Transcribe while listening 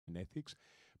and ethics.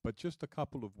 But just a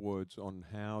couple of words on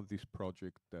how this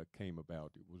project came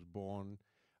about. It was born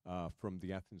from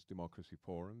the Athens Democracy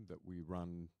Forum that we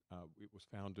run.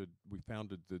 We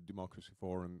founded the Democracy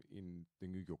Forum in the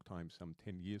New York Times some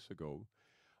 10 years ago.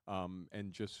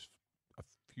 And just a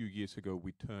few years ago,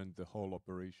 we turned the whole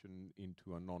operation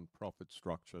into a non-profit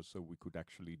structure so we could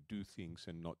actually do things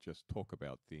and not just talk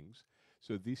about things.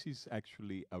 So this is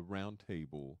actually a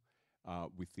roundtable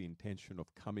with the intention of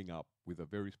coming up with a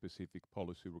very specific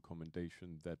policy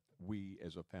recommendation that we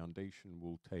as a foundation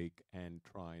will take and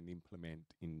try and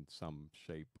implement in some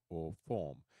shape or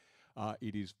form.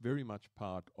 It is very much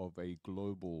part of a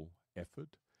global effort.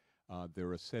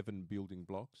 There are 7 building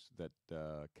blocks that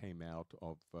came out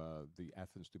of the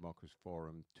Athens Democracy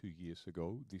Forum 2 years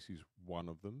ago. This is one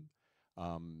of them.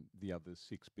 The other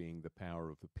 6 being the power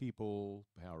of the people,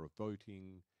 power of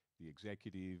voting, the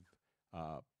executive,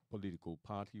 political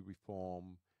party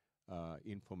reform,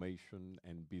 information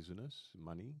and business,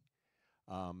 money.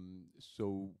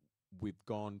 So we've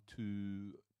gone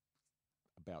to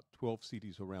about 12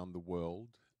 cities around the world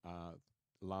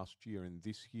last year and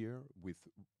this year with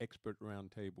expert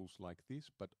roundtables like this,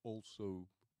 but also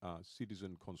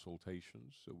citizen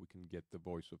consultations so we can get the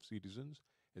voice of citizens.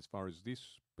 As far as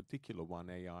this particular one,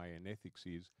 AI and ethics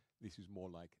this is more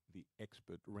like the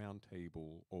expert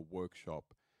roundtable or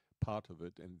workshop part of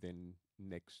it, and then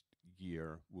next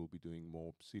year we'll be doing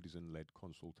more citizen-led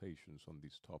consultations on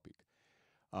this topic.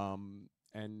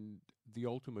 And the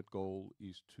ultimate goal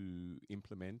is to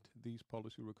implement these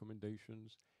policy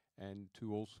recommendations and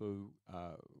to also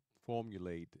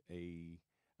formulate a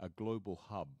global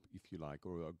hub, if you like,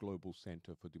 or a global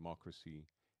center for democracy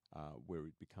where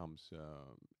it becomes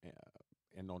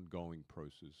an ongoing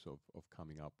process of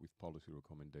coming up with policy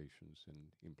recommendations and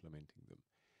implementing them.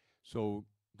 So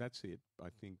that's it. I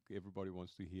think everybody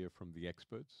wants to hear from the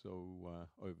experts, so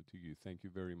over to you. Thank you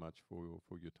very much for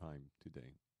your time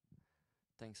today.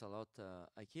 Thanks a lot,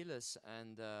 Achilles.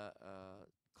 And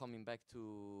coming back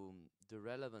to the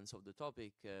relevance of the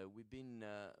topic, we've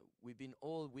been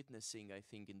all witnessing, I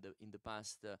think, in the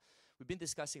past. We've been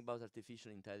discussing about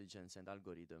artificial intelligence and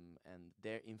algorithm and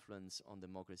their influence on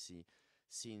democracy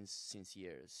since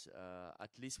years. At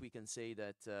least we can say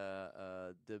that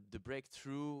the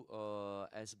breakthrough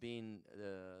has been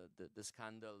the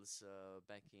scandals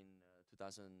back in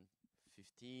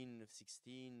 2015,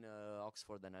 16,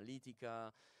 Oxford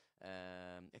Analytica,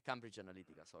 Cambridge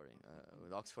Analytica, sorry.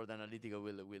 Oxford Analytica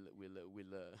will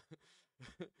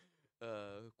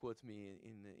quote me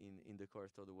in the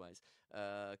court otherwise.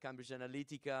 Cambridge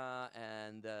Analytica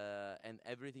and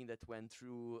everything that went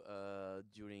through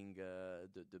during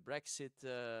the Brexit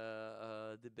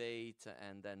debate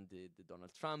and then the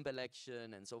Donald Trump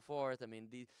election and so forth. I mean,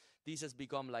 this has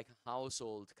become like a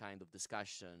household kind of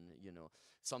discussion, you know,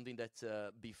 something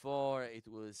that before it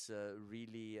was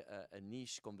really a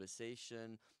niche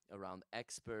conversation around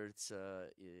experts,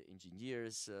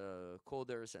 engineers,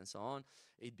 coders, and so on.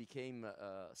 It became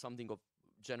something of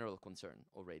general concern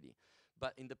already.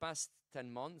 But in the past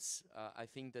 10 months, I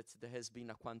think that there has been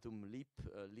a quantum leap,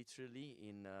 literally,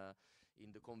 in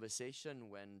the conversation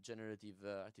when generative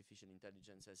artificial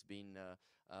intelligence has been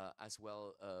as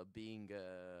well being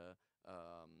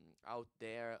out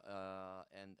there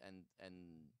and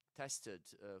tested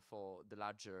for the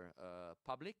larger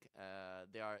public.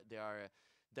 There are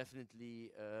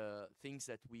definitely things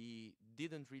that we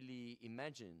didn't really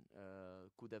imagine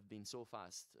could have been so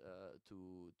fast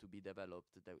to be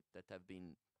developed, that have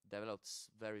been developed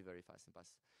very, very fast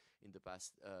in the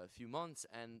past few months.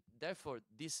 And therefore,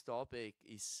 this topic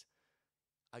is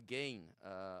again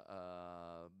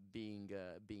being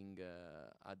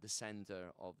at the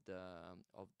center of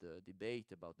the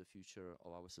debate about the future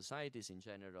of our societies in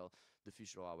general, the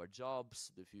future of our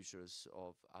jobs, the futures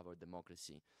of our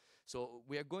democracy. So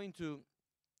we are going to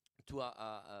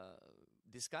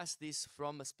discuss this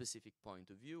from a specific point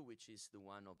of view, which is the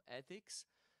one of ethics,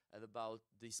 and about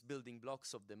these building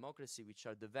blocks of democracy, which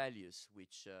are the values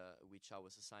which our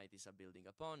societies are building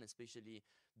upon, especially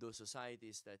those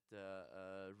societies that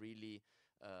really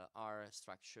are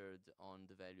structured on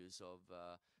the values of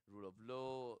rule of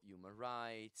law, human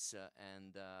rights,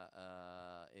 and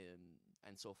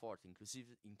so forth,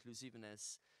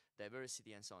 inclusiveness,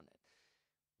 diversity, and so on.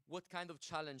 What kind of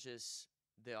challenges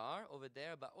there are over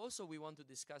there, but also we want to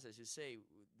discuss, as you say,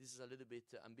 this is a little bit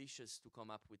ambitious to come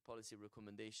up with policy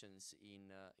recommendations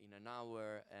in an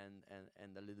hour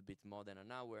and a little bit more than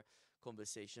an hour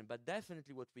conversation. But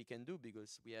definitely what we can do,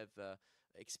 because we have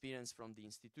experience from the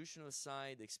institutional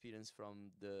side, experience from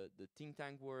the think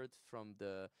tank world, from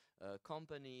the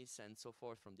companies and so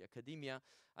forth, from the academia,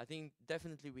 I think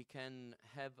definitely we can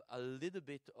have a little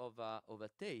bit of a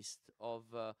taste of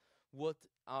what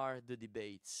are the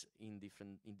debates in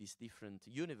these different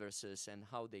universes and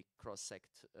how they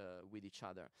cross-sect with each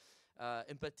other.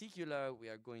 In particular, we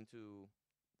are going to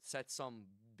set some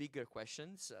bigger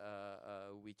questions,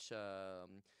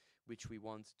 which we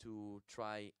want to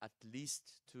try at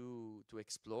least to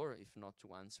explore, if not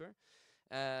to answer.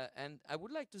 And I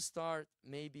would like to start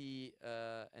maybe,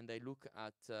 and I look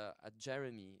at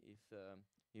Jeremy, if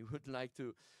he would like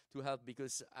to help,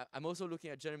 because I'm also looking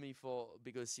at Jeremy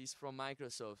because he's from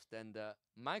Microsoft, and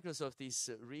Microsoft is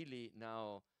really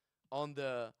now on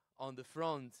the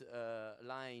front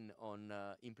line on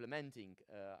implementing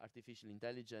artificial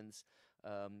intelligence.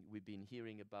 We've been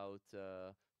hearing about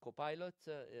Copilot,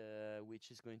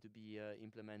 which is going to be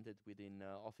implemented within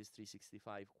Office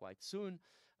 365 quite soon.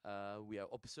 We are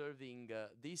observing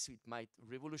this. It might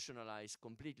revolutionize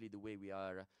completely the way we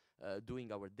are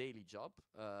doing our daily job.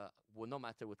 Well, no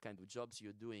matter what kind of jobs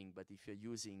you're doing, but if you're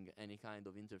using any kind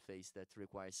of interface that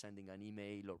requires sending an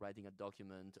email or writing a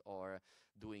document or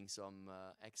doing some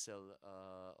Excel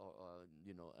or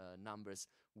numbers,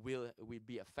 will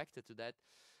be affected to that.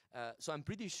 So I'm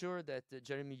pretty sure that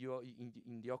Jeremy, you are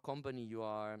in your company, you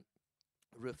are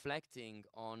reflecting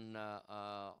on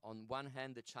one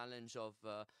hand the challenge of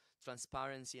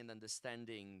transparency and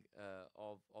understanding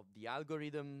of the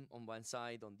algorithm on one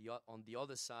side, on the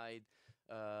other side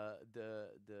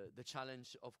the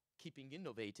challenge of keeping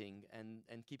innovating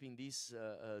and keeping this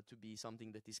to be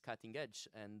something that is cutting edge,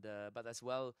 and but as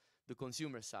well the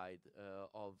consumer side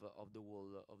of the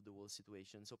whole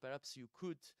situation. So perhaps you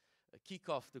could kick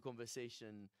off the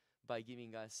conversation by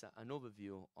giving us an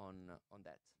overview on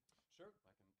that. Sure,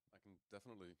 I can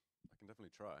definitely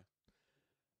try.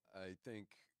 I think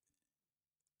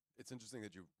it's interesting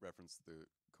that you referenced the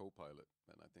co-pilot,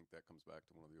 and I think that comes back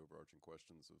to one of the overarching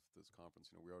questions of this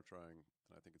conference. We are trying,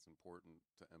 and I think it's important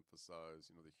to emphasize,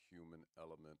 the human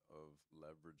element of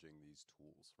leveraging these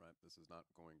tools, right? This is not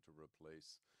going to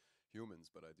replace humans,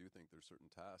 but I do think there's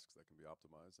certain tasks that can be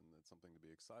optimized, and it's something to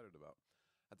be excited about.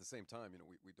 At the same time,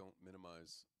 we don't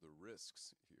minimize the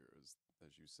risks here.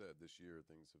 As you said, this year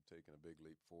things have taken a big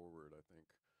leap forward. I think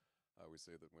I always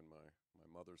say that when my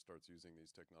mother starts using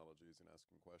these technologies and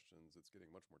asking questions, it's getting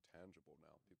much more tangible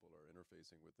now. People are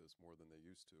interfacing with this more than they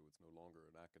used to. It's no longer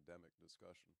an academic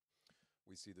discussion.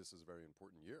 We see this as a very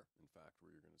important year, in fact,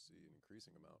 where you're going to see an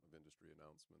increasing amount of industry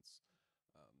announcements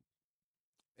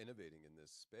innovating in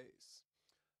this space.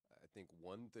 I think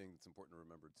one thing that's important to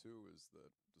remember, too, is that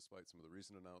despite some of the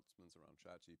recent announcements around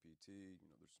ChatGPT,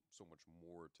 there's so much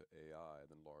more to AI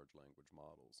than large language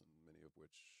models, and many of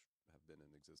which have been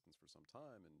in existence for some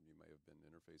time, and you may have been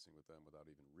interfacing with them without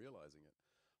even realizing it.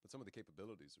 But some of the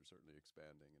capabilities are certainly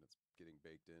expanding, and it's getting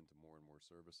baked into more and more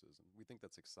services. And we think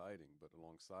that's exciting, but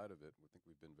alongside of it, we think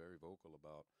we've been very vocal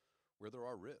about where there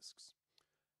are risks.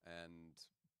 And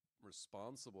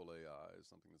responsible AI is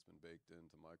something that's been baked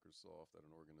into Microsoft at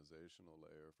an organizational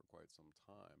layer for quite some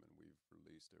time, and we've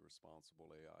released a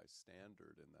responsible AI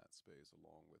standard in that space,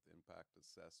 along with impact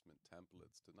assessment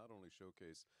templates, to not only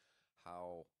showcase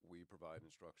how we provide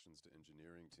instructions to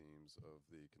engineering teams of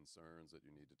the concerns that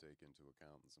you need to take into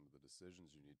account and some of the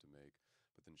decisions you need to make,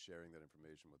 but then sharing that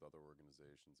information with other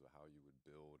organizations of how you would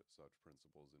build such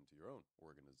principles into your own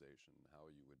organization, how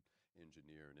you would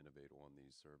engineer and innovate on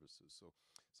these services. So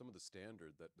some of the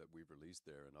standard that we've released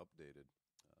there and updated,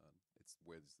 it's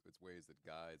ways that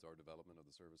guides our development of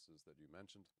the services that you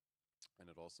mentioned.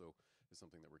 And it also is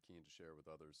something that we're keen to share with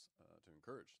others to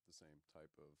encourage the same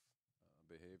type of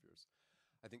behaviors.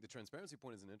 I think the transparency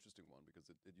point is an interesting one, because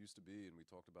it used to be, and we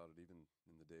talked about it even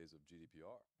in the days of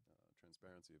GDPR,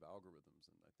 transparency of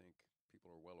algorithms. And I think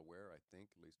people are well aware, at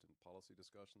least in policy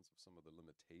discussions, of some of the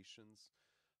limitations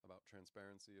about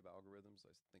transparency of algorithms.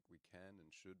 I think we can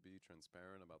and should be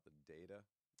transparent about the data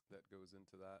that goes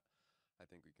into that. I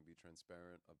think we can be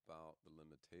transparent about the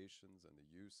limitations and the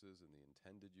uses and the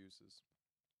intended uses.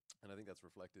 And I think that's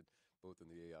reflected both in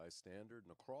the AI standard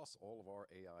and across all of our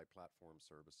AI platform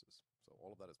services. So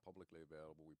all of that is publicly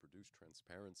available. We produce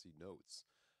transparency notes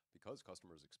because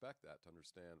customers expect that, to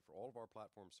understand for all of our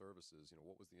platform services,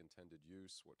 what was the intended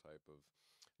use, what type of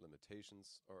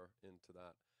limitations are into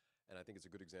that. And I think it's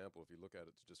a good example, if you look at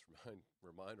it, to just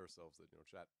remind ourselves that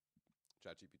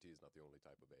ChatGPT is not the only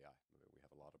type of AI. We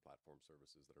have a lot of platform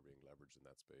services that are being leveraged in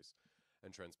that space. And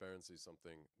transparency is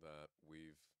something that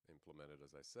we've implemented,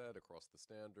 as I said, across the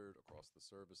standard, across the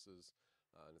services,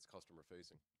 and it's customer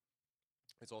facing.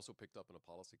 It's also picked up in a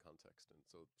policy context. And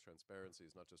so transparency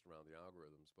is not just around the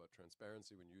algorithms, but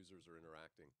transparency when users are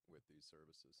interacting with these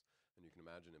services. And you can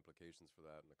imagine implications for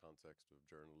that in the context of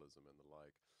journalism and the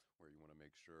like, where you want to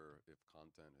make sure if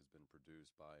content has been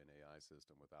produced by an AI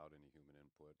system without any human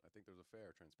input. I think there's a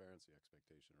fair transparency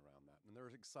expectation around that. And there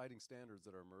are exciting standards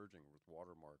that are emerging with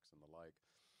watermarks and the like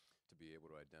to be able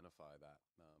to identify that.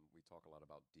 We talk a lot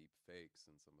about deep fakes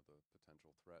and some of the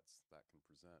potential threats that can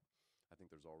present. I think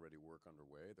there's already work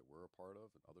underway that we're a part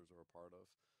of and others are a part of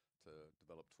to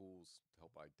develop tools to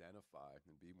help identify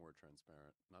and be more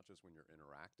transparent, not just when you're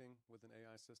interacting with an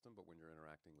AI system, but when you're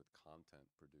interacting with content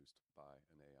produced by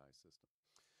an AI system.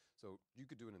 So you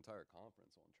could do an entire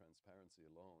conference on transparency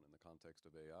alone in the context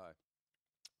of AI.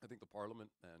 I think the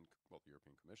Parliament and, well, the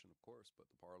European Commission, of course,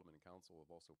 but the Parliament and Council have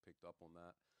also picked up on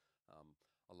that.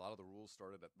 A lot of the rules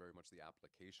started at very much the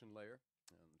application layer,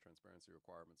 and the transparency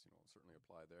requirements, certainly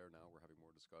apply there. Now we're having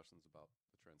more discussions about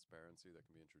the transparency that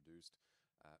can be introduced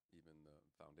at even the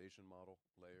foundation model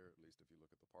layer, at least if you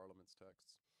look at the Parliament's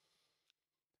texts.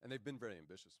 And they've been very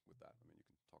ambitious with that. I mean, you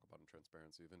can talk about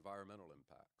transparency of environmental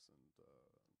impacts and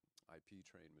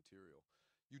IP-trained material.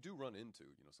 You do run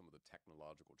into, some of the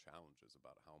technological challenges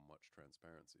about how much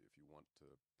transparency, if you want to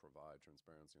provide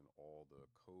transparency in all the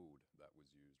code that was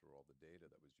used or all the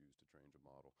data that was used to train a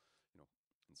model.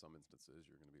 In some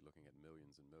instances, you're going to be looking at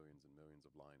millions and millions and millions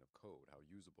of line of code. How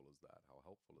usable is that? How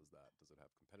helpful is that? Does it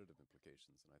have competitive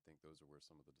implications? And I think those are where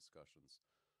some of the discussions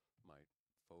might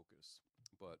focus.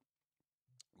 But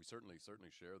we certainly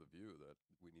share the view that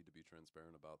we need to be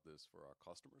transparent about this for our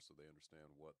customers so they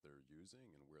understand what they're using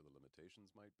and where the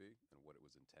limitations might be and what it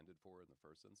was intended for in the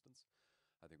first instance.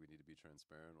 I think we need to be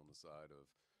transparent on the side of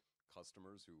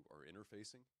customers who are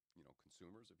interfacing,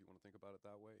 consumers, if you want to think about it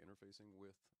that way, interfacing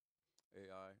with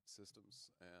AI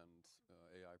systems and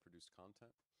AI-produced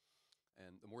content.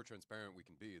 And the more transparent we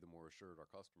can be, the more assured our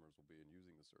customers will be in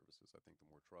using the services. I think the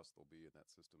more trust there'll be in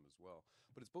that system as well.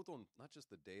 But it's both on not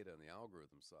just the data and the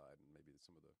algorithm side and maybe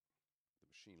some of the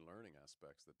machine learning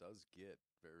aspects that does get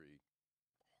very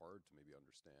hard to maybe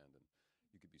understand. And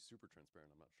you could be super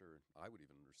transparent. I'm not sure I would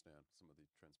even understand some of the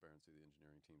transparency the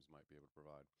engineering teams might be able to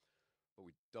provide. But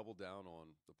we doubled down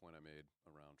on the point I made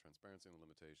around transparency and the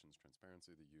limitations,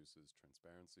 transparency of the uses,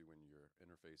 transparency when you're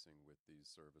interfacing with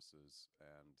these services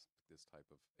and this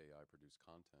type of AI-produced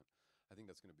content. I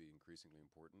think that's going to be increasingly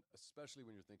important, especially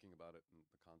when you're thinking about it in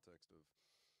the context of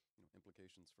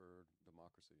implications for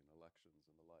democracy and elections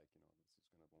and the like. This is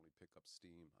going to only pick up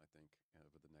steam, I think,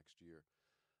 over the next year.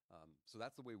 So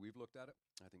that's the way we've looked at it.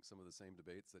 I think some of the same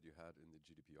debates that you had in the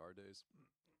GDPR days,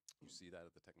 you see that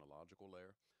at the technological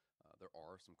layer. There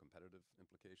are some competitive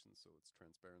implications, so it's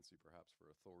transparency perhaps for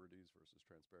authorities versus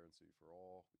transparency for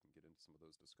all. We can get into some of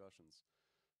those discussions.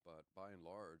 But by and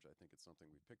large, I think it's something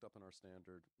we've picked up in our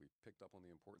standard. We've picked up on the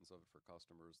importance of it for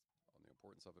customers, on the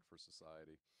importance of it for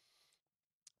society.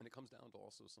 And it comes down to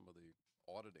also some of the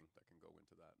auditing that can go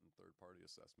into that and third-party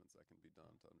assessments that can be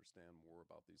done to understand more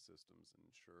about these systems and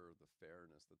ensure the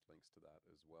fairness that links to that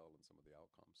as well in some of the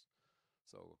outcomes.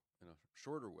 So in a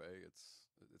shorter way, it's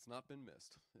not been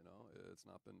missed, it's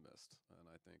not been missed. And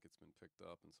I think it's been picked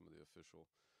up in some of the official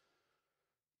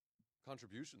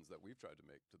contributions that we've tried to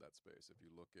make to that space. If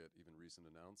you look at even recent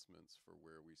announcements for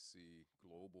where we see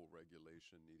global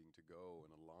regulation needing to go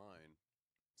and align,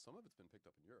 some of it's been picked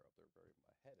up in Europe. They're very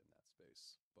ahead in that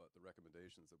space. But the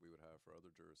recommendations that we would have for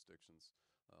other jurisdictions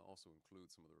also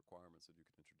include some of the requirements that you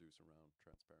can introduce around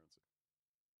transparency.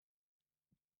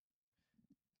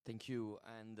 Thank you.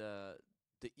 And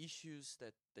the issues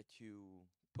that you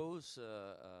pose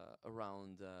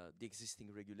around the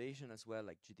existing regulation as well,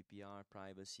 like GDPR,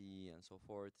 privacy, and so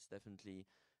forth, is definitely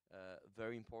a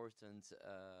very important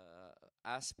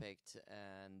aspect.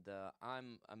 And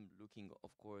I'm looking,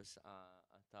 of course,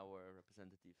 at our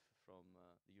representative from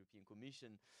the European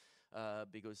Commission,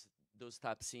 because those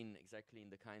taps in exactly in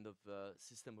the kind of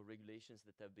system of regulations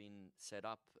that have been set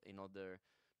up in order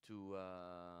to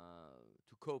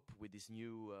cope with these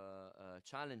new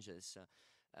challenges.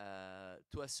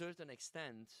 To a certain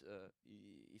extent,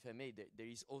 if I may, there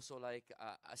is also like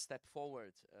a step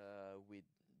forward with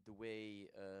the way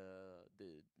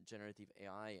the generative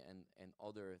AI and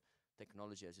other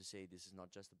technology, as you say, this is not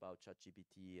just about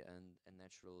ChatGPT and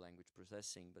natural language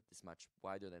processing, but it's much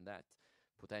wider than that,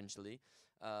 potentially.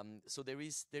 So there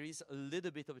is a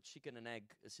little bit of a chicken and egg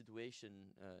situation,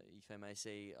 if I may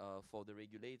say, for the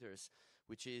regulators,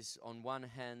 which is on one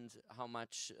hand how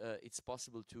much it's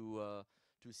possible to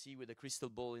see with a crystal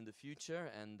ball in the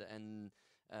future and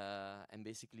and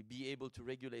basically be able to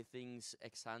regulate things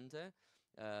ex ante,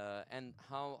 and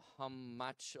how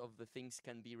much of the things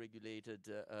can be regulated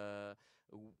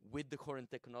with the current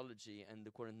technology and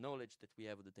the current knowledge that we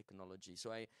have of the technology.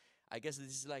 So I guess this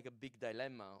is like a big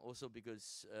dilemma, also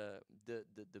because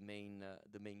the main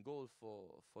goal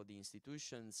for the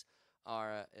institutions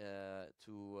are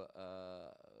to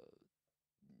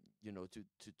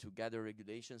to gather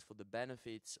regulations for the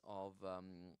benefits of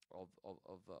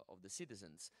the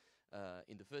citizens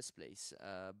in the first place,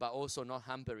 but also not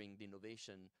hampering the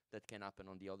innovation that can happen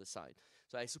on the other side.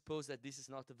 So I suppose that this is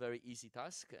not a very easy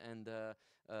task, and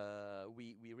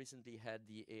we recently had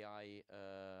the AI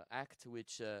Act,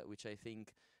 which I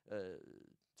think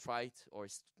tried or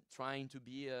is trying to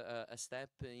be a step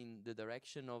in the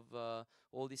direction of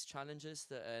all these challenges.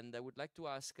 And I would like to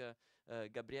ask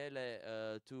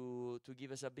Gabriele to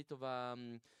give us a bit of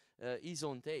his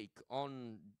own take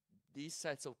on these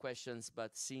sets of questions,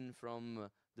 but seen from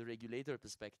the regulator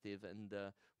perspective and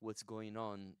what's going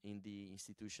on in the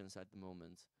institutions at the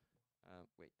moment.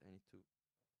 Wait, I need to.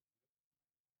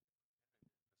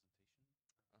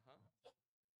 Uh-huh.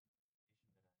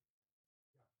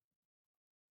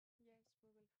 Yes, we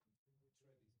will.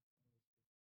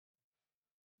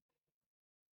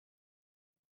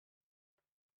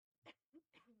 And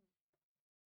just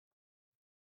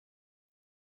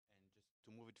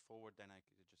to move it forward, then I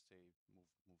could just say move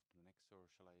to the next, or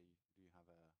shall I? Do you have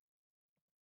a?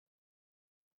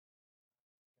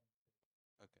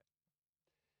 Okay.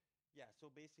 Yeah.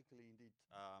 So basically, indeed,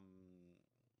 I'll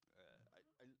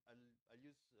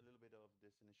use a little bit of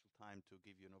this initial time to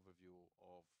give you an overview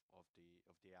of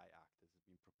the AI Act as has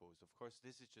been proposed. Of course,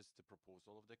 this is just the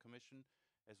proposal of the Commission,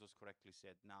 as was correctly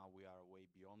said. Now we are way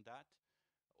beyond that,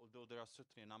 although there are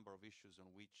certainly a number of issues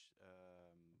on which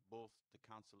both the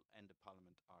Council and the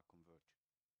Parliament are converging.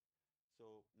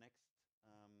 So next,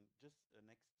 just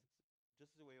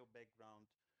as a way of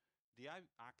background, the AI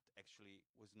Act actually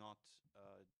was not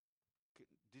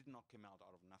did not come out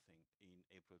of nothing in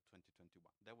April 2021.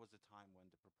 That was the time when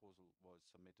the proposal was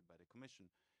submitted by the Commission.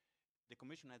 The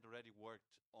Commission had already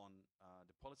worked on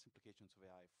the policy implications of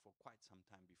AI for quite some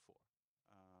time before.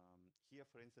 Here,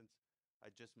 for instance, I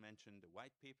just mentioned the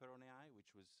white paper on AI,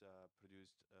 which was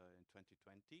produced in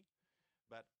 2020.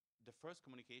 But the first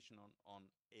communication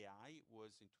on AI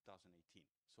was in 2018.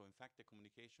 So in fact, the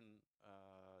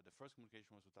first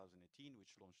communication was 2018,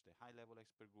 which launched a high-level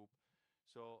expert group.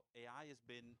 So AI has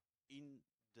been in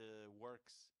the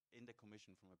works in the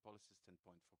Commission from a policy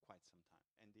standpoint for quite some time.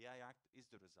 And the AI Act is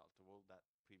the result of all that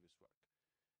previous work.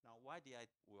 Now, why the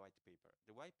white paper?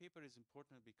 The white paper is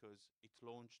important because it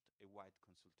launched a wide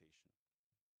consultation.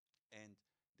 And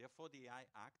therefore, the AI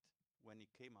Act, when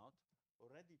it came out,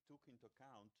 already took into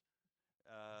account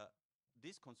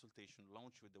this consultation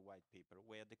launched with the white paper,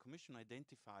 where the Commission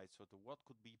identified sort of what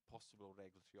could be possible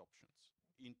regulatory options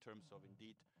in terms of,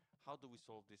 indeed, how do we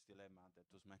solve this dilemma that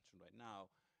was mentioned right now,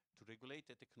 to regulate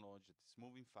a technology that is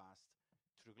moving fast,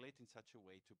 to regulate in such a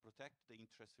way to protect the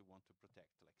interests we want to protect,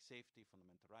 like safety,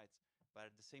 fundamental rights, but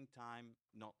at the same time,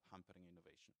 not hampering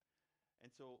innovation.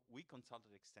 And so we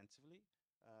consulted extensively.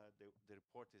 The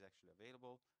report is actually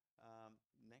available.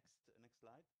 Next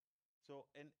slide. So,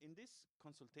 and in this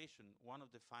consultation, one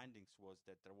of the findings was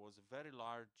that there was a very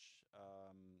large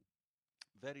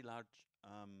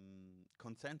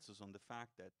consensus on the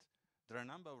fact that there are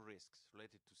a number of risks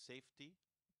related to safety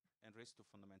and risk to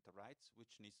fundamental rights,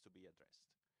 which needs to be addressed.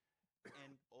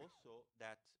 And also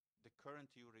that the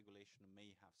current EU regulation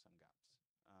may have some gaps.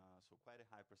 So quite a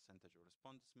high percentage of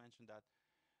respondents mentioned that.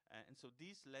 And so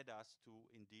these led us to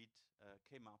indeed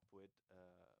came up with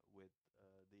the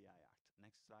AI Act.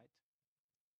 Next slide.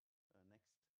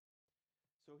 Next.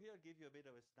 So here I'll give you a bit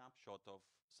of a snapshot of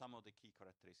some of the key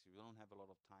characteristics. We don't have a lot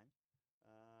of time.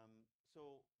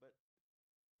 But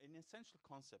an essential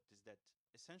concept is that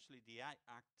essentially the AI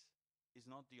Act is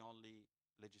not the only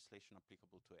legislation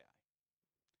applicable to AI.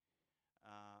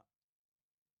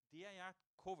 The AI Act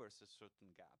covers a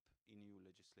certain gap in EU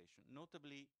legislation,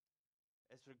 notably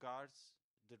as regards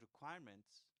the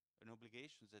requirements and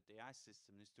obligations that the AI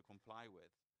system needs to comply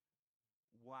with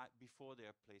before they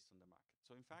are placed on the market.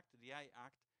 So in fact, the AI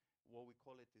Act, what we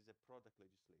call it, is a product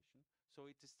legislation.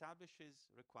 So it establishes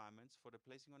requirements for the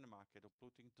placing on the market or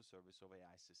putting into service of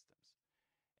AI systems.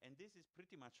 And this is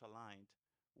pretty much aligned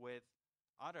with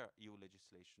other EU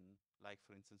legislation, like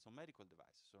for instance on medical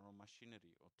devices or on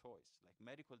machinery or toys. Like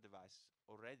medical devices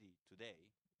already today,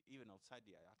 even outside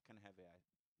the AI Act,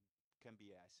 can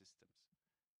be AI systems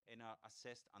and are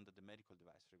assessed under the medical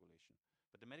device regulation.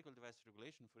 But the medical device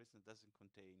regulation, for instance, doesn't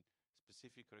contain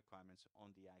specific requirements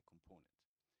on the AI component.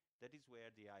 That is where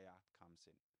the AI Act comes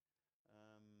in.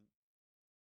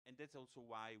 And that's also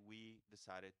why we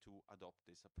decided to adopt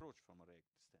this approach from a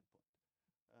regulatory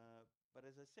standpoint. But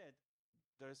as I said,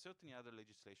 there is certainly other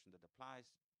legislation that applies.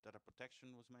 Data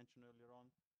protection was mentioned earlier on,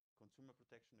 consumer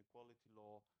protection, equality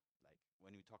law, like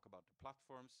when we talk about the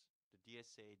platforms, the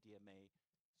DSA, DMA.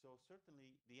 So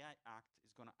certainly the AI Act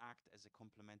is going to act as a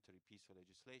complementary piece of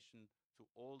legislation to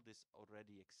all this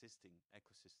already existing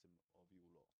ecosystem of EU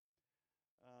law.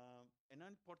 An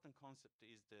important concept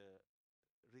is the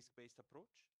risk-based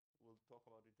approach. We'll talk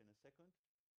about it in a second.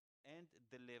 And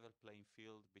the level playing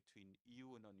field between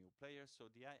EU and non-EU players.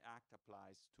 So the AI Act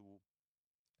applies to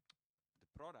the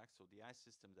products, so the AI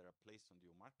systems that are placed on the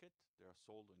EU market, they are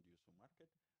sold on the EU market,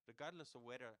 regardless of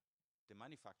whether the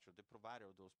manufacturer, the provider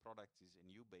of those products is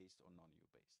EU-based or non-EU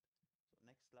based. So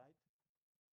next slide.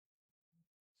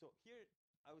 So here,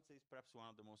 I would say is perhaps one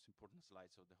of the most important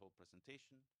slides of the whole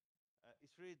presentation.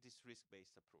 It's really this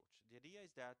risk-based approach. The idea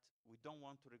is that we don't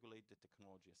want to regulate the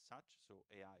technology as such, so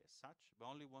AI as such, but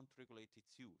only want to regulate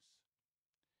its use.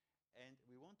 And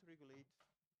we want to regulate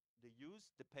the use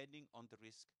depending on the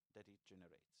risk that it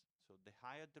generates. So the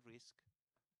higher the risk,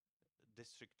 the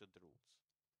stricter the rules.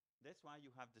 That's why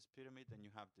you have this pyramid and you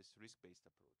have this risk-based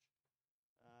approach.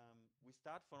 We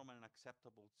start from an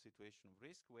acceptable situation of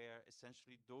risk where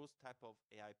essentially those type of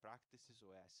AI practices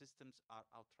or AI systems are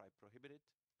outright prohibited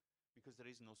because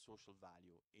there is no social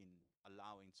value in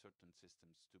allowing certain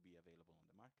systems to be available on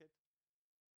the market.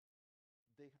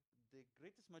 The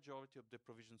greatest majority of the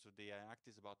provisions of the AI Act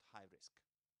is about high risk.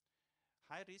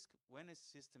 High risk, when a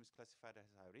system is classified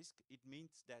as high risk, it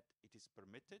means that it is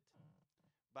permitted,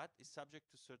 but is subject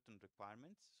to certain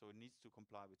requirements. So it needs to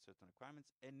comply with certain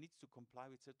requirements and needs to comply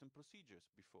with certain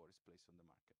procedures before it's placed on the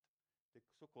market, the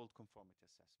so-called conformity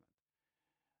assessment.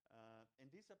 And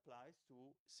this applies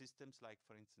to systems like,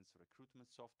 for instance, recruitment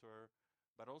software,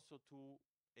 but also to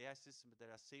AI systems that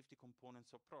are safety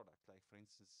components of product, like, for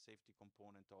instance, safety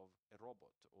component of a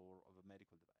robot or of a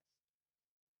medical device.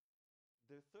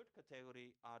 The third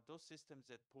category are those systems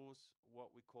that pose what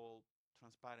we call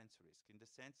transparency risk, in the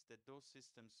sense that those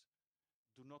systems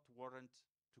do not warrant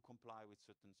to comply with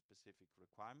certain specific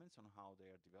requirements on how they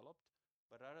are developed,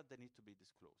 but rather they need to be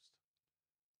disclosed.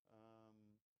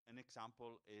 An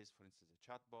example is, for instance, a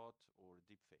chatbot or a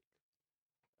deepfake.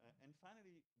 And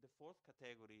finally, the fourth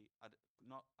category are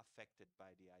not affected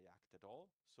by the AI Act at all.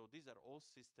 So these are all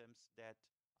systems that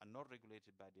are not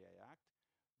regulated by the AI Act,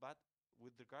 but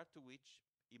with regard to which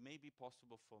it may be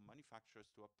possible for manufacturers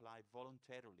to apply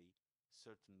voluntarily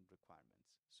certain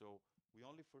requirements. So we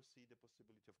only foresee the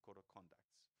possibility of code of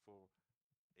conducts for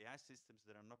AI systems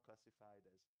that are not classified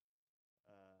as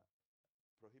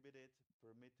prohibited,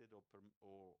 permitted, or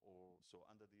so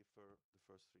under the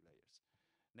first three layers.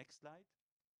 Next slide.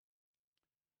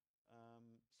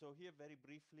 So here, very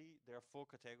briefly, there are four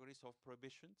categories of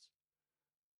prohibitions.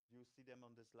 You see them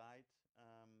on the slide.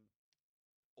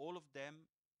 All of them,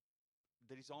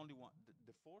 there is only one,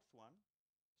 the fourth one,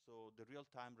 so the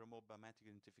real-time remote biometric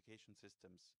identification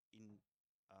systems in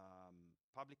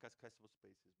public accessible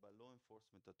spaces by law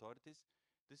enforcement authorities.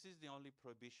 This is the only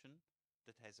prohibition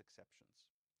that has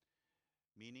exceptions,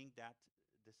 meaning that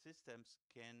the systems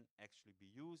can actually be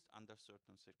used under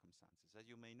certain circumstances. As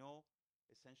you may know,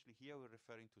 essentially here we're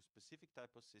referring to specific type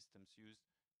of systems used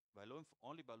by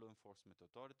only by law enforcement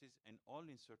authorities and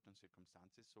only in certain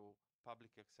circumstances, so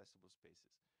public accessible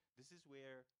spaces. This is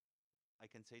where I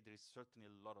can say there is certainly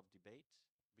a lot of debate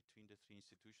between the three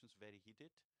institutions, very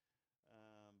heated.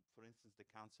 For instance, the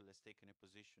Council has taken a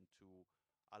position to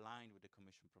align with the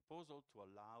Commission proposal to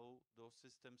allow those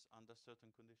systems under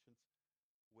certain conditions,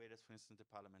 whereas, for instance, the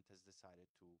Parliament has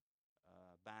decided to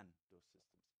ban those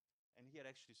systems. And here,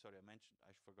 actually, sorry,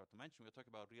 I forgot to mention, we're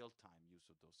talking about real-time use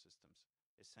of those systems,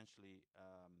 essentially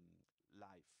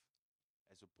live,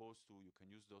 as opposed to you can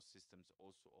use those systems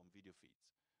also on video feeds.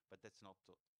 But that's not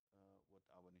what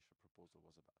our initial proposal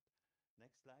was about.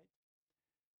 Next slide.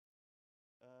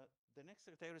 The next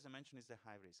category, as I mentioned, is the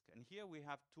high risk. And here we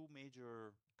have two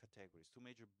major categories, two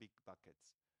major big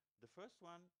buckets. The first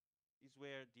one is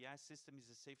where the AI system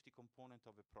is a safety component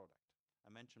of a product.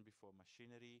 I mentioned before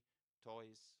machinery,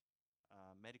 toys,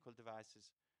 medical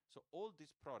devices. So all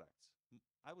these products,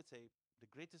 I would say the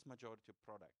greatest majority of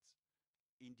products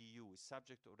in the EU is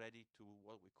subject already to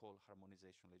what we call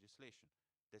harmonization legislation.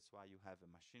 That's why you have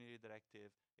a machinery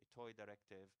directive, a toy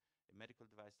directive, a medical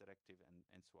device directive,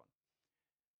 and so on.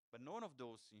 But none of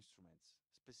those instruments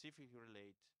specifically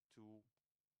relate to,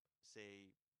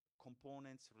 say,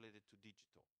 components related to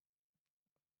digital,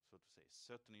 so to say,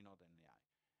 certainly not an AI.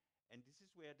 And this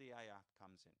is where the AI Act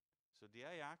comes in. So the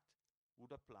AI Act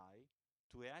would apply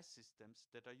to AI systems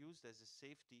that are used as a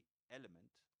safety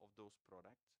element of those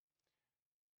products,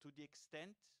 to the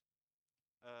extent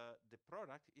the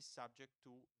product is subject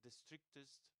to the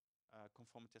strictest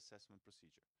conformity assessment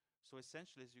procedure. So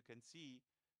essentially, as you can see,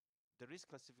 the risk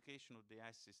classification of the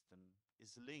AI system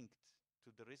is linked to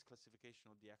the risk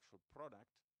classification of the actual product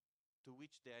to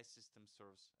which the AI system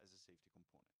serves as a safety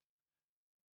component.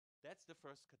 That's the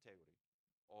first category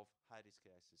of high-risk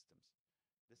AI systems.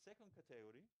 The second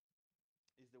category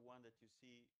is the one that you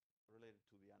see related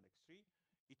to the Annex 3.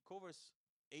 It covers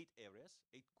 8 areas,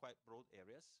 8 quite broad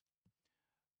areas,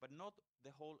 but not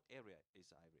the whole area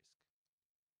is high risk.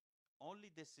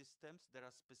 Only the systems that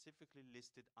are specifically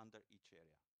listed under each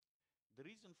area. The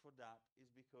reason for that is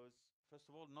because, first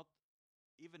of all, not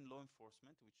even law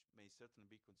enforcement, which may certainly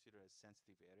be considered a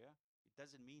sensitive area, it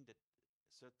doesn't mean that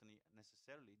certainly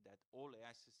necessarily that all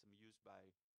AI systems used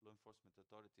by law enforcement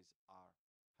authorities are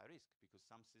high risk, because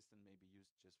some systems may be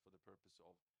used just for the purpose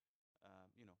of,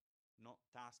 not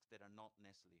tasks that are not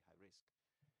necessarily high risk.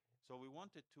 So we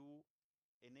wanted to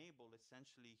enable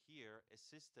essentially here a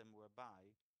system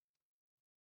whereby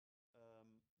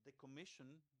the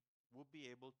Commission would be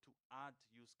able to add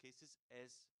use cases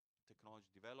as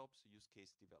technology develops, use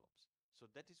case develops. So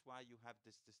that is why you have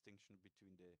this distinction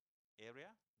between the area,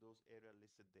 those areas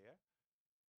listed there.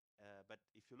 But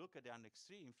if you look at the Annex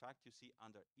 3, in fact, you see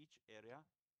under each area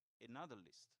another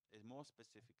list, a more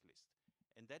specific list.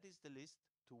 And that is the list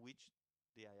to which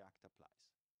the AI Act applies.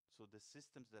 So the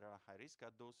systems that are high risk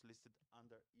are those listed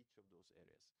under each of those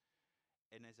areas.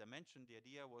 And as I mentioned, the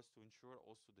idea was to ensure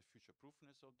also the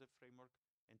future-proofness of the framework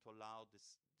and to allow the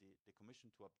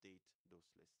Commission to update those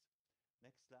lists.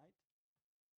 Next slide.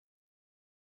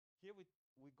 Here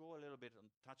we go a little bit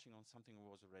on touching on something that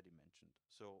was already mentioned.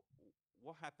 So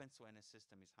what happens when a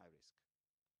system is high risk?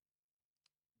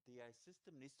 The AI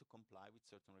system needs to comply with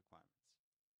certain requirements.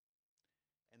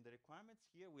 And the requirements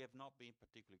here, we have not been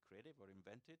particularly creative or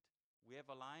invented. We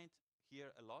have aligned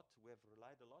here a lot, we have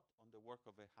relied a lot on the work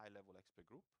of a high-level expert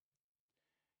group.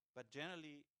 But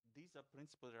generally, these are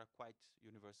principles that are quite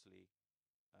universally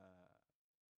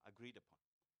agreed upon.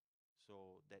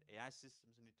 So that AI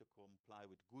systems need to comply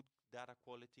with good data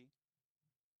quality,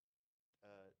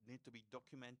 need to be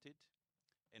documented,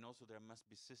 and also there must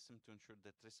be systems to ensure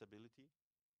the traceability,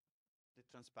 the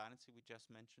transparency we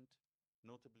just mentioned,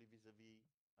 notably vis-a-vis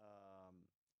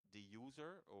the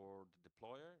user or the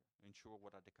deployer, ensure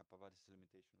what are the capabilities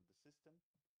limitation of the system.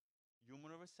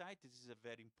 Human oversight, this is a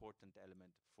very important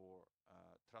element for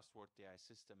trustworthy AI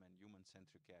system and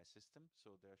human-centric AI system.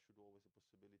 So there should always a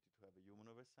possibility to have a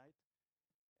human oversight.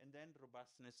 And then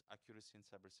robustness, accuracy, and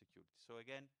cybersecurity. So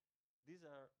again, these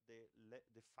are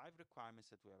the 5 requirements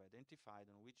that we have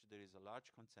identified on which there is a large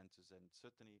consensus, and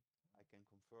certainly I can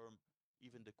confirm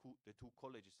even the 2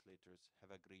 co-legislators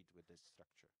have agreed with this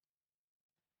structure.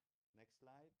 Next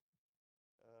slide.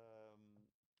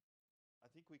 I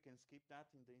think we can skip that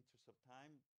in the interest of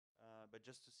time, but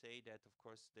just to say that, of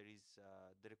course, there is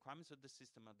the requirements of the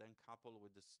system are then coupled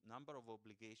with this number of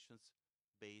obligations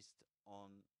based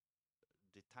on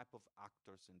the type of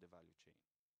actors in the value chain.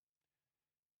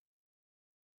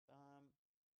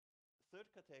 Third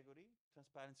category,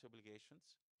 transparency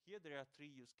obligations. Here there are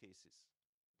 3 use cases.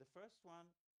 The first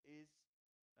one is,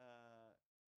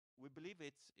 we believe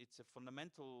it's a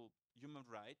fundamental human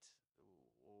right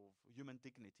of human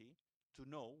dignity to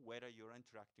know whether you're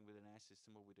interacting with an AI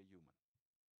system or with a human.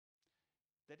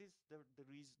 That is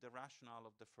the rationale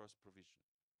of the first provision,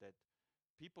 that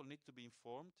people need to be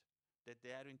informed that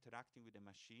they are interacting with a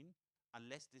machine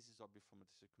unless this is obvious from the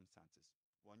circumstances.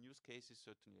 One use case is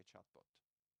certainly a chatbot.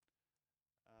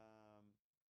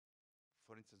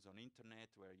 For instance, on internet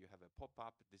where you have a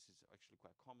pop-up, this is actually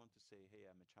quite common to say,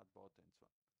 hey, I'm a chatbot, and so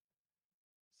on.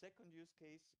 Second use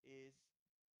case is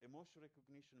emotion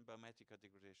recognition and biometric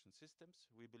categorization systems.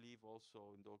 We believe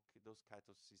also in those kinds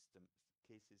of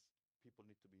cases, people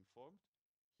need to be informed.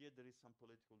 Here there is some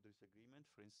political disagreement.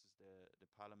 For instance, the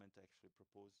parliament actually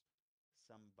proposed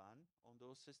some ban on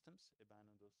those systems, a ban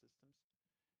on those systems.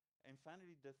 And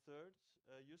finally, the third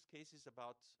use case is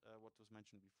about what was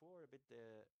mentioned before, a bit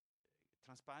the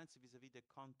transparency vis-a-vis the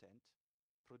content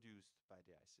produced by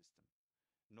the AI system.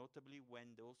 Notably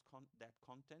when that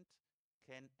content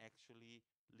can actually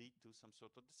lead to some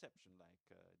sort of deception, like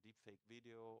deepfake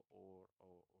video or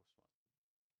so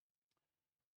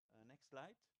on. Next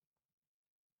slide.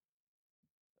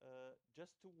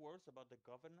 Just 2 words about the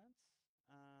governance.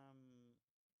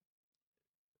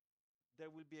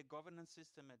 There will be a governance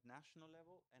system at national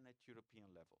level and at European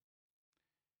level.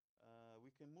 We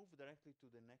can move directly to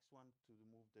the next one to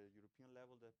move the European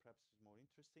level that perhaps is more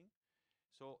interesting.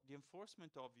 So the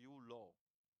enforcement of EU law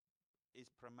is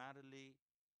primarily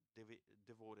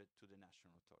devoted to the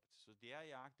national authorities. So the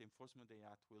AI Act, the enforcement of the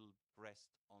AI Act will rest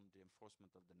on the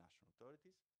enforcement of the national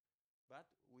authorities, but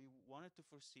we wanted to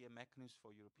foresee a mechanism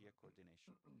for European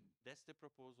coordination. That's the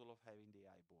proposal of having the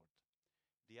AI board.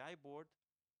 The AI board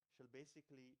shall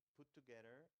basically put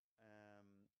together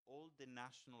all the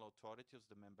national authorities,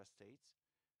 the member states,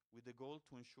 with the goal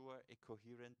to ensure a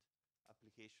coherent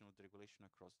application of the regulation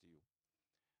across the EU.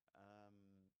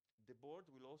 The board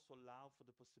will also allow for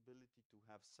the possibility to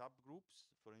have subgroups,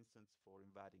 for instance, for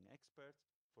inviting experts,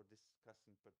 for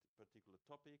discussing particular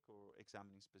topic or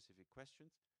examining specific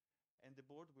questions. And the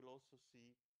board will also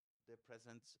see the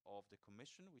presence of the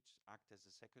Commission, which acts as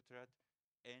a secretariat,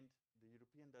 and the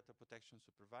European Data Protection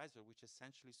Supervisor, which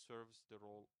essentially serves the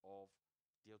role of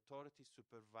the authority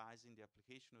supervising the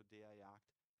application of the AI Act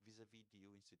vis-à-vis the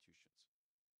EU institutions.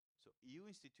 So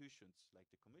EU institutions, like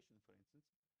the Commission, for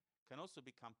instance, can also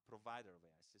become provider of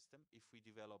AI system if we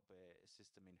develop a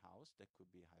system in-house that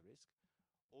could be high risk,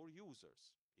 or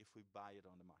users if we buy it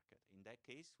on the market. In that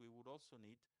case, we would also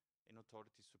need an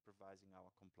authority supervising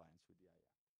our compliance with the AI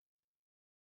Act.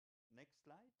 Next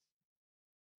slide.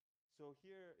 So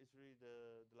here is really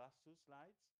the last two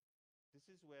slides. This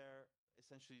is where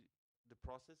essentially the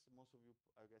process, most of you,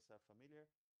 I guess, are familiar.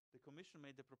 The Commission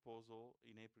made the proposal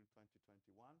in April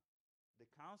 2021. The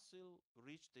Council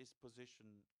reached this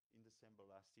position in December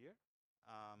last year.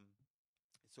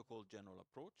 So-called general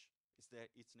approach. It's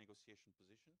its negotiation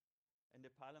position. And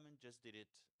the Parliament just did it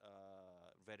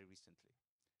very recently.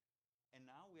 And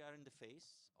now we are in the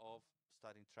phase of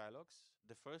starting trilogues.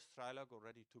 The first trilogue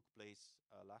already took place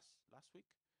last week.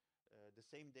 The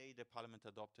same day the Parliament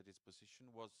adopted its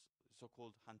position was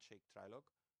so-called handshake trilogue,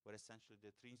 where essentially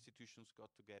the three institutions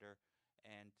got together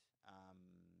and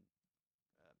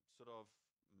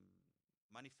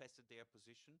manifested their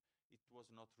position. It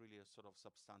was not really a sort of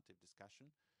substantive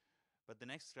discussion. But the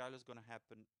next trial is going to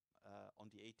happen on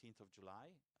the 18th of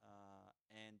July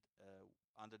and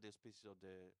under the auspices of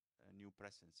the new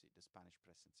presidency, the Spanish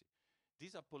presidency.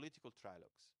 These are political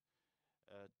trilogues.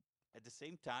 At the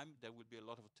same time, there will be a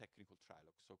lot of technical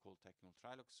trilogues, so-called technical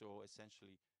trilogues. So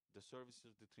essentially, the services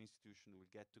of the three institutions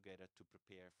will get together to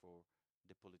prepare for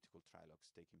the political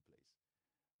trilogues taking place.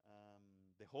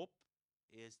 The hope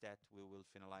is that we will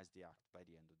finalize the act by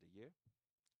the end of the year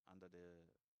under the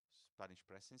Spanish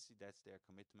presidency. That's their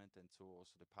commitment, and so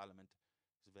also the Parliament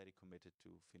is very committed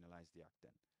to finalize the act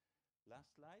then.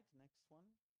 Last slide, next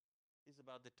one, is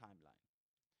about the timeline.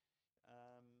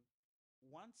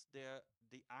 Once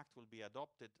the act will be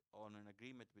adopted on an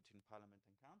agreement between Parliament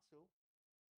and Council,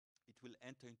 it will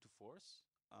enter into force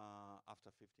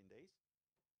after 15 days,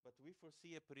 but we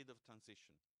foresee a period of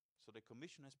transition. So the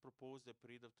Commission has proposed a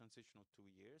period of transition of 2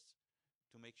 years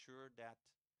to make sure that,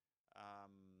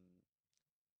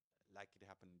 like it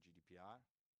happened in GDPR,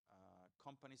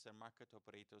 companies and market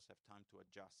operators have time to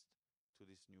adjust to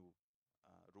these new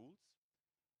rules.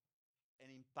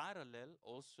 And in parallel,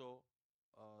 also,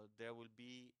 there will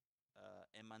be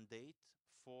a mandate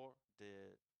for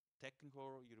the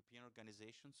technical European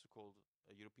organizations called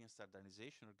European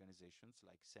standardization organizations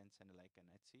like SENS and like and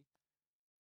ETSI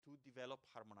to develop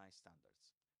harmonized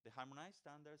standards. The harmonized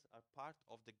standards are part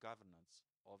of the governance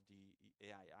of the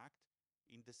AI Act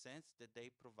in the sense that they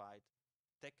provide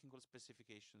technical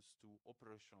specifications to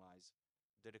operationalize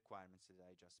the requirements that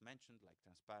I just mentioned, like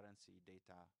transparency,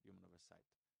 data, human oversight,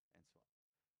 and so on.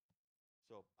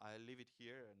 So I'll leave it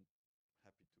here and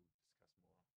happy to discuss more.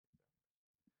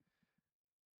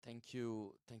 Thank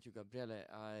you, Gabriele.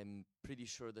 I'm pretty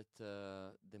sure that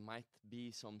there might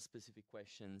be some specific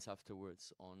questions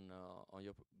afterwards on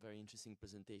your very interesting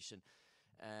presentation.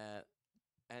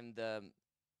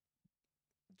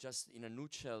 Just in a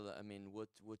nutshell, I mean,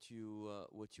 what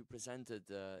you presented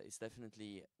is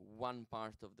definitely one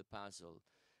part of the puzzle,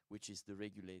 which is the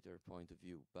regulator point of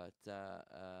view. But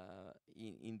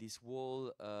in this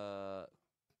whole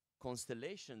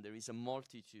constellation, there is a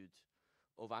multitude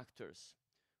of actors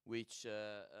which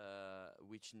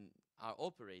are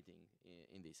operating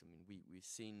in this. I mean, we've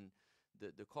seen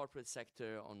the corporate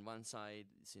sector on one side,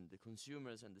 seen the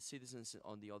consumers and the citizens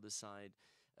on the other side,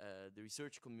 the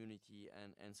research community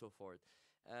and so forth.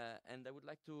 And I would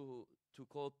like to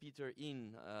call Peter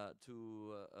in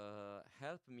to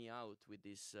help me out with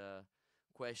this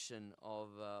question of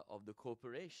the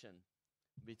cooperation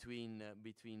between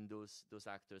those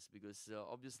actors, because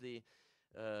obviously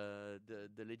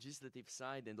the legislative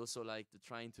side and also like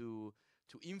trying to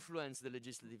influence the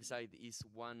legislative side is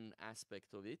one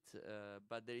aspect of it,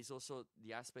 but there is also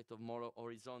the aspect of more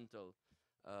horizontal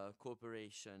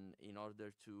cooperation in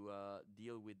order to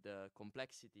deal with the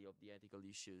complexity of the ethical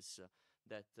issues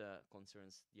that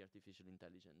concerns the artificial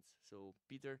intelligence. So,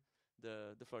 Peter,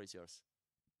 the floor is yours.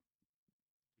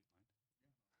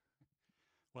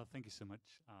 Well, thank you so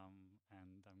much.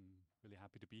 And I'm really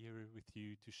happy to be here with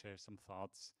you to share some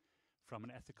thoughts from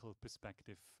an ethical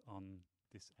perspective on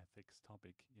this ethics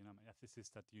topic. You know, I'm an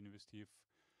ethicist at the University of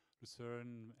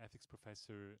Lucerne, ethics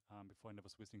professor, before, and I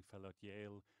was visiting fellow at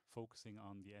Yale, focusing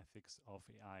on the ethics of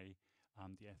AI,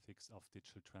 the ethics of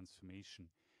digital transformation.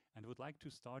 And I would like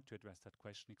to start to address that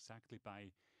question exactly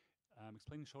by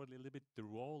explaining shortly a little bit the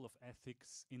role of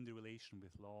ethics in the relation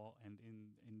with law and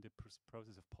in the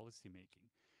process of policy making.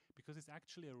 Because it's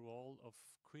actually a role of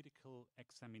critical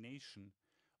examination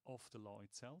of the law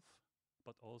itself,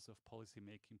 but also of policy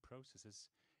making processes,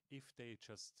 if they're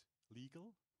just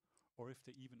legal or if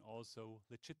they're even also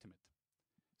legitimate.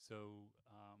 So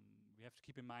we have to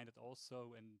keep in mind that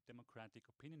also a democratic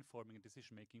opinion forming and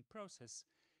decision making process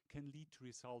can lead to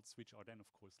results which are then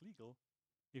of course legal,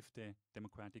 if the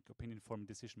democratic opinion forming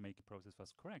decision-making process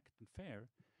was correct and fair,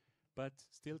 but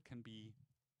still can be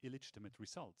illegitimate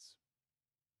results.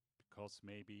 Because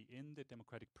maybe in the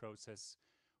democratic process,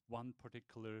 one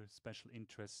particular special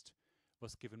interest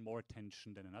was given more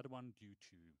attention than another one due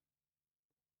to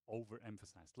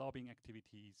overemphasized lobbying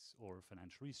activities or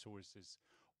financial resources,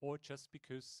 or just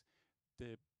because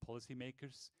the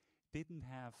policymakers didn't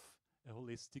have a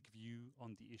holistic view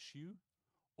on the issue,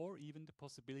 or even the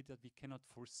possibility that we cannot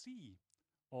foresee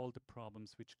all the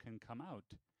problems which can come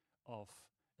out of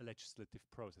a legislative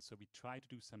process. So we try to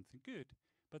do something good,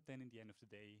 but then in the end of the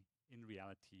day, in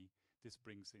reality, this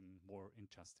brings in more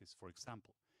injustice, for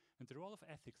example. And the role of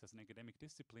ethics as an academic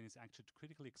discipline is actually to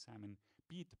critically examine,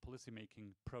 be it the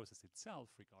policymaking process itself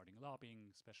regarding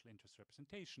lobbying, special interest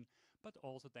representation, but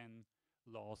also then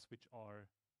laws which are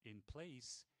in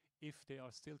place if they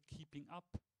are still keeping up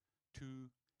to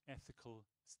ethical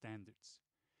standards.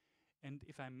 And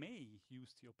if I may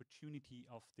use the opportunity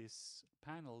of this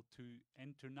panel to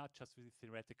enter not just with a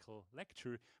theoretical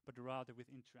lecture, but rather with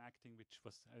interacting, which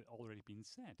was already been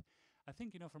said. I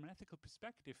think, you know, from an ethical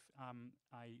perspective,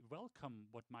 I welcome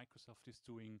what Microsoft is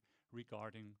doing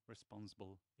regarding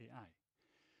responsible AI.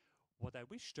 What I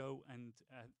wish, though, and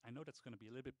I know that's going to be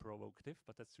a little bit provocative,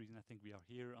 but that's the reason I think we are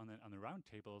here on a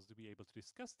roundtable to be able to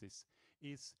discuss this,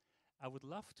 is I would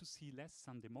love to see less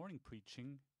Sunday morning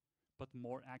preaching, but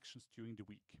more actions during the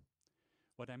week.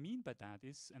 What I mean by that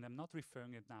is, and I'm not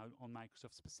referring it now on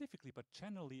Microsoft specifically, but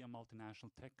generally on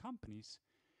multinational tech companies,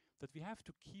 that we have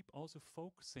to keep also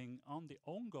focusing on the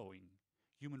ongoing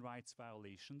human rights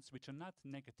violations, which are not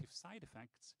negative side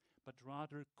effects, but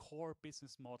rather core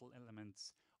business model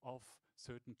elements of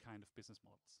certain kind of business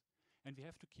models. And we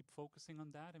have to keep focusing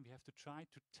on that, and we have to try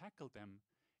to tackle them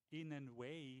in a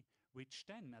way which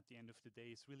then, at the end of the day,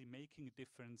 is really making a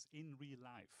difference in real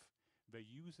life, where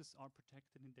users are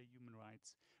protected in their human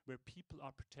rights, where people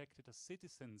are protected as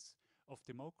citizens of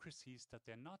democracies, that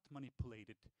they're not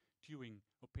manipulated during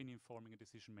opinion forming and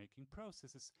decision making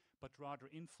processes, but rather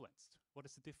influenced. What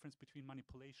is the difference between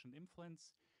manipulation and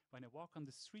influence? When I walk on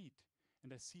the street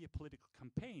and I see a political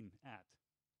campaign ad,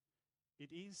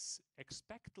 it is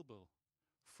expectable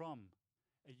from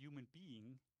a human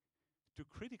being to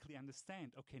critically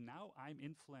understand, okay, now I'm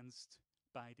influenced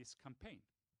by this campaign.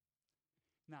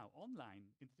 Now, online,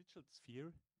 in the digital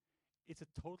sphere, it's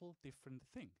a total different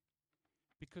thing,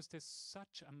 because there's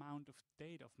such amount of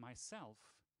data of myself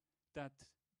that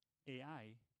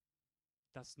AI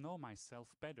does know myself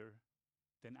better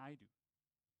than I do.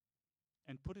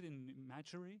 And put it in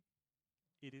imagery,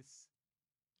 it is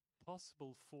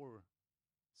possible for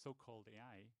so-called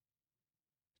AI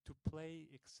to play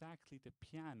exactly the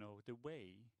piano the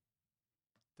way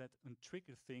that and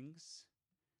trigger things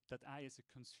that I as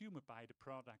a consumer buy the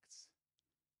products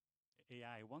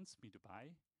AI wants me to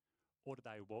buy, or that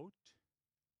I vote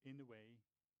in the way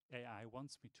AI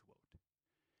wants me to vote.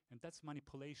 And that's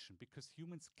manipulation, because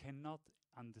humans cannot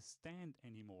understand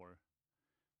anymore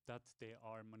that they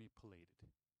are manipulated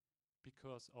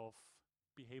because of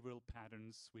behavioral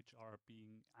patterns which are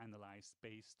being analyzed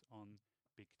based on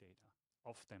big data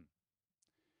of them.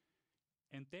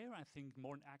 And there, I think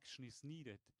more action is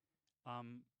needed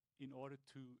in order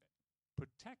to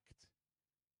protect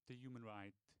the human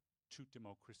right to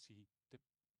democracy, the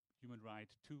human right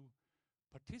to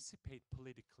participate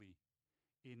politically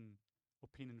in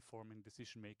opinion forming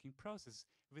decision-making process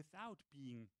without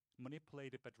being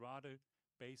manipulated, but rather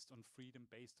based on freedom,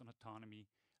 based on autonomy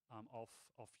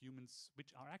of humans,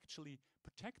 which are actually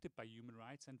protected by human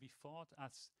rights. And we fought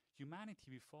as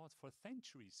humanity, we fought for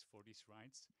centuries for these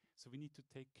rights. So we need to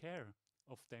take care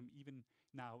of them even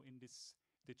now in this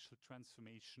digital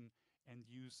transformation and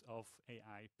use of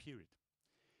AI, period.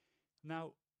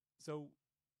 Now, so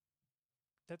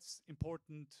that's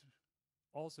important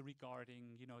also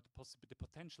regarding, you know, the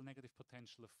potential, negative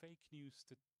potential of fake news,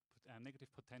 the negative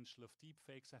potential of deep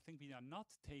fakes. I think we are not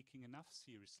taking enough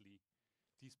seriously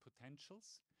these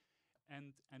potentials,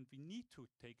 and we need to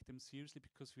take them seriously,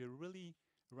 because we're really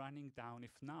running down,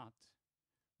 if not,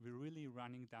 we're really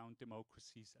running down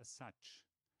democracies as such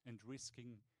and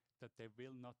risking that there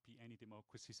will not be any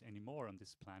democracies anymore on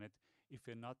this planet if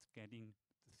we're not getting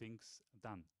things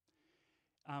done.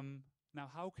 Now,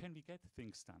 how can we get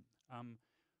things done?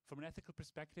 From an ethical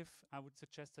perspective, I would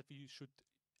suggest that we should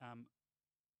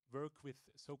work with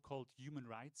so-called human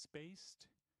rights-based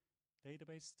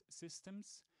database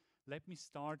systems. Let me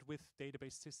start with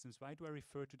database systems. Why do I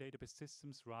refer to database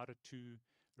systems rather to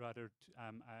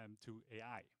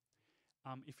AI?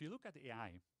 If you look at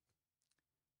AI,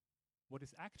 what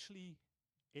it's actually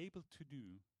able to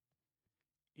do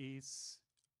is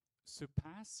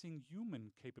surpassing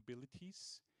human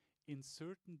capabilities in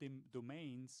certain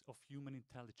domains of human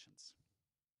intelligence.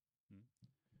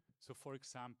 So, for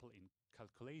example, in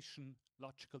calculation,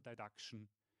 logical deduction,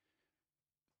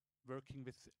 working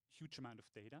with huge amount of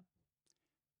data.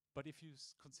 But if you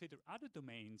consider other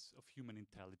domains of human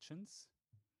intelligence,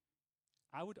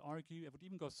 I would argue, I would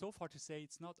even go so far to say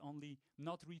it's not only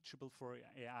not reachable for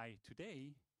AI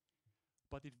today,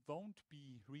 but it won't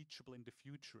be reachable in the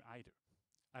future either.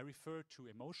 I refer to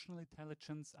emotional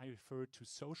intelligence, I refer to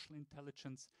social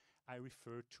intelligence, I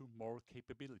refer to moral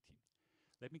capability.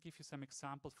 Let me give you some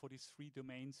examples for these three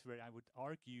domains where I would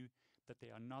argue that they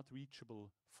are not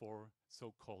reachable for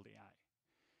so-called AI.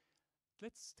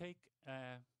 Let's take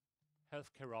a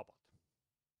healthcare robot.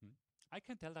 I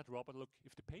can tell that robot, look,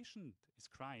 if the patient is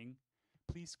crying,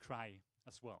 please cry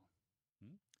as well.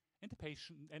 And the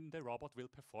patient and the robot will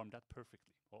perform that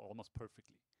perfectly, or almost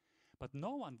perfectly. But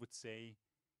no one would say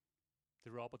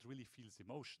the robot really feels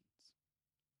emotions.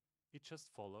 It just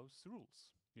follows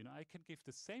rules. You know, I can give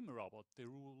the same robot the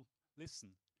rule, listen,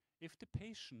 if the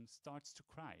patient starts to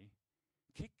cry,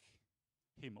 kick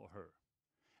him or her.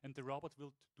 And the robot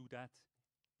will do that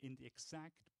in the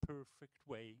exact perfect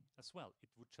way as well. It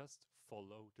would just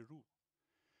follow the rule.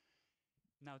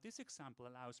 Now, this example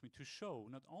allows me to show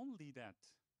not only that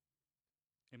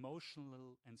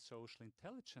emotional and social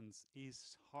intelligence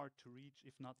is hard to reach,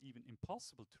 if not even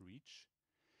impossible to reach,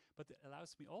 but it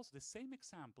allows me also, the same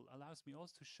example allows me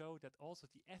also to show that also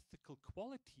the ethical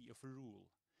quality of a rule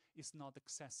is not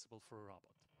accessible for a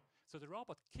robot. So the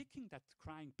robot kicking that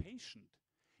crying patient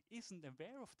isn't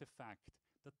aware of the fact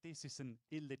that this is an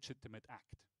illegitimate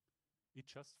act. It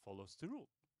just follows the rule.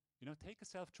 You know, take a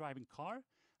self-driving car.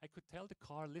 I could tell the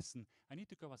car, listen, I need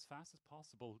to go as fast as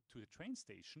possible to the train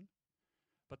station,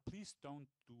 but please don't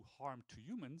do harm to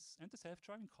humans. And the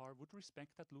self-driving car would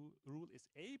respect that rule, is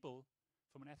able,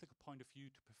 from an ethical point of view,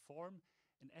 to perform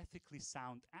an ethically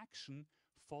sound action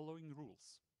following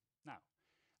rules. Now,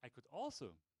 I could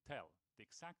also tell the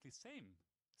exactly same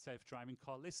self-driving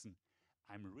car, listen,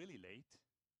 I'm really late,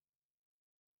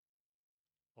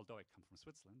 although I come from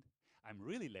Switzerland, I'm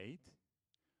really late,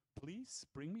 please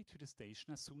bring me to the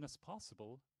station as soon as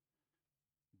possible,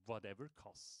 whatever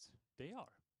costs they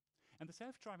are. And the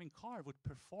self-driving car would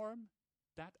perform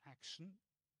that action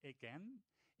again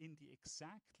in the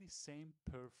exactly same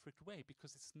perfect way,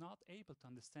 because it's not able to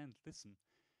understand, listen,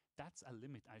 that's a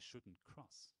limit I shouldn't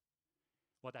cross.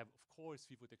 What of course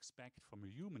we would expect from a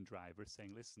human driver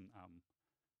saying, listen,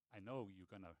 I know you're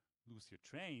gonna lose your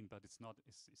train, but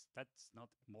that's not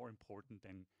more important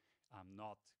than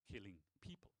not killing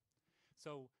people.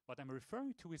 So what I'm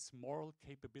referring to is moral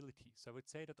capability. So I would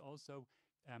say that also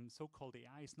so-called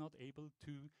AI is not able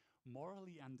to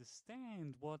morally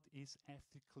understand what is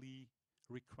ethically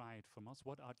required from us,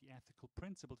 what are the ethical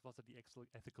principles, what are the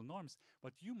ethical norms,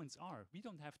 what humans are. We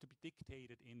don't have to be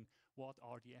dictated in what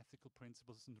are the ethical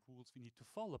principles and rules we need to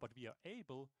follow, but we are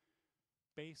able,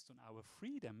 based on our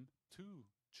freedom, to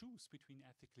choose between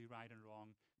ethically right and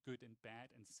wrong, good and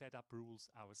bad, and set up rules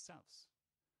ourselves.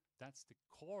 That's the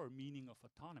core meaning of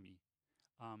autonomy,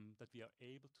 that we are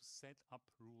able to set up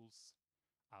rules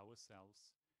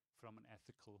ourselves from an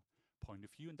ethical point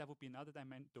of view. And that would be another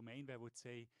domain where I would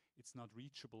say it's not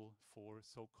reachable for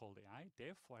so-called AI.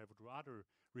 Therefore, I would rather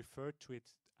refer to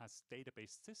it as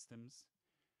database systems,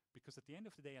 because at the end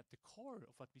of the day, at the core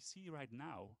of what we see right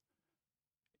now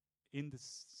in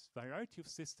this variety of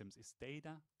systems is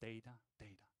data, data,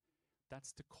 data.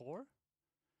 That's the core.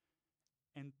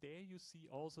 And there you see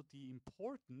also the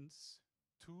importance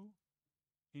to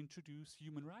introduce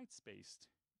human rights-based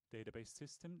database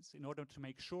systems in order to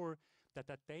make sure that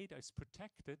that data is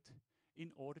protected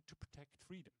in order to protect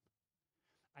freedom.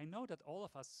 I know that all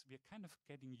of us, we're kind of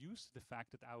getting used to the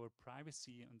fact that our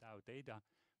privacy and our data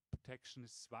protection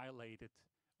is violated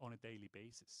on a daily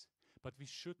basis, but we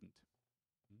shouldn't.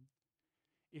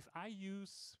 If I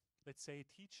use, let's say,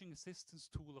 a teaching assistance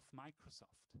tool of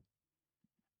Microsoft,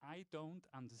 I don't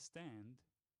understand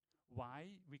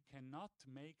why we cannot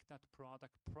make that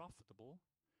product profitable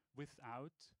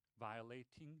without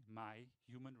violating my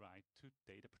human right to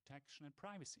data protection and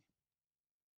privacy.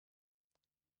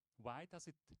 Why does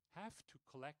it have to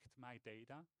collect my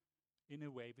data in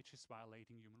a way which is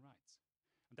violating human rights?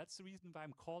 And that's the reason why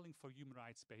I'm calling for human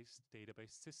rights-based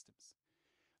database systems.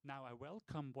 Now, I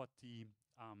welcome what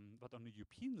on the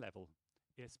European level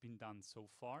has been done so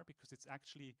far, because it's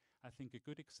actually, I think, a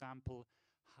good example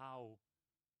how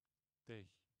the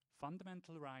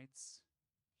fundamental rights,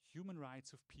 human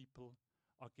rights of people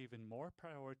are given more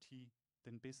priority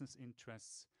than business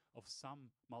interests of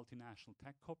some multinational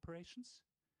tech corporations.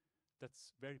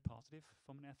 That's very positive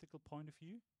from an ethical point of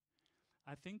view.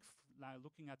 I think now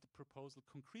looking at the proposal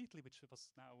concretely, which was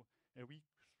now a week,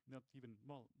 not even,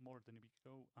 well, more than a week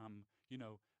ago,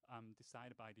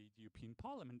 decided by the European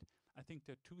Parliament, I think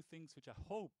there are two things which I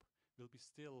hope will be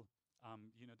still,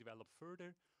 developed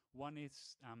further. One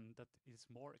is that it is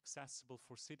more accessible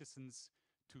for citizens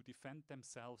to defend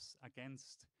themselves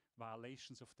against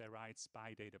violations of their rights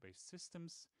by database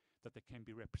systems, that they can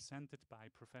be represented by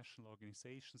professional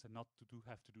organizations and not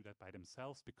have to do that by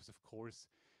themselves, because of course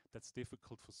that's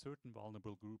difficult for certain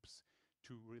vulnerable groups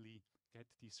to really get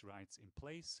these rights in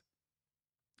place.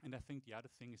 And I think the other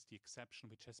thing is the exception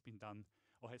which has been done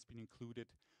or has been included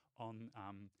on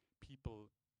people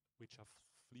which are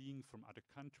fleeing from other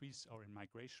countries or in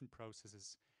migration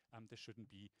processes. There shouldn't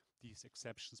be these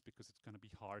exceptions, because it's going to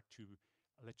be hard to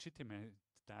legitimate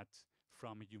that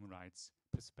from a human rights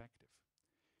perspective.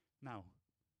 Now,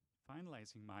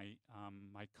 finalizing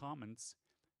my comments,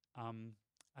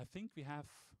 I think we have,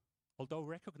 although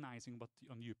recognizing what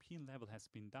on European level has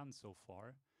been done so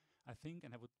far, I think,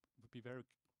 and I would be very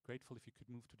grateful if you could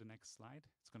move to the next slide,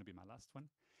 it's going to be my last one,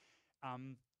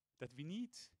 that we need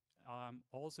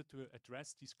also to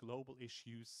address these global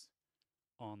issues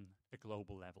on a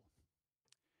global level.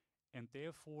 And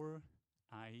therefore,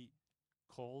 I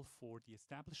call for the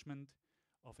establishment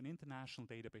of an international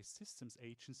database systems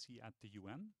agency at the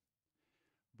UN,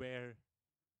 where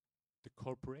the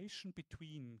cooperation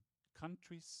between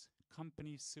countries,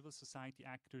 companies, civil society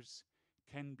actors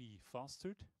can be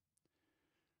fostered,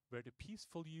 where the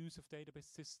peaceful use of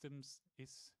database systems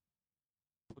is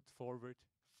put forward,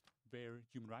 where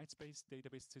human rights-based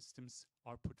database systems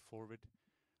are put forward,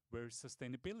 where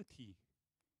sustainability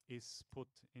is put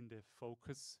in the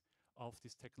focus of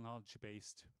this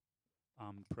technology-based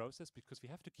process, because we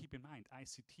have to keep in mind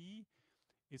ICT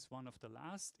is one of the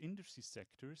last industry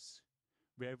sectors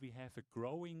where we have a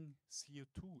growing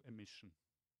CO2 emissions.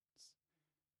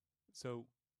 So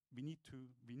we need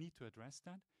to address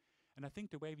that. And I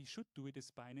think the way we should do it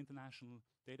is by an international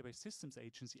database systems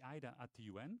agency, either at the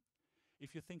UN.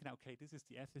 If you think now, okay, this is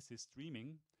the ethicist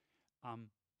dreaming,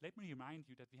 let me remind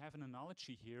you that we have an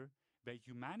analogy here where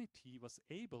humanity was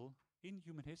able, in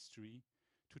human history,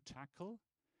 to tackle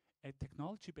a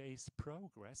technology-based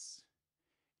progress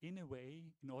in a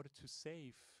way in order to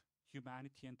save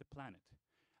humanity and the planet.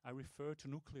 I refer to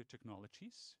nuclear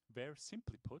technologies, where,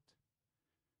 simply put,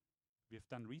 we have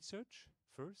done research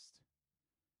first,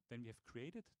 then we have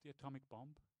created the atomic bomb,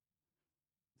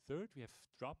 third, we have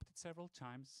dropped it several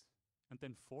times, and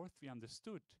then fourth, we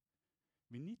understood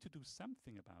we need to do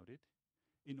something about it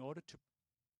in order to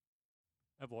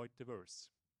avoid the worst.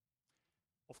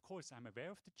 Of course, I'm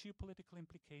aware of the geopolitical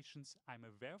implications. I'm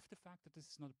aware of the fact that this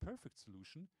is not a perfect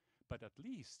solution, but at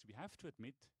least we have to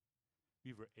admit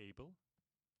we were able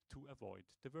to avoid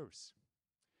the worst.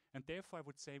 And therefore, I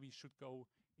would say we should go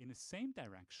in the same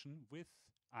direction with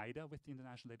IDA, with the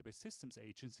International Database Systems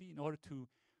Agency, in order to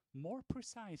more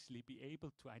precisely be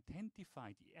able to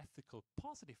identify the ethical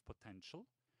positive potential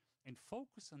and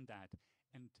focus on that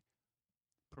and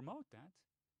promote that,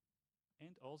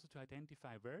 and also to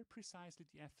identify very precisely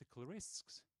the ethical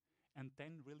risks, and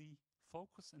then really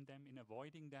focus on them in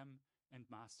avoiding them and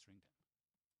mastering them.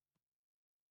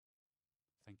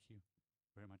 Thank you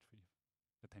very much for your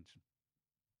attention.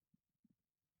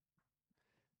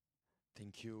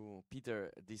 Thank you,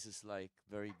 Peter. This is like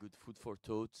very good food for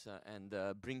thought, and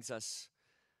brings us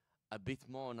a bit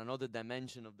more on another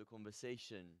dimension of the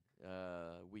conversation,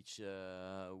 which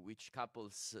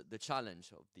couples the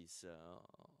challenge of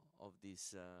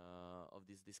this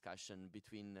discussion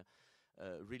between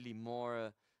really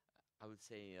more, I would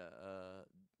say,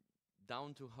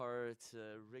 down to earth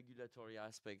regulatory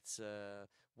aspects,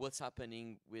 what's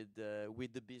happening with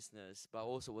the business, but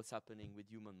also what's happening with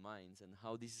human minds and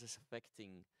how this is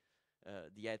affecting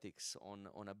the ethics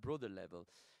on a broader level.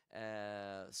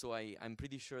 So I'm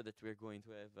pretty sure that we're going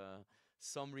to have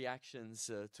some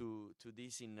reactions to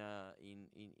this in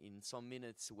some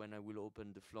minutes when I will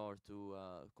open the floor to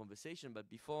conversation. But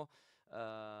before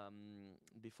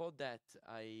that,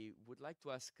 I would like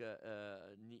to ask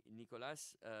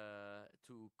Nicolas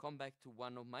to come back to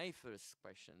one of my first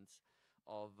questions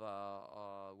of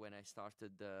when I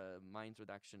started my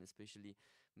introduction, especially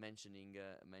mentioning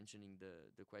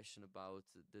the question about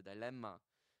the dilemma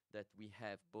that we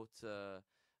have both at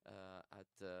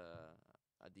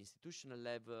the institutional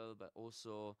level, but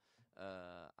also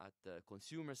at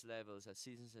consumers levels, at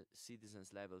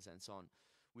citizens levels, and so on,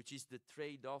 which is the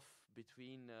trade-off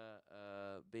between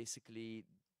basically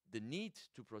the need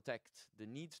to protect, the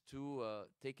need to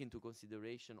take into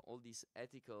consideration all these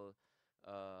ethical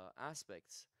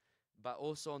aspects, but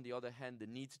also on the other hand, the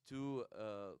need to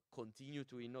continue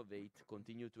to innovate,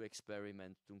 continue to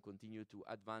experiment, to continue to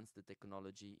advance the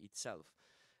technology itself.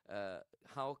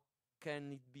 How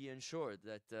can it be ensured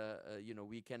that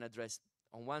we can address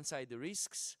on one side the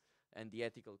risks and the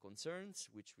ethical concerns,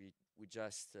 which we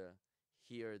just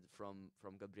heard from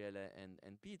Gabriele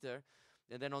and Peter,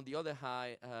 and then on the other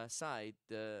side,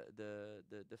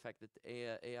 the fact that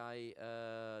AI,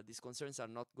 these concerns are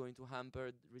not going to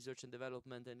hamper research and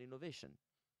development and innovation.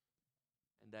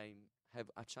 And I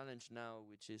have a challenge now,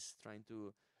 which is trying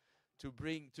to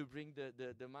bring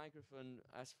the microphone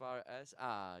as far as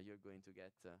you're going to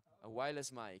get a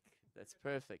wireless mic. That's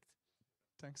perfect.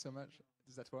 Thanks so much.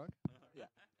 Does that work? Yeah.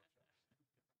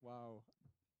 Wow.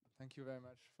 Thank you very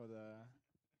much for the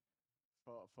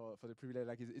privilege.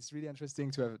 Like it's really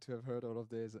interesting to have heard all of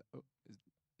this. Oh,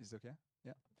 is it okay?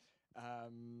 Yeah.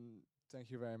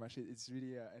 Thank you very much. It's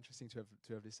really interesting to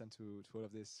have listened to all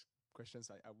of these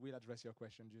questions. I will address your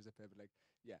question, Giuseppe. But like,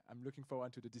 yeah, I'm looking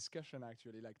forward to the discussion.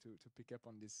 Actually, like to pick up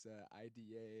on this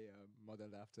IDA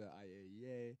modeled after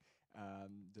IAEA.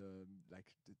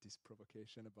 This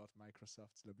provocation about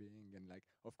Microsoft's lobbying, and like,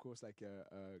 of course, like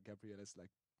Gabriele's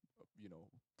like,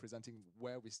 presenting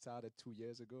where we started 2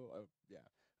 years ago.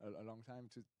 A long time.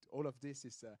 To all of this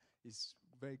is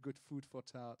very good food for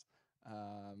thought.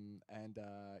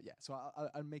 So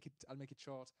I'll make it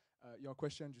short. Your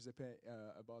question, Giuseppe,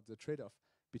 about the trade-off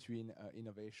between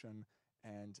innovation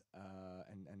and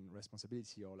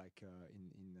responsibility, or like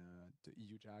in the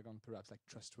EU jargon, perhaps like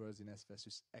trustworthiness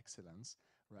versus excellence,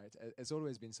 right? Has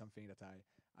always been something that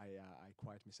I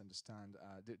quite misunderstand.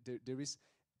 There is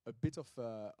a bit of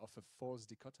a false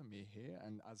dichotomy here,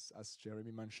 and as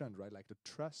Jeremy mentioned, right, like the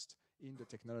trust in the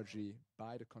technology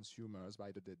by the consumers,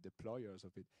 by the deployers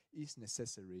of it, is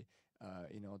necessary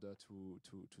in order to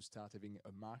start having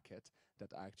a market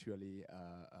that actually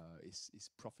is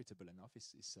profitable enough,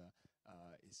 is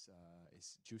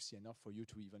juicy enough for you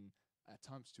to even at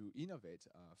times to innovate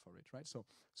for it, right? So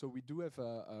we do have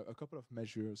a couple of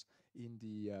measures in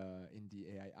the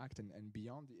AI Act and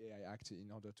beyond the AI Act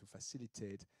in order to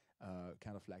facilitate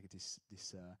kind of like this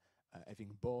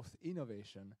having both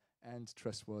innovation and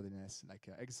trustworthiness, like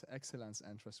excellence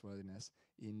and trustworthiness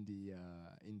in the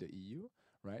EU,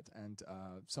 right? And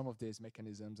some of these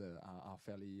mechanisms are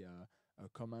fairly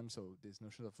common. So there's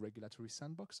notion of regulatory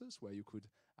sandboxes where you could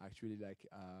actually like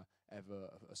have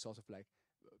a sort of like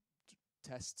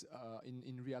test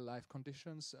in real life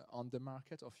conditions on the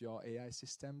market of your AI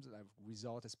systems, like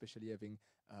without especially having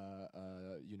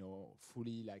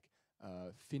fully like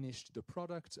finished the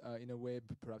product in a way,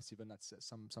 perhaps even at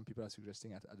some people are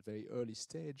suggesting at a very early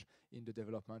stage in the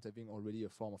development, having already a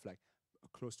form of like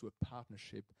close to a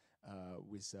partnership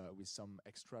with some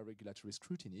extra regulatory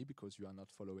scrutiny, because you are not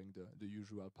following the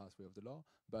usual pathway of the law,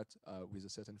 but with a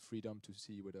certain freedom to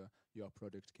see whether your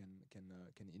product can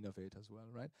innovate as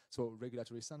well, right? So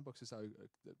regulatory sandboxes are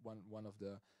one of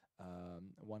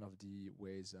the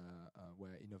ways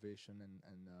where innovation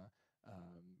and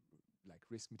like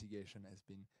risk mitigation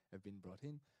have been brought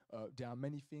in. There are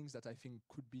many things that I think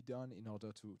could be done in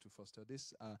order to foster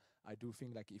this. I do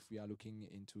think like if we are looking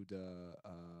into the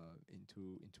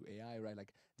into AI, right,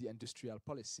 like the industrial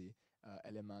policy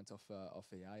element of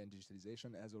AI and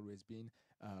digitalization has always been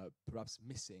perhaps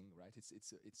missing, right?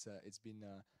 It's been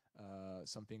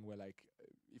something where like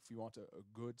if we want a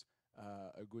good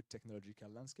technological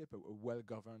landscape, a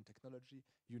well-governed technology,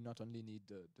 you not only need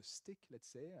the stick, let's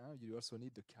say, you also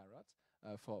need the carrot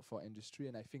for industry.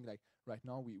 And I think like right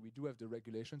now we do have the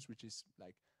regulations, which is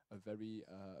like a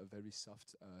very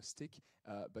soft stick,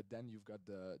 but then you've got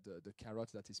the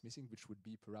carrot that is missing, which would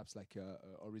be perhaps like a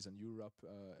Horizon Europe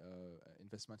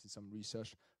investment in some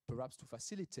research, perhaps to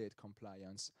facilitate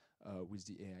compliance with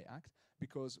the AI Act.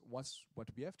 Because what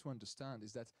we have to understand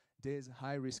is that these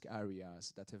high-risk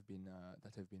areas that have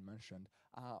been mentioned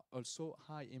are also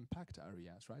high-impact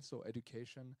areas, right? So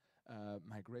education,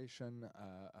 migration,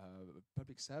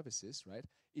 public services, right?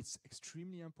 It's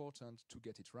extremely important to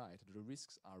get it right. The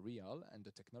risks are real, and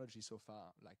the technology so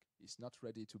far, like, is not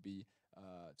ready to be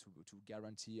to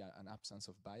guarantee an absence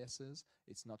of biases.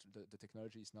 It's not the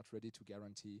technology is not ready to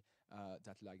guarantee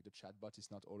that, like, the chatbot is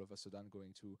not all of a sudden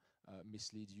going to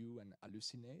mislead you and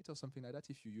hallucinate or something like that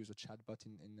if you use a chatbot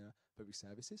in public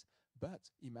services. But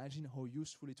imagine how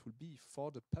useful it will be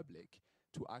for the public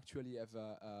to actually have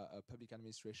a public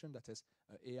administration that has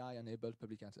AI-enabled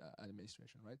public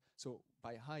administration, right? So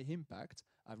by high impact,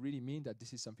 I really mean that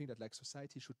this is something that, like,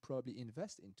 society should probably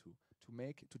invest into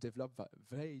to develop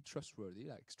very trustworthy,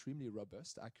 like extremely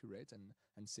robust, accurate,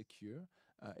 and secure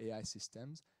AI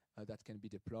systems that can be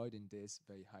deployed in this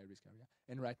very high-risk area.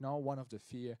 And right now, one of the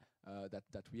fear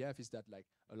that we have is that, like,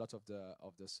 a lot of the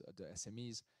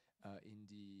SMEs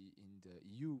in the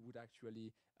EU would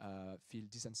actually feel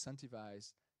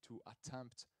disincentivized to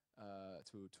attempt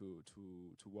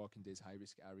to work in these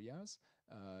high-risk areas,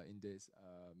 in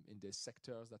these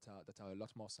sectors that are a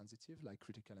lot more sensitive, like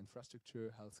critical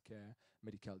infrastructure, healthcare,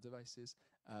 medical devices.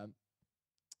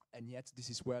 And yet, this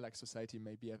is where, like, society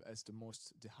maybe has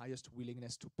the highest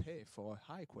willingness to pay for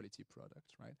a high-quality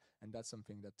product, right? And that's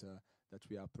something that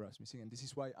we are perhaps missing. And this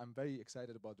is why I'm very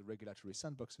excited about the regulatory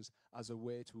sandboxes as a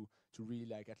way to really,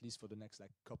 like, at least for the next,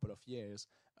 like, couple of years,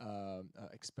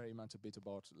 experiment a bit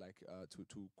about, like,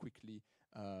 to quickly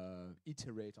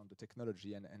iterate on the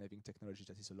technology and having technology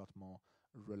that is a lot more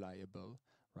reliable,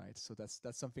 right? So that's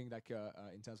something, like,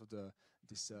 in terms of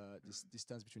this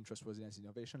distance between trustworthiness and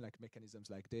innovation, like, mechanisms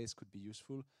like this could be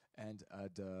useful, and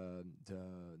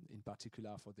in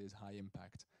particular for this high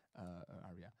impact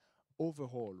area.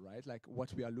 Overall, right, like,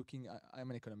 what we are looking at, I'm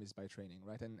an economist by training,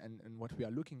 right, and what we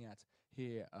are looking at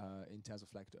here in terms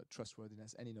of, like, the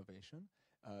trustworthiness and innovation,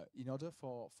 in order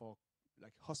for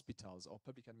like hospitals or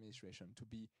public administration to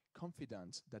be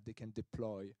confident that they can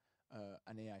deploy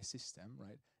an AI system,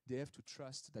 right? They have to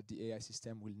trust that the AI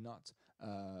system will not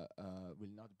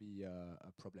be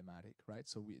problematic, right?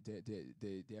 So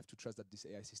they have to trust that this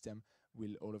AI system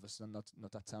will all of a sudden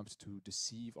not attempt to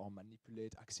deceive or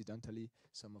manipulate accidentally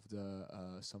some of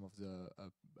the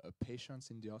patients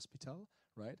in the hospital,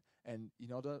 right? And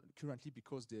in order, currently,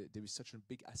 because there is such a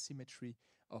big asymmetry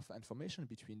of information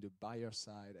between the buyer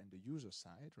side and the user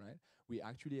side, right? We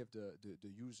actually have the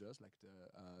users, like,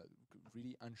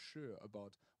 really unsure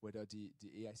about whether the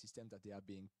AI system that they are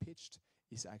being pitched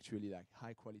is actually, like,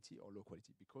 high quality or low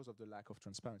quality, because of the lack of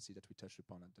transparency that we touched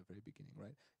upon at the very beginning,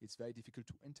 right? It's very difficult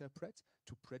to interpret,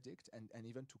 to predict, and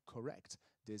even to correct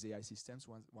these AI systems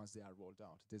once they are rolled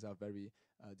out. These are very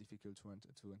difficult to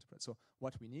interpret. So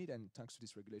what we need, and thanks to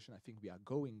this regulation, I think we are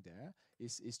going there,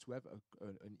 is to have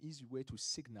an easy way to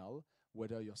signal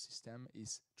whether your system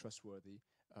is trustworthy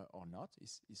or not,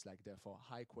 is like, therefore,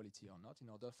 high quality or not, in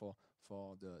order for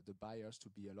the buyers to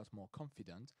be a lot more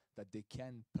confident that they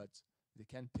can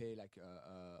pay, like,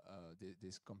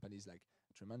 these companies, like,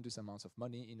 tremendous amounts of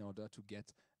money in order to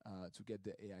get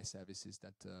the AI services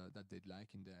that they'd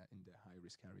like in the high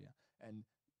risk area. And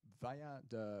via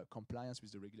the compliance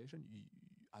with the regulation,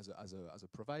 as a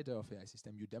provider of AI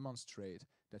system, you demonstrate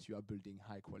that you are building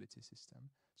high quality system.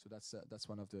 So that's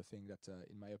one of the things that,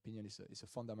 in my opinion, is a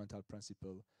fundamental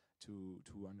principle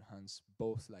to enhance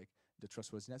both, like, the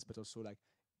trustworthiness, but also, like,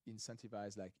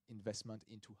 incentivize, like, investment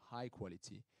into high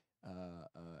quality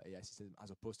AI system,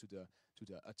 as opposed to the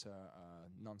utter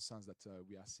nonsense that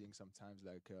we are seeing sometimes,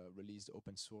 like released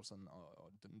open source on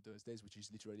those days, which is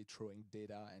literally throwing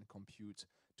data and compute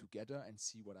together and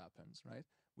see what happens, right?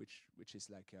 Which is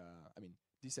like, I mean,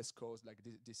 this has caused, like,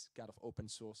 this kind of open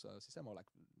source system, or, like,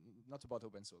 not about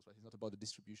open source, right? It's not about the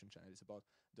distribution channel. It's about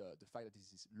the fact that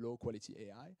this is low quality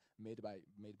AI made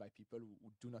by people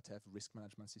who do not have risk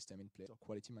management system in place, or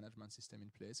quality management system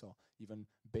in place, or even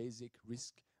basic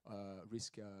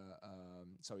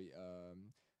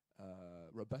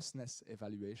robustness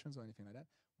evaluations or anything like that.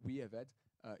 We have had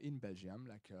in Belgium,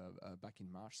 like back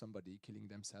in March, somebody killing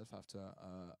themselves after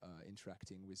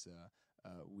interacting with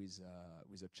with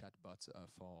a chatbot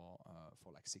for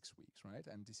like 6 weeks, right?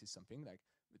 And this is something like,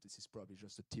 this is probably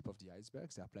just the tip of the iceberg.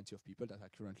 There are plenty of people that are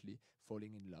currently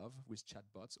falling in love with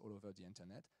chatbots all over the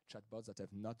internet, chatbots that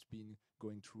have not been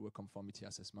going through a conformity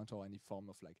assessment or any form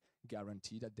of like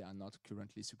guarantee that they are not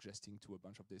currently suggesting to a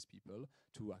bunch of these people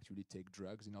to actually take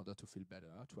drugs in order to feel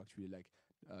better, to actually like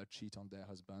cheat on their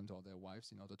husband or their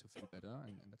wives in order to feel better,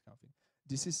 and that kind of thing.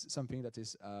 This is something that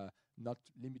is not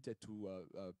limited to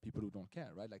people who don't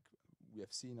care, right? Like we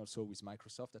have seen also with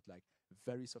Microsoft that like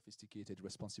very sophisticated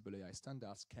responsible AI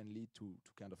standards can lead to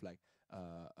kind of like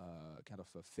kind of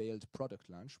a failed product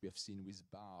launch. We have seen with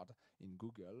Bard in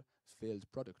Google failed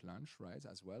product launch, right,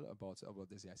 as well about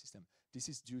this AI system. This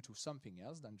is due to something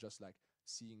else than just like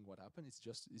seeing what happened.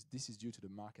 This is due to the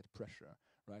market pressure,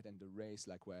 right, and the race,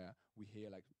 like where we hear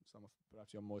like some of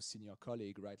perhaps your more senior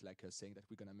colleague, right, like saying that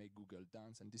we're gonna make Google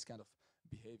dance, and this kind of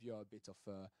behavior, a bit of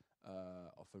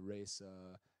a race,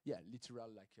 literal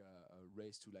like a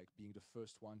race to like being the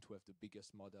first one to have the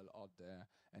biggest model out there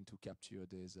and to capture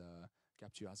this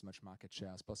capture as much market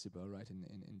share as possible, right,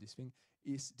 in this thing.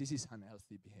 This is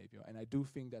unhealthy behavior, and I do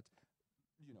think that,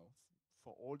 you know,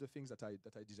 for all the things that I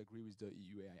disagree with the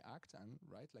EU AI Act, and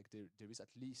right, like there is at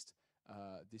least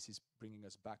this is bringing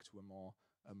us back to a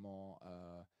more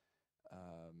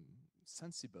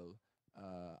sensible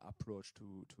approach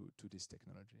to this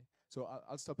technology. So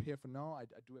I'll stop here for now. I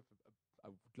do have I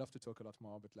would love to talk a lot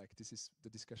more, but like the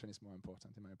discussion is more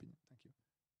important in my opinion. Thank you.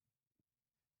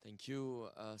 Thank you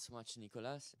so much,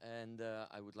 Nicolas, and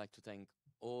I would like to thank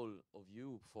all of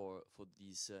you for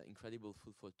these incredible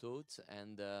food for thought.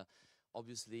 And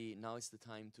obviously, now is the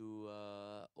time to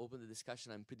open the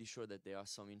discussion. I'm pretty sure that there are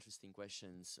some interesting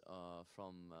questions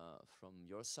from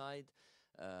your side.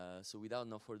 So without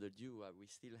no further ado, we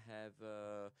still have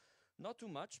not too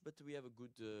much, but we have a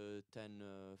good 10,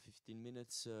 15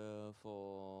 minutes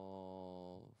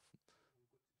for...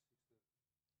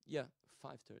 Yeah,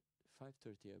 5:30.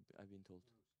 5:30, I've been told.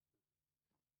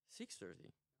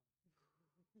 6:30.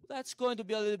 That's going to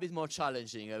be a little bit more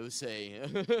challenging, I would say.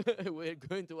 We're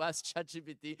going to ask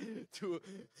ChatGPT to...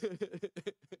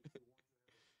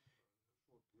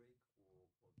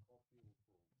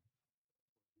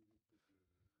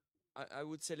 I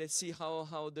would say let's see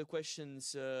how the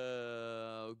questions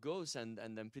goes, and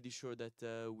I'm pretty sure that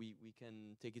we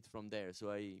can take it from there.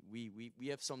 So we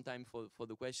have some time for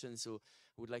the questions. So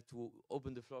I would like to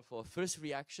open the floor for first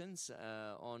reactions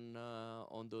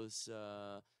on those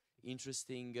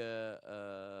interesting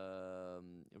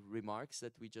remarks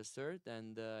that we just heard.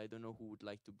 And I don't know who would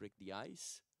like to break the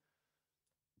ice.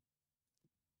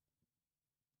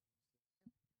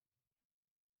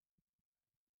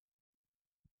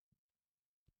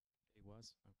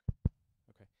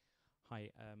 Okay. Hi,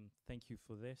 thank you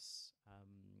for this.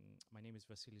 My name is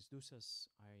Vasilis Dousas.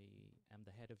 I am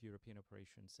the head of European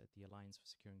operations at the Alliance for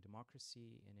Securing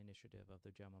Democracy, an initiative of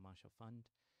the German Marshall Fund.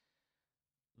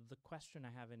 The question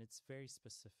I have, and it's very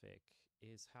specific,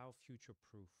 is how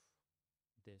future-proof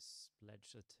this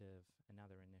legislative and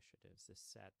other initiatives, this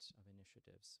set of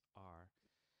initiatives are.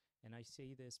 And I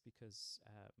say this because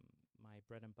my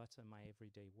bread and butter, my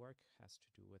everyday work has to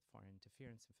do with foreign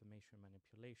interference, information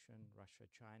manipulation, Russia,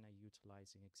 China,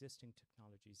 utilizing existing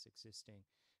technologies, the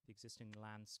existing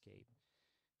landscape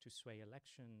to sway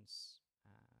elections,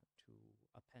 to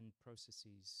append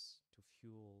processes, to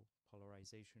fuel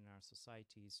polarization in our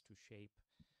societies, to shape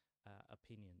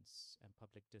opinions and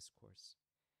public discourse.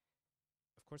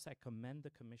 Of course, I commend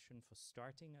the Commission for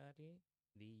starting early.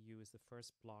 The EU is the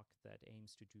first bloc that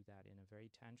aims to do that in a very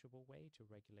tangible way, to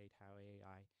regulate how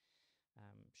AI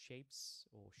shapes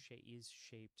or is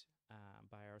shaped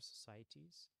by our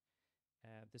societies.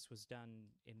 This was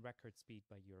done in record speed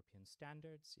by European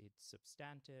standards. It's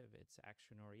substantive, it's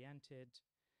action-oriented,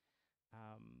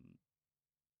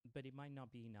 but it might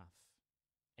not be enough.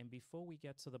 And before we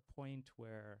get to the point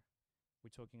where we're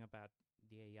talking about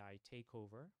the AI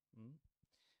takeover,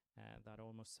 that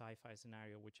almost sci-fi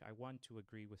scenario, which I want to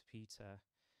agree with Peter,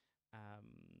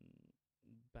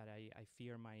 but I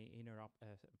fear my inner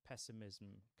pessimism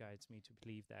guides me to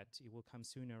believe that it will come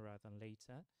sooner rather than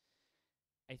later.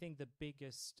 I think the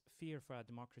biggest fear for our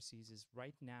democracies is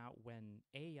right now when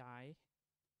AI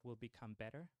will become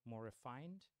better, more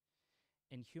refined,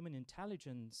 and human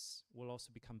intelligence will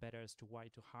also become better as to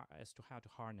how to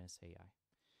harness AI.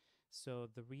 So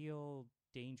the real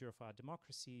danger of our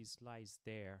democracies lies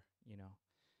there, you know,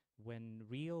 when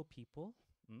real people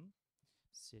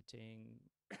sitting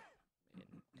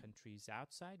in countries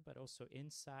outside, but also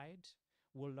inside,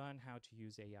 will learn how to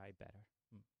use AI better.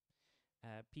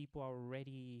 People are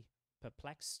already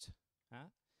perplexed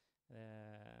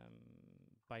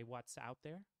by what's out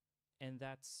there, and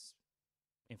that's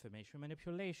information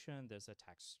manipulation, there's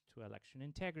attacks to election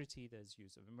integrity, there's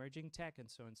use of emerging tech, and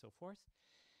so on and so forth.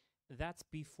 That's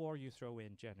before you throw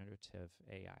in generative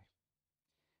AI.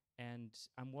 And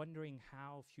I'm wondering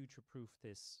how future-proof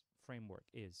this framework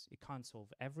is. It can't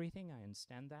solve everything, I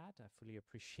understand that. I fully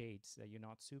appreciate that you're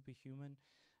not superhuman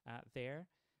there.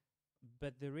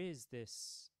 But there is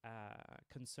this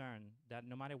concern that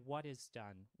no matter what is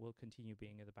done, will continue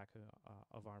being at the back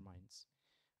of our minds.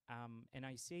 And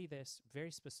I say this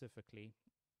very specifically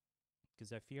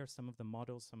because I fear some of the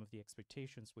models, some of the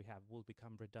expectations we have will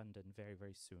become redundant very,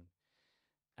 very soon.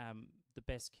 The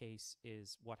best case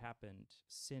is what happened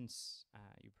since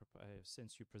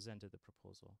you presented the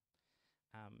proposal.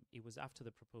 It was after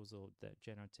the proposal that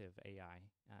generative AI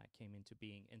came into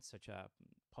being in such a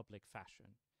public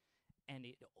fashion. And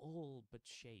it all but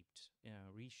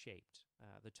reshaped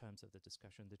the terms of the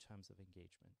discussion, the terms of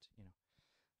engagement,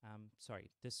 sorry,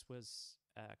 this was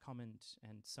a comment,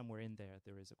 and somewhere in there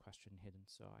is a question hidden,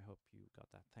 so I hope you got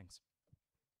that. Thanks.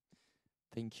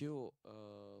 Thank you.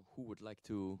 Who would like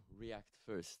to react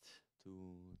first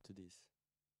to this?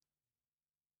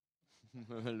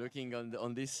 Looking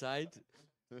on this side.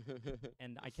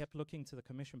 And I kept looking to the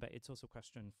Commission, but it's also a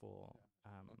question for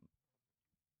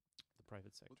the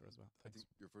private sector as well. I think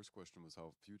your first question was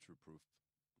how future-proof.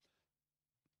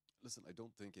 Listen, I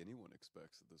don't think anyone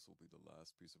expects that this will be the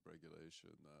last piece of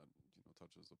regulation that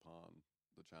touches upon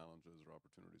the challenges or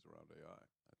opportunities around AI.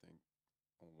 I think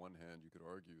on one hand, you could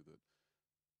argue that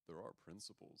there are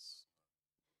principles.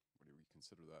 Whether we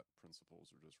consider that principles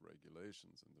or just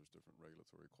regulations, and there's different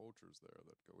regulatory cultures there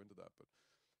that go into that, but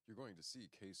you're going to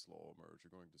see case law emerge.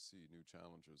 You're going to see new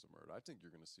challenges emerge. I think you're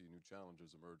going to see new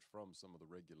challenges emerge from some of the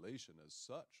regulation as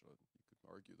such. You could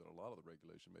argue that a lot of the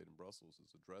regulation made in Brussels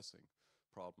is addressing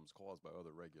problems caused by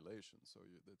other regulations. So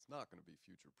it's not going to be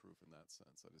future-proof in that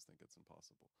sense. I just think it's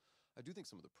impossible. I do think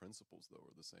some of the principles, though,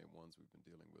 are the same ones we've been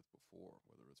dealing with before,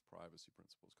 whether it's privacy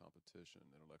principles, competition,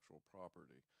 intellectual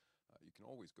property. You can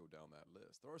always go down that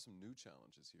list. There are some new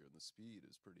challenges here, and the speed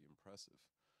is pretty impressive.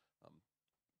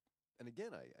 And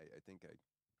again, I think I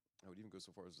would even go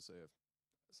so far as to say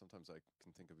sometimes I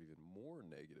can think of even more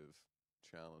negative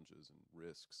challenges and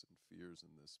risks and fears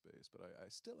in this space, but I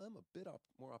still am a bit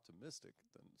more optimistic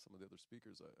than some of the other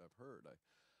speakers I've heard.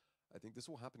 I think this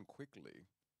will happen quickly,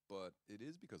 but it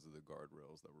is because of the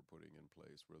guardrails that we're putting in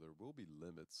place, where there will be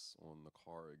limits on the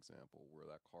car example, where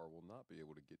that car will not be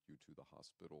able to get you to the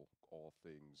hospital, all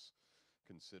things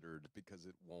considered, because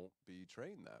it won't be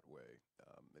trained that way.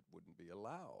 It wouldn't be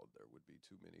allowed. There would be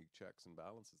too many checks and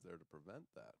balances there to prevent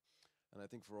that. And I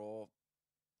think for all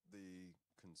the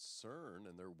concern,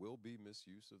 and there will be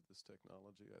misuse of this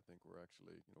technology, I think we're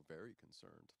actually very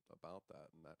concerned about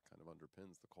that, and that kind of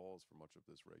underpins the calls for much of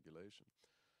this regulation.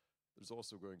 There's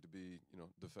also going to be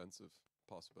defensive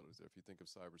possibilities there. If you think of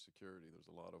cybersecurity,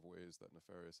 there's a lot of ways that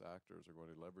nefarious actors are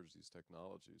going to leverage these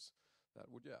technologies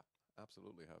that would,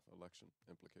 absolutely have election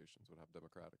implications, would have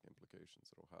democratic implications,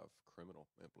 it'll have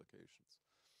criminal implications.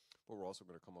 But we're also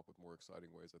going to come up with more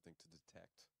exciting ways, I think, to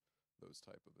detect those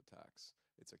type of attacks.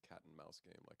 It's a cat and mouse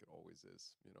game like it always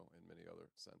is, in many other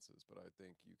senses. But I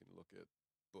think you can look at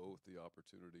both the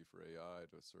opportunity for AI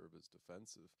to serve as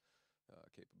defensive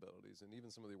capabilities, and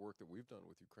even some of the work that we've done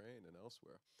with Ukraine and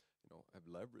elsewhere, have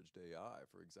leveraged AI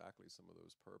for exactly some of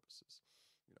those purposes.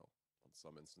 On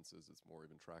some instances, it's more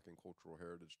even tracking cultural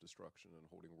heritage destruction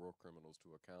and holding war criminals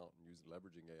to account, and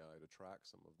leveraging AI to track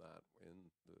some of that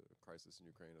in the crisis in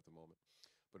Ukraine at the moment.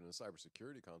 But in a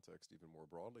cybersecurity context, even more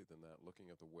broadly than that, looking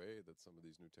at the way that some of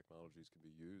these new technologies can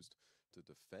be used to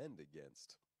defend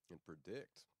against and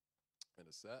predict and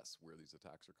assess where these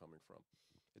attacks are coming from.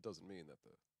 It doesn't mean that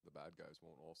the bad guys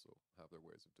won't also have their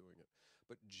ways of doing it.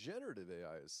 But generative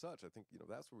AI as such, I think,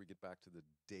 that's where we get back to the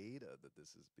data that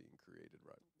this is being created,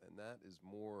 right? And that is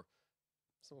more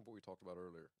some of what we talked about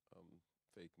earlier,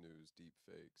 fake news, deep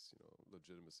fakes,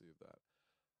 legitimacy of that.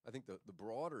 I think the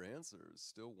broader answer is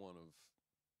still one of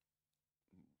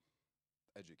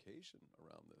education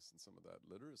around this and some of that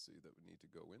literacy that would need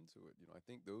to go into it. I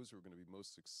think those who are going to be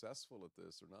most successful at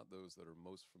this are not those that are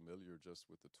most familiar just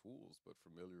with the tools, but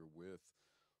familiar with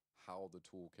how the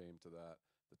tool came to that,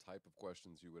 the type of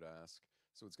questions you would ask.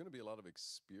 So it's going to be a lot of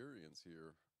experience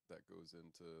here that goes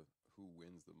into who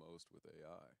wins the most with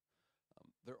AI.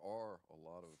 There are a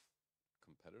lot of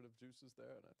competitive juices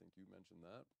there, and I think you mentioned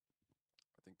that.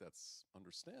 I think that's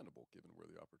understandable given where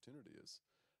the opportunity is.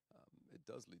 It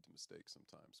does lead to mistakes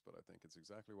sometimes, but I think it's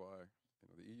exactly why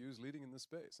the EU is leading in this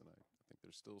space, and I think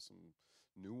there's still some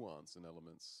nuance and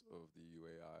elements of the EU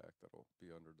AI Act that'll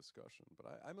be under discussion.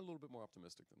 But I'm a little bit more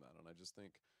optimistic than that, and I just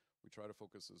think we try to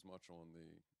focus as much on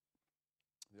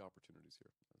the opportunities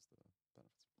here as the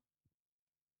benefits.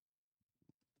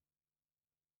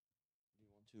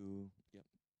 Do you want to? Yeah.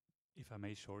 If I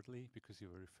may shortly, because you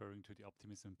were referring to the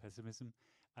optimism and pessimism,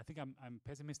 I think I'm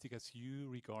pessimistic as you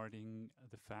regarding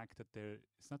the fact that there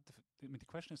is not. I mean, the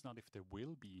question is not if there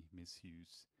will be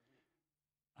misuse.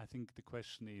 I think the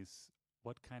question is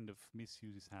what kind of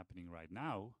misuse is happening right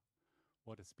now,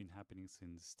 what has been happening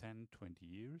since 10, 20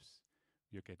 years,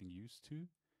 we are getting used to,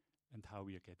 and how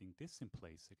we are getting this in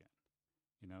place again.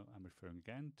 You know, I'm referring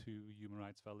again to human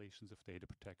rights violations of data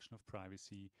protection, of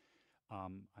privacy.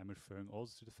 I'm referring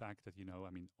also to the fact that, you know,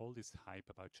 I mean, all this hype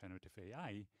about generative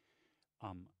AI,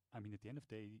 I mean, at the end of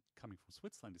the day, coming from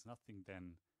Switzerland is nothing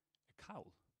than a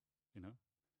cowl, you know,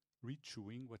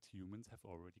 rechewing what humans have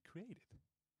already created.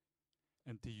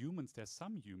 And the humans, there's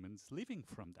some humans living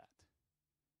from that.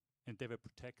 And they were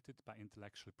protected by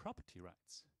intellectual property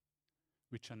rights,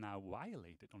 which are now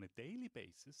violated on a daily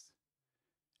basis,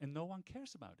 and no one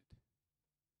cares about it.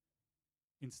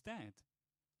 Instead,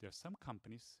 there are some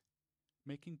companies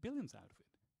making billions out of it.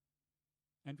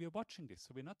 And we are watching this.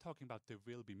 So we're not talking about there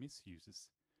will be misuses.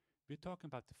 We're talking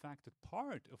about the fact that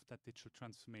part of that digital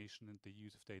transformation and the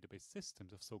use of database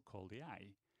systems of so-called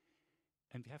AI,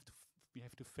 and we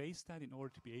have to face that in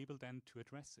order to be able then to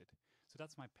address it. So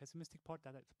that's my pessimistic part,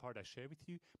 that's the part I share with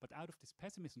you. But out of this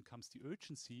pessimism comes the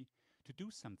urgency to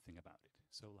do something about it.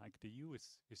 So like the EU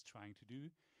is trying to do,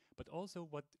 but also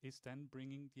what is then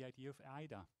bringing the idea of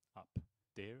IDA up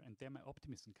there, and there my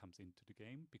optimism comes into the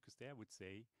game, because there I would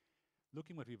say,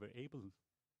 looking what we were able,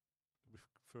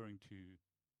 referring to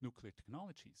nuclear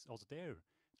technologies, also there,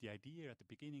 the idea at the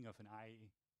beginning of an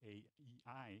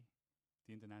IAEI,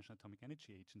 the International Atomic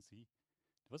Energy Agency,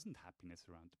 there wasn't happiness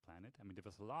around the planet. I mean, there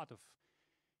was a lot of,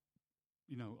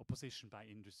 you know, opposition by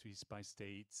industries, by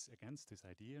states against this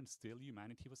idea, and still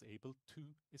humanity was able to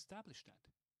establish that.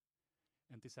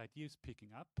 And this idea is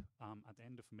picking up. At the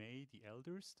end of May, the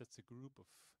Elders, that's a group of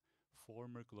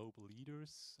former global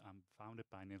leaders founded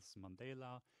by Nelson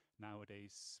Mandela.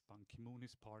 Nowadays, Ban Ki-moon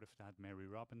is part of that, Mary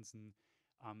Robinson.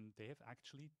 They have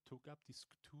actually took up these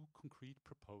two concrete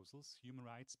proposals, human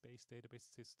rights-based database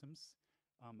systems.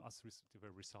 They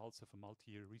were results of a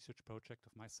multi-year research project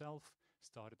of myself,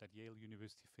 started at Yale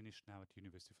University, finished now at the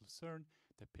University of Lucerne.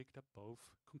 They picked up both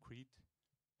concrete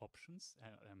options,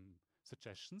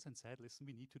 suggestions, and said, listen,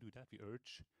 we need to do that. We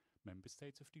urge member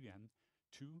states of the UN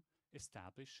to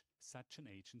establish such an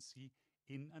agency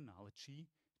in analogy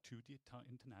to the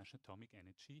International Atomic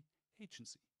Energy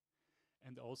Agency.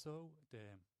 And also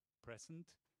the present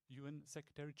UN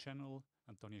Secretary General,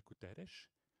 Antonio Guterres,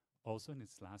 also in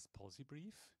his last policy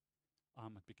brief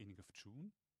at the beginning of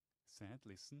June, said,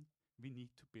 listen, we need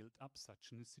to build up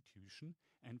such an institution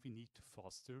and we need to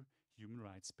foster human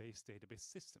rights-based database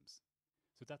systems.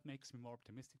 So that makes me more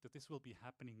optimistic that this will be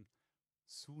happening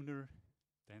sooner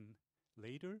than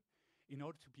later, in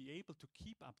order to be able to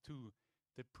keep up to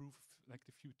the proof, like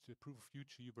the proof of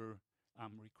future you were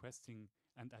requesting,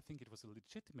 and I think it was a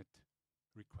legitimate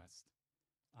request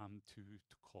to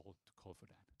call for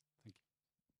that. Thank you.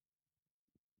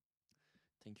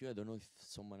 Thank you. I don't know if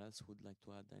someone else would like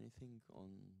to add anything on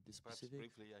this Perhaps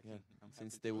specific. briefly, I Yeah, can.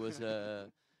 since there was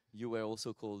you were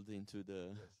also called into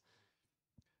the. Yes.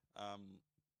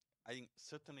 I think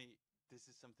certainly this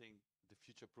is something, the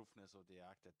future-proofness of the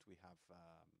act that we have,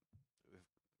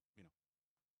 you know,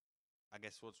 I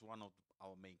guess was one of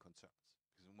our main concerns.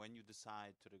 Because when you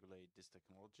decide to regulate this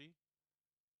technology,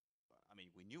 I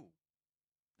mean, we knew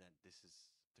that this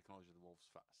is technology that evolves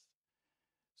fast.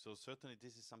 So certainly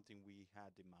this is something we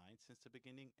had in mind since the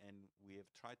beginning, and we have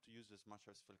tried to use as much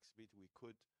as flexibility we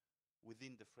could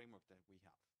within the framework that we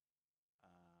have.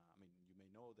 I mean, you may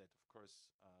know that, of course,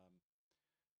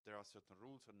 there are certain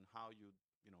rules on how you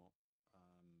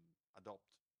adopt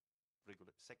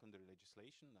secondary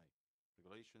legislation, like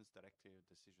regulations, directive,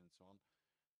 decisions, so on,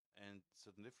 and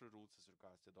certain different rules as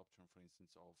regards the adoption, for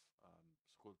instance, of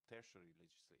so-called tertiary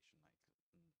legislation,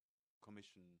 like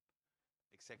commission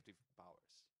executive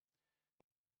powers,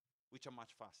 which are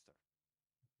much faster,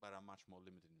 but are much more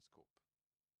limited in scope.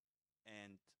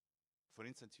 And for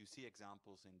instance, you see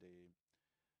examples in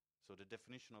so the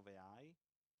definition of AI,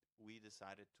 we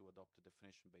decided to adopt a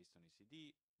definition based on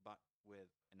OECD, but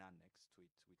with an annex to it,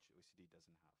 which OECD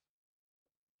doesn't have.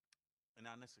 An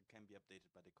annex can be updated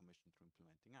by the Commission through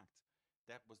implementing acts.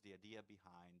 That was the idea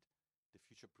behind the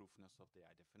future-proofness of the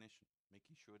AI definition,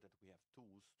 making sure that we have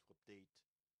tools to update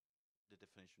the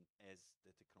definition as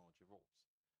the technology evolves.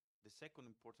 The second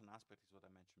important aspect is what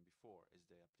I mentioned before, is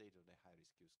the update of the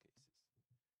high-risk use cases.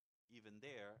 Even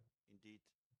there, indeed,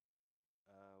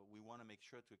 we want to make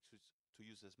sure to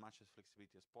use as much as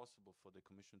flexibility as possible for the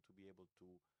Commission to be able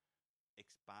to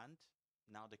expand.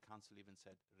 Now the Council even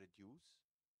said reduce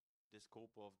the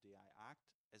scope of the AI Act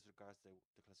as regards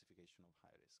the classification of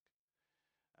high risk.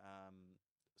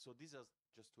 So these are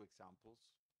just two examples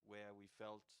where we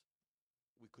felt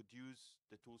we could use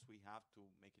the tools we have to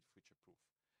make it future-proof.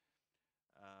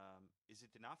 Is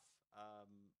it enough?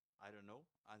 I don't know.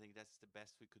 I think that's the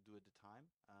best we could do at the time.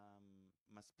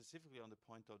 Specifically on the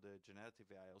point of the generative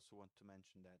AI, I also want to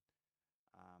mention that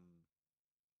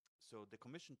so the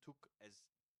Commission took as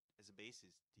a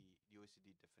basis the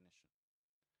OECD definition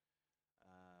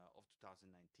of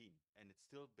 2019, and it's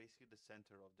still basically the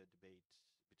center of the debate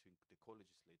between the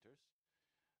co-legislators.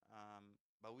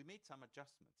 But we made some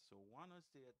adjustments. So one was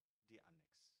the annex,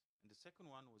 and the second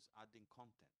one was adding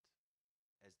content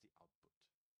as the output.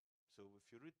 So if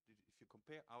you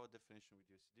compare our definition with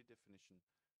the OECD definition,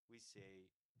 we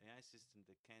say AI system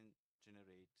that can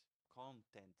generate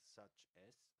content such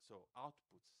as, so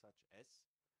outputs such as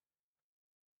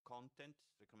content,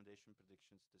 recommendation,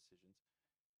 predictions, decisions.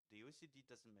 The OECD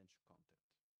doesn't mention content.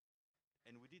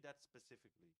 And we did that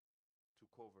specifically to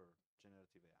cover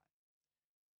generative AI.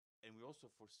 And we also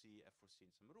have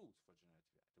foreseen some rules for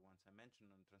generative AI, the ones I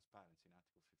mentioned on transparency in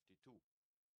Article 52.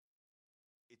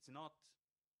 It's not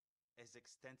as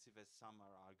extensive as some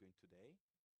are arguing today,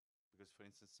 because, for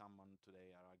instance, someone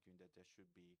today are arguing that there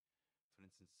should be, for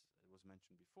instance, it was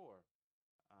mentioned before,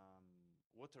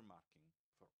 watermarking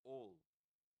for all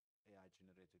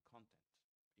AI-generated content,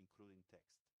 including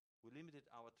text. We limited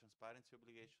our transparency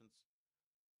obligations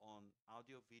on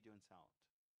audio, video, and sound.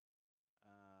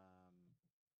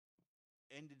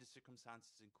 And in the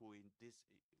circumstances in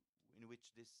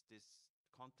which this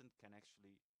content can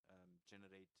actually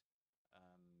generate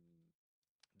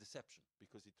deception,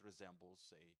 because it resembles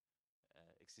a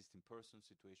existing person,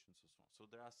 situations, and so on. So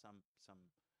there are some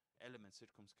elements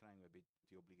circumscribing a bit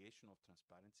the obligation of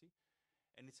transparency,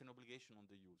 and it's an obligation on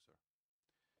the user.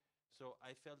 So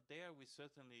I felt there we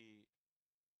certainly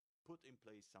put in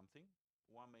place something.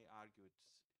 One may argue it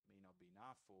may not be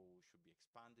enough, or should be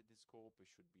expanded in scope. It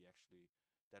should be actually,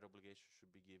 that obligation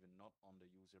should be given not on the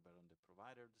user but on the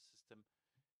provider of the system.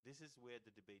 This is where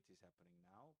the debate is happening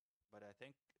now, but I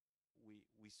think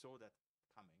we saw that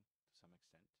coming to some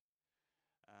extent.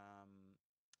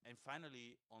 And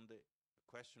finally, on the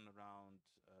question around,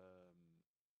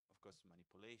 of course,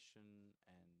 manipulation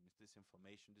and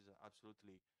disinformation, these are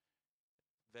absolutely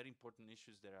very important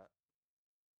issues that are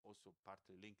also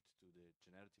partly linked to the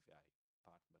generative AI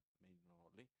part, but maybe not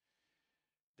only.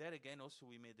 There again, also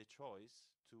we made the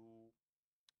choice to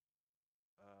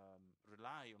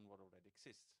rely on what already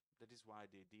exists. That is why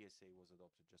the DSA was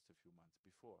adopted just a few months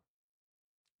before.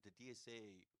 The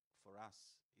DSA, for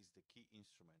us, is the key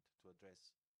instrument to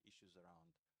address issues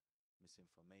around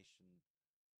misinformation,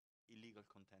 illegal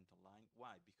content online.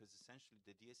 Why? Because essentially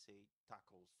the DSA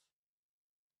tackles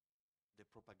the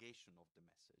propagation of the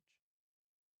message,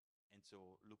 and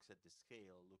so looks at the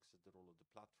scale, looks at the role of the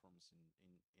platforms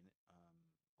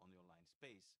on the online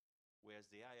space, whereas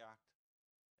the AI Act,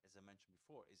 as I mentioned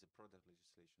before, is a product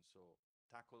legislation, so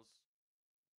tackles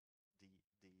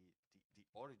the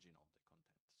origin of the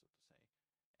content, so to say,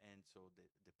 and so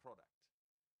the product.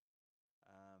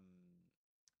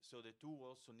 So the two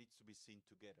also needs to be seen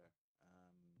together.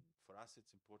 For us,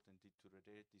 it's important to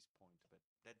reiterate this point, but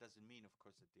that doesn't mean, of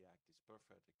course, that the Act is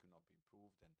perfect. It could not be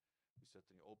improved, and we're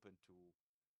certainly open to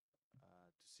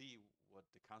see what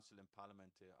the Council and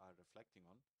Parliament are reflecting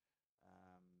on.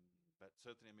 But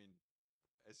certainly, I mean,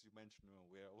 as you mentioned,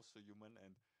 we're also human,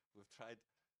 and we've tried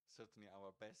certainly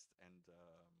our best, and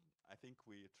I think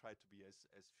we try to be as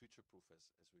future-proof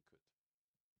as we could.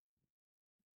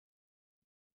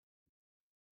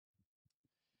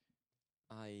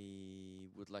 I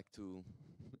would like to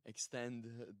extend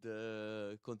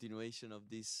the continuation of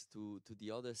this to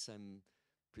the others. I'm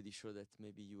pretty sure that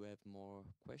maybe you have more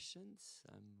questions.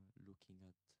 I'm looking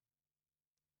at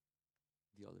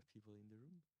the other people in the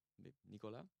room. Maybe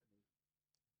Nicolas?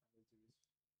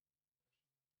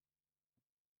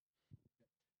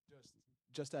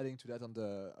 Just adding to that on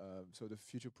the so the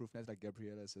future-proofness, like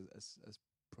Gabriele has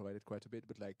provided quite a bit,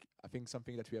 but like I think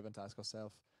something that we haven't asked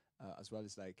ourselves as well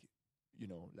is like, you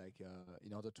know, like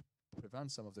in order to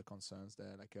prevent some of the concerns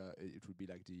there, like it would be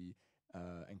like the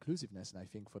inclusiveness, and I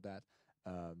think for that,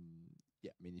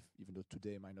 yeah, I mean, even though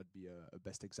today might not be a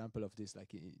best example of this,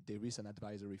 like there is an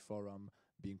advisory forum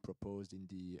being proposed in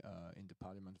the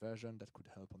Parliament version that could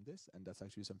help on this, and that's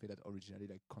actually something that originally,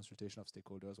 like, consultation of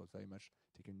stakeholders was very much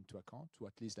taken into account to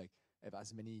at least like have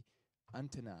as many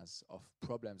antennas of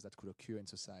problems that could occur in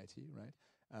society, right?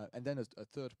 And then a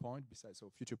third point, besides so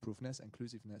future-proofness,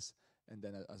 inclusiveness, and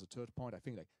then as a third point, I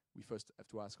think like we first have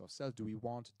to ask ourselves: do we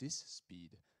want this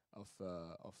speed of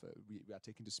we are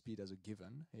taking the speed as a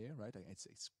given here, right? Like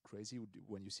it's crazy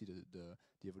when you see the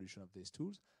evolution of these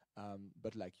tools.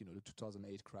 But like the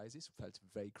 2008 crisis felt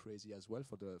very crazy as well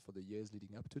for the years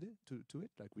leading up to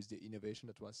it, like with the innovation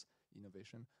that was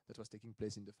taking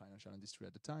place in the financial industry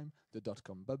at the time. The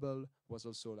dot-com bubble was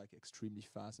also like extremely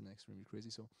fast and extremely crazy.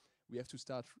 So we have to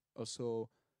start also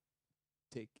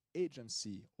take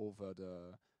agency over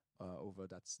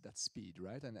that speed,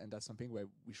 right? And that's something where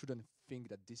we shouldn't think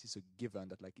that this is a given,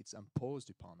 that like it's imposed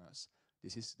upon us.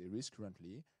 There is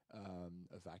currently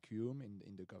a vacuum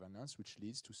in the governance, which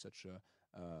leads to such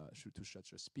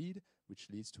a speed, which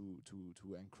leads to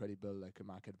incredible like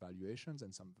market valuations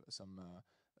and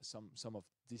some of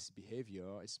this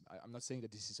behavior is. I'm not saying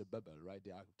that this is a bubble, right?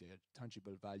 There are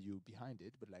tangible value behind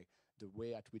it, but like the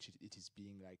way at which it is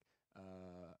being like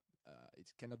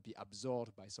it cannot be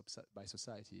absorbed by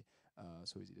society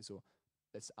so easily. So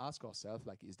let's ask ourselves,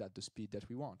 like, is that the speed that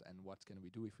we want, and what can we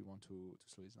do if we want to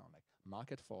slow this down? Like,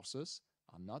 market forces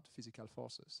are not physical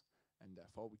forces, and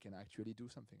therefore we can actually do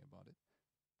something about it.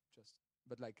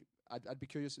 But like, I'd be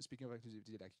curious, speaking of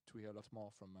inclusivity, like to hear a lot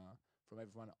more from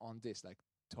everyone on this, like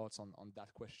thoughts on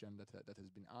that question that has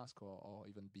been asked, or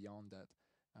even beyond that,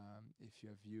 if you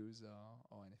have views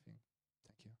or anything.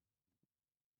 Thank you.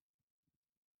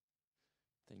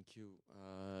 Thank you,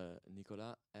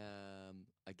 Nicolas.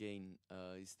 Again,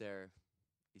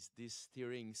 is this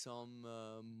stirring some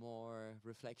more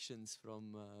reflections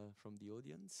from the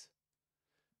audience?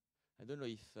 I don't know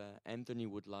if Anthony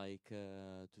would like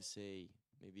to say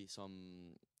maybe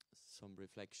some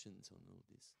reflections on all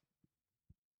this.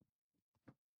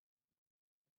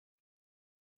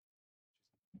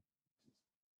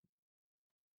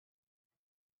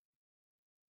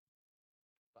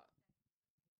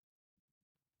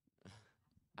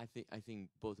 I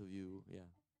think both of you, yeah,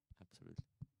 absolutely.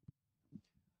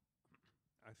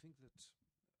 I think that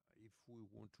if we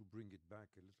want to bring it back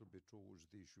a little bit towards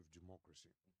the issue of democracy,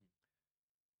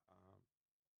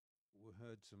 we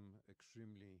heard some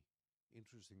extremely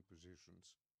interesting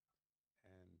positions,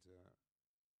 and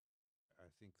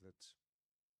I think that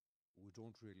we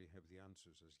don't really have the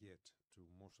answers as yet to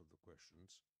most of the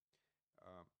questions.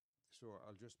 So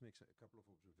I'll just make a couple of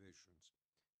observations.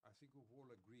 I think we've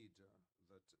all agreed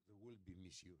that there will be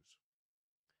misuse.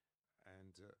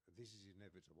 And this is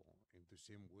inevitable. In the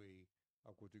same way,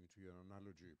 according to your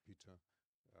analogy, Peter,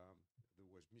 there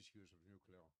was misuse of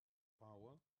nuclear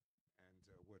power, and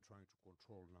we're trying to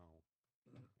control now.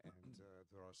 And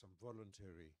there are some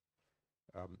voluntary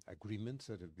agreements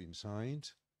that have been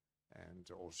signed, and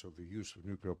also the use of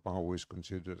nuclear power is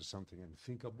considered as something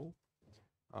unthinkable.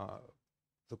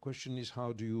 The question is,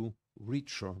 how do you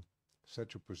reach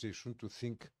such a position to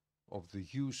think of the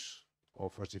use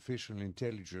of artificial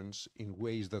intelligence in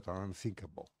ways that are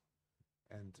unthinkable?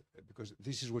 And because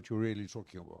this is what you're really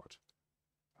talking about,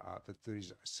 that there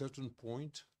is a certain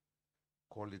point,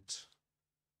 call it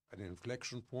an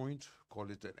inflection point,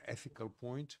 call it an ethical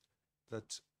point,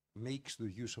 that makes the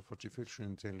use of artificial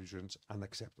intelligence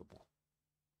unacceptable.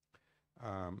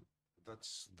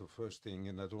 That's the first thing,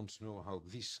 and I don't know how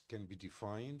this can be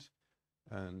defined,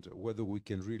 and whether we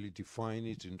can really define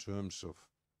it in terms of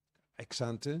ex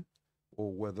ante,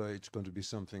 or whether it's going to be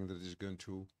something that is going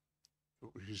to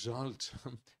result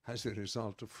as a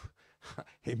result of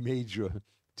a major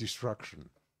destruction.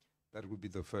 That would be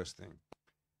the first thing.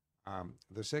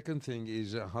 The second thing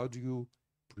is, how do you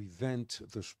prevent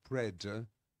the spread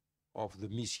of the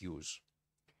misuse?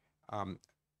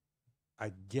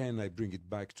 Again, I bring it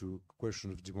back to the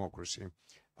question of democracy.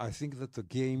 I think that the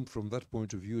game from that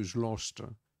point of view is lost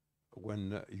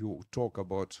when you talk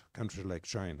about countries like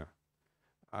China.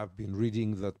 I've been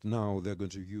reading that now they're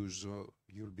going to use,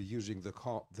 you'll be using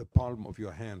the palm of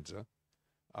your hand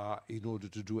in order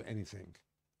to do anything,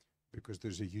 because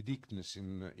there's a uniqueness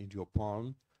in your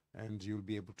palm, and you'll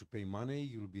be able to pay money,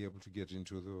 you'll be able to get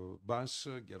into the bus,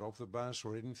 get off the bus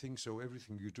or anything, so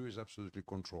everything you do is absolutely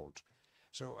controlled.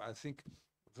 So I think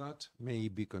that may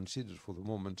be considered for the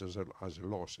moment as a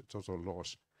loss, a total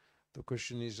loss. The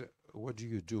question is, what do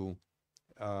you do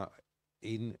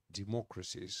in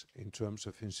democracies in terms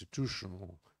of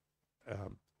institutional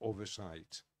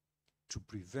oversight to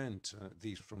prevent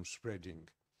these from spreading?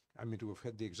 I mean, we've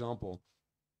had the example,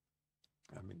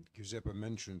 I mean, Giuseppe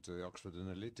mentioned Oxford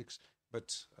Analytics,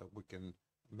 but we can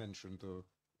mention the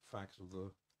fact of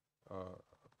the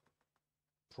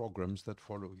programs that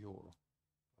follow your,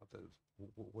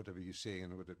 whatever you say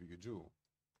and whatever you do.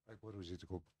 Like, what was it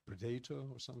called? Predator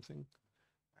or something?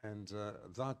 And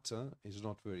that is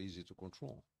not very easy to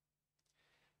control.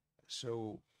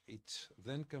 So it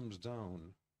then comes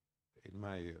down, in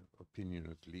my opinion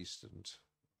at least, and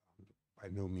by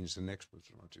no means an expert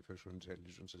on artificial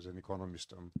intelligence. As an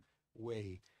economist, I'm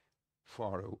way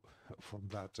far from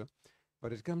that.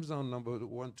 But it comes down, number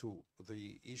one, to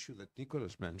the issue that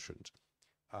Nicolas mentioned.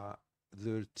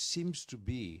 There seems to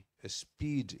be a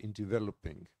speed in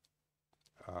developing,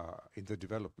 in the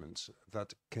developments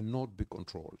that cannot be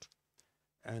controlled.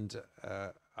 And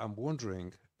I'm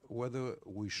wondering whether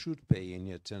we should pay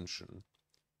any attention,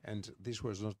 and this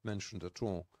was not mentioned at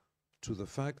all, to the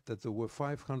fact that there were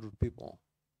 500 people,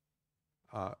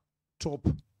 top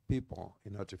people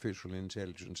in artificial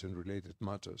intelligence and related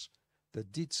matters,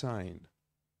 that did sign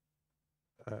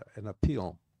an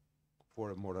appeal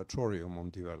for a moratorium on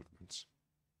developments.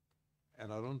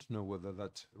 And I don't know whether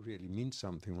that really means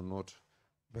something or not,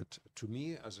 but to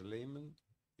me as a layman,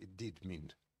 it did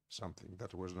mean something.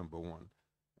 That was number one.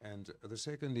 And the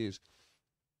second is,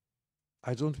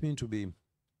 I don't mean to be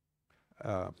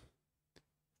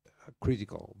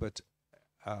critical, but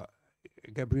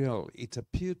Gabriele, it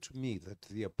appeared to me that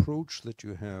the approach that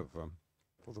you have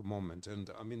for the moment, and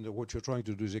I mean what you're trying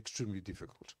to do is extremely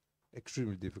difficult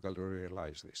to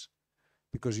realize this,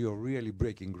 because you're really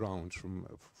breaking ground from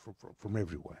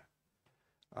everywhere.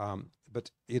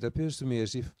 But it appears to me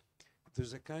as if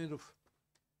there's a kind of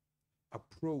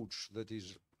approach that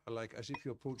is like as if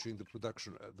you're approaching the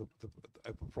production,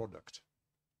 a product.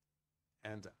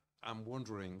 And I'm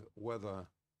wondering whether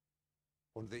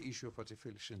on the issue of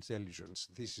artificial intelligence,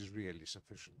 this is really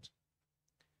sufficient.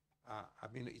 I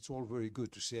mean, it's all very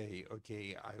good to say,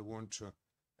 okay, I want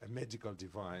a medical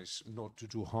device not to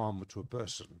do harm to a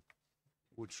person,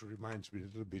 which reminds me a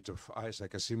little bit of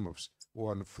Isaac Asimov's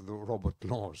one for the robot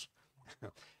laws.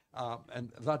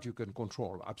 And that you can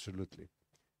control, absolutely.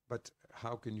 But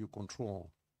how can you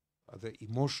control the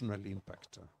emotional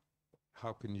impact?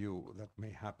 How can you, that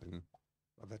may happen,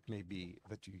 or that may be,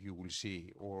 that you will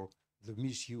see, or the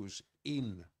misuse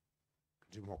in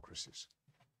democracies?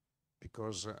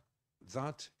 Because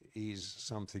that is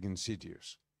something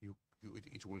insidious.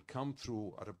 It will come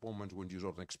through at a moment when you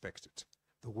don't expect it,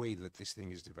 the way that this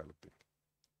thing is developing.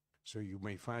 So you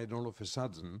may find all of a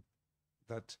sudden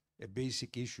that a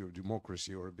basic issue of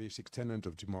democracy or a basic tenet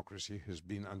of democracy has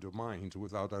been undermined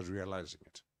without us realizing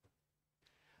it.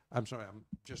 I'm sorry, I'm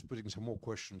just putting some more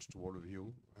questions to all of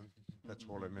you, and that's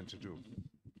all I meant to do.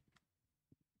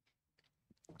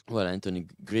 Well, Anthony,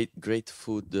 great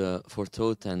food for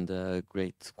thought, and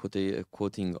great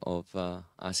quoting of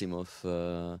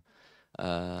Asimov.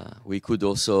 We could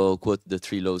also quote the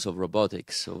 3 laws of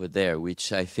robotics over there,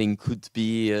 which I think could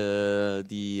be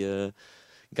the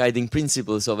guiding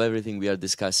principles of everything we are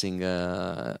discussing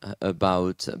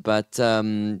about. But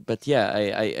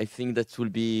yeah, I think that will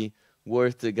be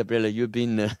worth. Gabriele, you've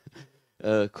been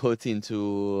quoting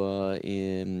to,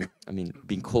 I mean,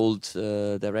 being called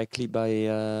directly by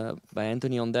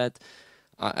Anthony on that.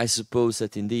 I suppose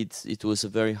that indeed it was a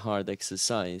very hard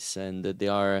exercise, and that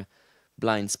there are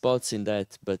blind spots in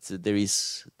that, but there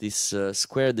is this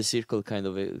square the circle kind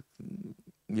of,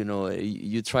 you know,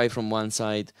 you try from one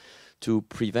side to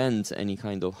prevent any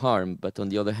kind of harm, but on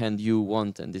the other hand, you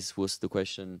want, and this was the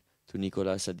question to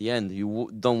Nicolas at the end, you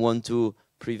don't want to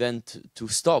prevent, to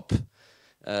stop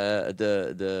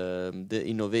the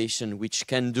innovation, which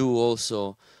can do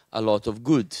also a lot of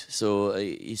good. So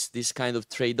it's this kind of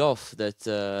trade-off that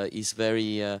is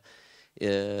very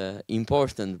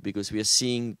important, because we are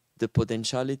seeing the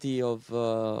potentiality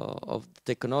of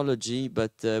technology,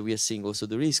 but we are seeing also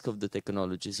the risk of the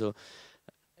technology. So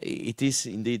it is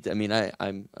indeed. I mean,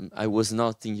 I was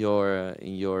not in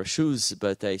your shoes,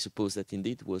 but I suppose that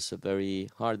indeed was a very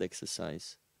hard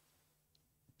exercise.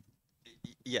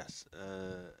 Yes,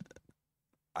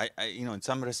 I you know, in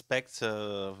some respects,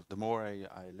 the more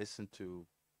I listen to,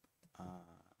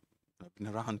 I've been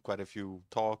around quite a few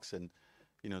talks, and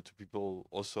you know, to people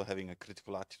also having a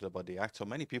critical attitude about the act. So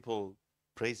many people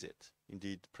praise it,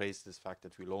 indeed praise this fact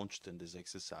that we launched in this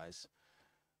exercise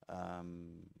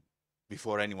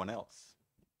before anyone else,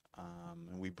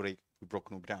 and we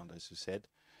broke new ground, as you said.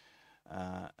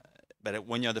 But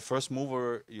when you're the first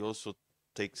mover, you also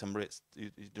take some risks. You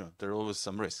know, there are always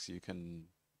some risks. You can,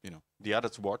 you know, the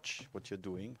others watch what you're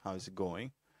doing, how is it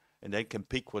going, and they can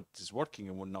pick what is working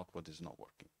and what is not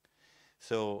working.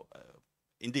 So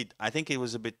indeed, I think it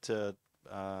was a bit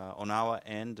on our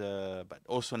end, but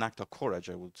also an act of courage,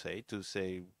 I would say, to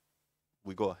say,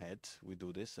 we go ahead, we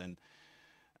do this, and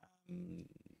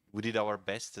we did our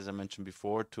best, as I mentioned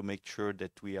before, to make sure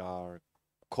that we are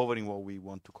covering what we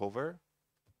want to cover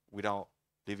without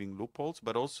leaving loopholes,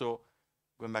 but also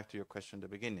going back to your question at the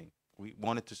beginning, we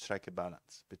wanted to strike a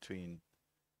balance between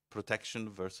protection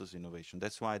versus innovation.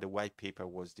 That's why the white paper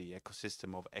was the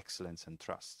ecosystem of excellence and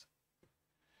trust.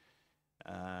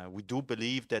 We do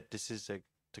believe that this is a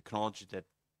technology that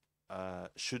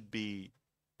should be,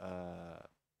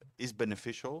 is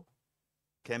beneficial,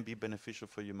 can be beneficial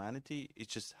for humanity. It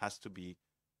just has to be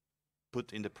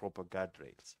put in the proper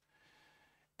guardrails.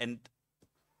 And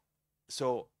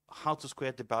so how to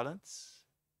square the balance?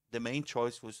 The main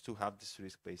choice was to have this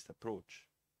risk-based approach,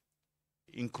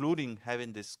 including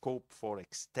having the scope for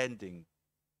extending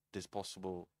these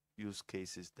possible use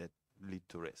cases that lead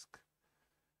to risk.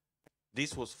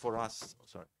 This was for us,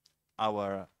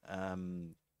 our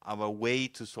way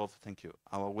to solve,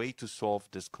 our way to solve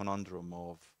this conundrum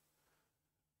of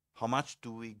how much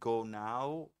do we go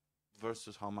now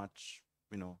versus how much,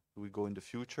 do we go in the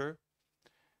future?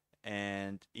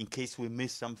 And in case we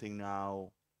miss something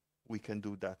now, we can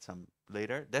do that some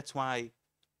later. That's why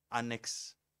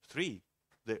Annex 3,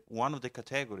 one of the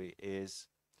category is,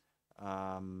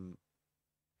 I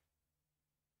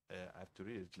have to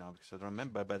read it now because I don't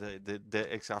remember, but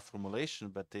the exact formulation,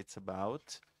 but it's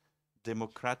about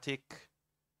democratic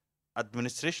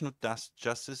administration of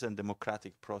justice and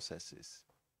democratic processes.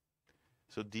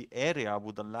 So the area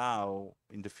would allow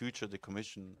in the future the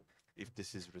Commission, if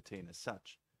this is retained as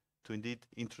such, to indeed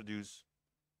introduce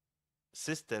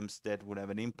systems that would have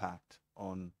an impact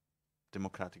on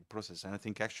democratic process. And I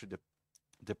think actually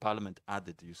the Parliament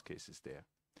added use cases there.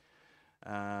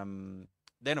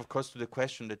 Then, of course, to the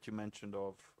question that you mentioned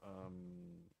of,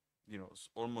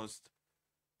 almost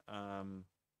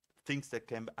things that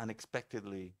can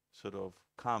unexpectedly sort of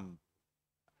come.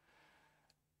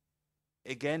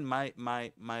 Again,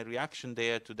 my reaction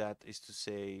there to that is to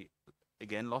say,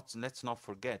 again, let's not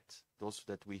forget also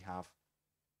that we have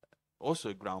also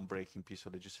a groundbreaking piece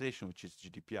of legislation, which is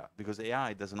GDPR, because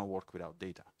AI does not work without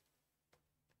data.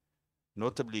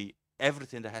 Notably,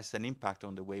 everything that has an impact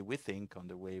on the way we think, on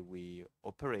the way we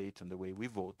operate, on the way we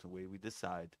vote, the way we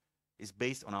decide, is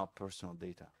based on our personal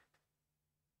data.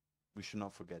 We should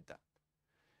not forget that.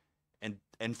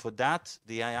 And for that,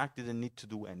 the AI Act didn't need to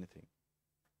do anything,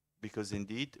 because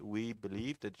indeed we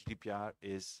believe that GDPR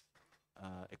is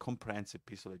a comprehensive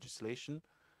piece of legislation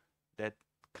that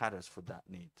caters for that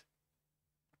need.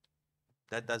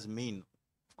 That doesn't mean,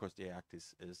 of course, the AI Act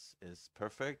is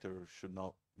perfect or should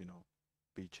not,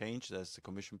 be changed as the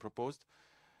Commission proposed.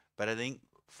 But I think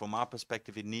from our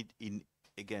perspective,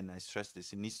 again, I stress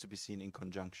this, it needs to be seen in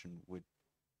conjunction with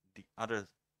the other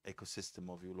ecosystem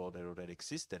of EU law that already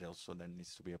exists that also then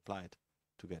needs to be applied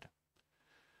together.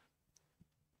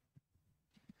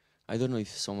 I don't know if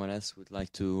someone else would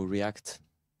like to react.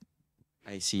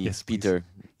 I see yes, Peter.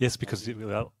 Please. Yes, because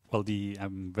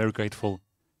I'm very grateful,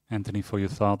 Anthony, for your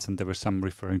thoughts, and there were some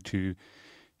referring to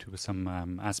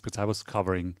some aspects I was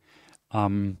covering.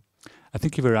 I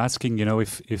think you were asking,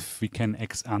 if we can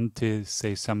ex ante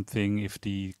say something, if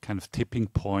the kind of tipping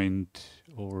point,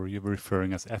 or you were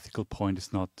referring as ethical point,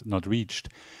 is not reached.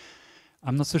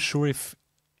 I'm not so sure if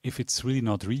it's really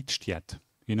not reached yet.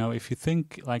 If you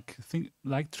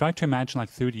try to imagine like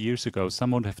 30 years ago,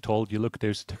 someone would have told you, look,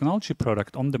 there's a technology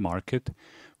product on the market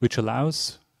which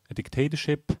allows a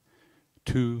dictatorship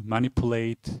to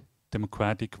manipulate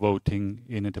democratic voting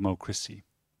in a democracy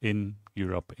in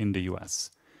Europe, in the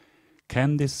US.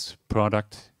 Can this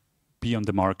product be on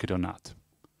the market or not?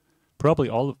 Probably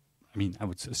I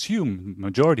would assume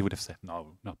majority would have said,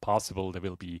 no, not possible. There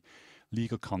will be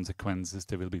legal consequences.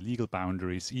 There will be legal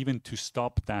boundaries, even to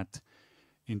stop that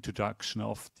introduction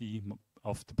of the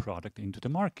product into the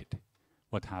market.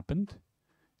 What happened?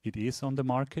 It is on the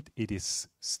market. It is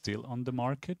still on the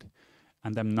market.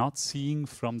 And I'm not seeing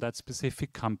from that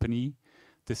specific company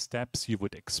the steps you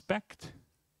would expect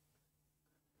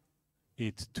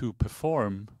it to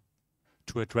perform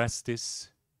to address this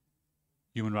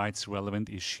human rights relevant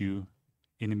issue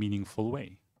in a meaningful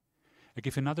way. I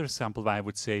give another example why I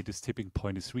would say this tipping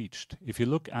point is reached. If you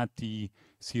look at the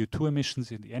CO2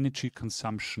 emissions and the energy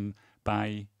consumption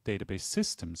by database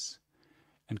systems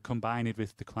and combine it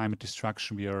with the climate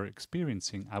destruction we are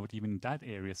experiencing, I would even in that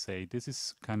area say this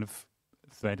is kind of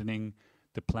threatening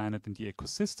the planet and the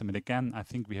ecosystem. And again, I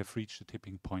think we have reached the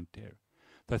tipping point there.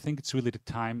 But I think it's really the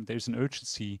time, there's an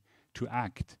urgency to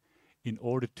act in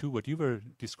order to, what you were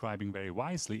describing very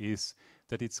wisely, is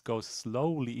that it goes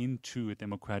slowly into a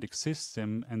democratic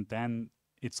system and then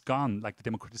it's gone, like the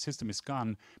democratic system is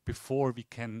gone before we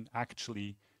can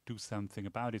actually do something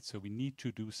about it. So we need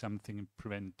to do something in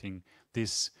preventing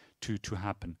this to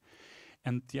happen.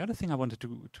 And the other thing I wanted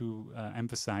to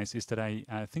emphasize is that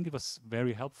I think it was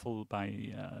very helpful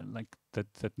by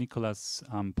that Nicolas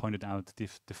pointed out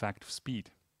the fact of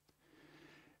speed,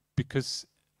 because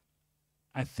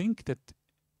I think that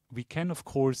we can, of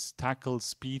course, tackle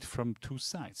speed from two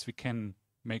sides. We can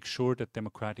make sure that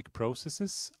democratic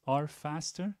processes are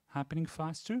faster, happening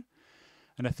faster,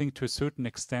 and I think to a certain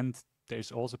extent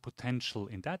there's also potential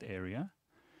in that area.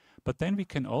 But then we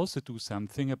can also do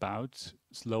something about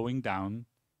slowing down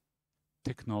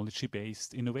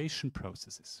technology-based innovation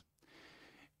processes.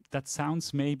 That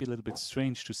sounds maybe a little bit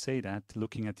strange to say that,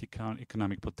 looking at the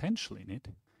economic potential in it.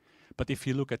 But if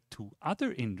you look at two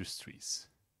other industries,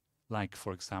 like,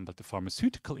 for example, the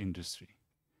pharmaceutical industry,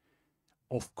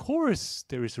 of course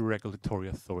there is a regulatory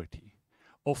authority.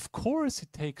 Of course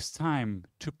it takes time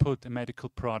to put a medical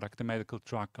product, a medical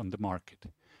drug on the market.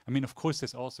 I mean, of course,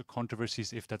 there's also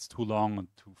controversies if that's too long or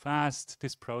too fast,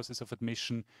 this process of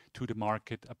admission to the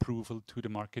market, approval to the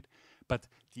market. But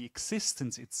the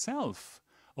existence itself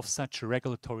of such a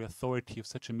regulatory authority, of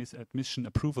such a admission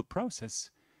approval process,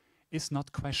 is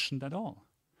not questioned at all.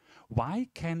 Why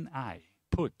can I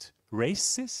put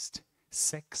racist,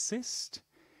 sexist,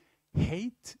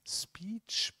 hate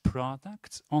speech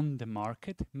products on the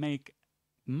market, make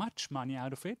much money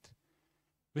out of it,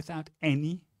 without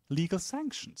any legal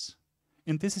sanctions?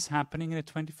 And this is happening in the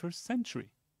 21st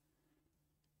century.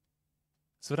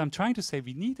 So what I'm trying to say,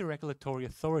 we need a regulatory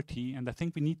authority, and I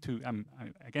think we need to,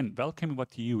 again, welcome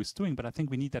what the EU is doing, but I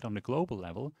think we need that on a global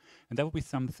level, and that would be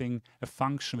something, a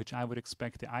function which I would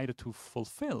expect the IDA to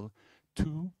fulfill,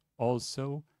 to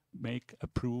also make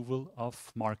approval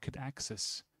of market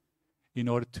access in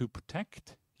order to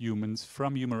protect humans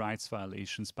from human rights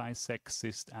violations by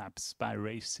sexist apps, by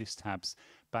racist apps,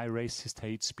 by racist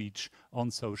hate speech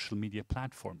on social media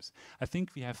platforms. I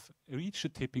think we have reached a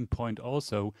tipping point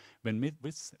also when,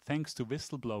 thanks to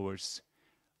whistleblowers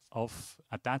of,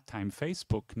 at that time,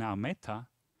 Facebook, now Meta,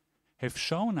 have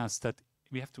shown us that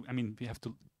we have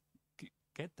to,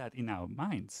 get that in our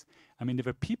minds. I mean, there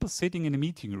were people sitting in a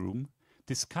meeting room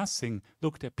discussing,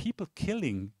 look, there are people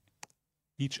killing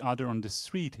each other on the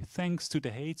street thanks to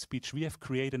the hate speech we have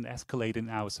created and escalated in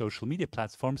our social media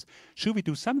platforms. Should we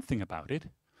do something about it?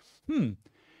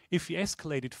 If we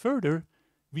escalate it further,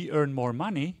 we earn more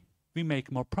money, we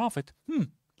make more profit.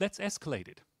 Let's escalate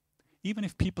it. Even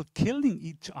if people killing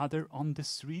each other on the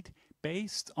street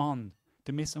based on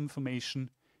the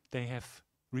misinformation they have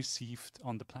received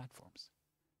on the platforms.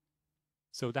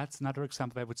 So that's another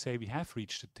example. I would say we have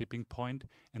reached a tipping point,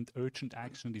 and urgent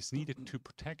action is needed to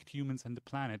protect humans and the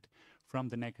planet from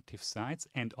the negative sides.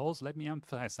 And also, let me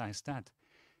emphasize that,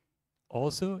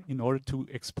 also in order to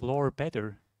explore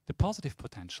better the positive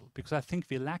potential, because I think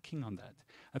we're lacking on that.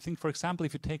 I think, for example,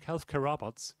 if you take healthcare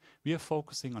robots, we are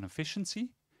focusing on efficiency.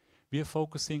 We are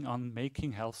focusing on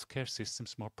making healthcare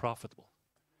systems more profitable.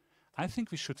 I think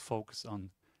we should focus on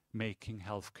making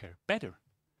healthcare better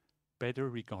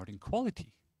regarding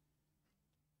quality.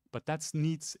 But that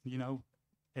needs,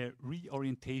 a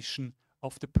reorientation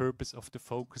of the purpose of the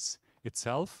focus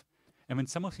itself. And when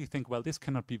some of you think, well, this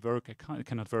cannot work, it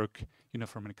cannot work,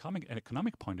 from an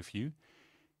economic point of view,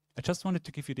 I just wanted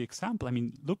to give you the example. I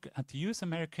mean, look at the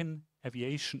US-American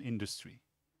aviation industry.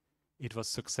 It was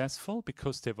successful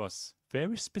because there was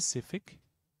very specific,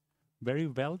 very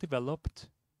well-developed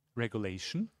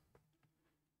regulation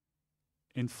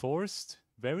enforced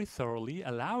very thoroughly,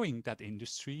 allowing that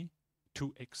industry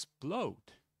to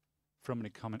explode from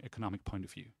an economic point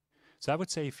of view. So I would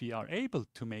say if we are able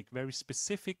to make very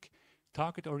specific,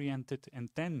 target-oriented, and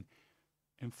then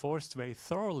enforced very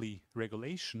thoroughly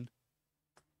regulation,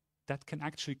 that can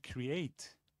actually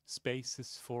create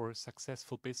spaces for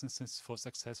successful businesses, for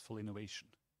successful innovation.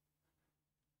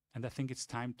 And I think it's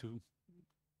time to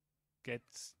get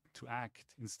to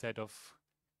act instead of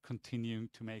continuing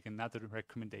to make another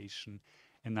recommendation,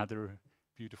 another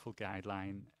beautiful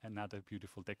guideline, another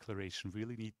beautiful declaration. We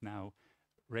really need now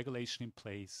regulation in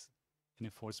place, an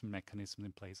enforcement mechanism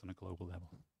in place on a global level.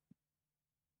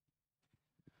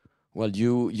 Well,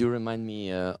 you remind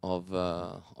me of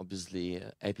obviously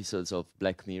episodes of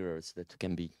Black Mirrors that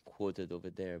can be quoted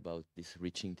over there about this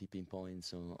reaching tipping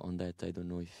points on that. I don't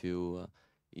know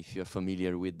if you're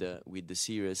familiar with the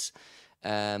series.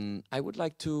 I would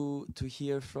like to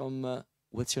hear from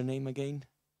what's your name again?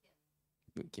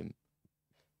 Kim.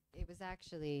 It was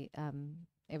actually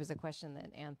it was a question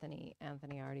that Anthony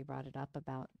already brought it up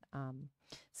about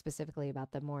specifically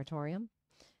about the moratorium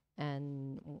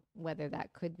and whether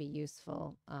that could be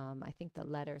useful. I think the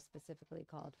letter specifically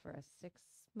called for a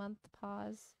 6-month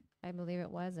pause, I believe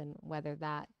it was, and whether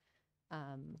that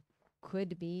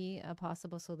could be a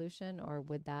possible solution, or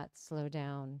would that slow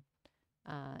down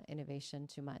innovation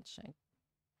too much? I'm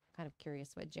kind of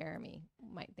curious what Jeremy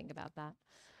might think about that.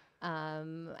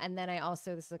 And then I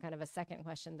also, this is kind of a second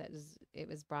question that it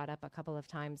was brought up a couple of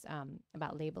times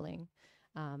about labeling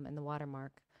and the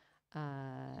watermark.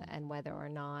 And whether or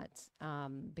not,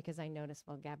 because I noticed,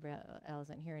 well, Gabriele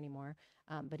isn't here anymore,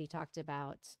 but he talked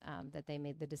about that they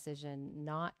made the decision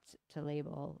not to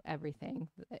label everything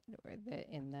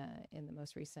in the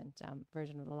most recent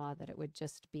version of the law, that it would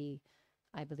just be,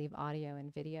 I believe, audio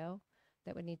and video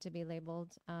that would need to be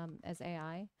labeled as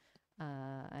AI.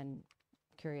 And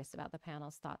curious about the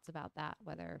panel's thoughts about that,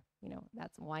 whether,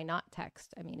 that's why not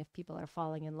text? I mean, if people are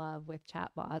falling in love with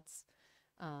chatbots,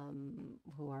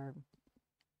 who are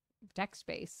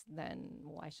text-based, then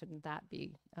why shouldn't that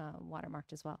be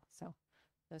watermarked as well? So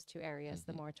those two areas,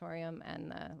 the moratorium and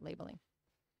the labeling.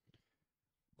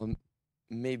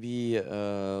 Maybe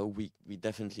we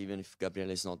definitely, even if Gabriele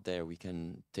is not there, we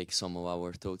can take some of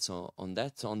our thoughts on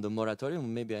that. On the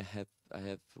moratorium, maybe I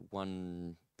have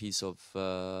one piece of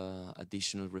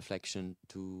additional reflection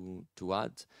to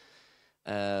add,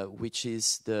 which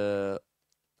is the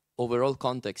overall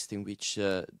context in which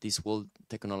this whole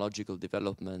technological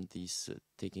development is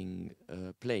taking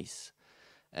place,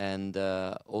 and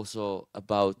also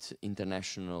about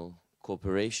international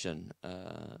cooperation.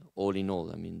 All in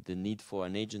all, I mean, the need for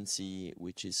an agency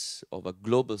which is of a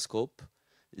global scope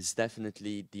is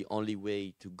definitely the only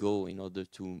way to go in order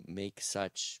to make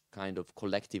such kind of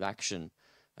collective action.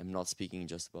 I'm not speaking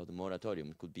just about the moratorium,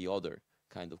 it could be other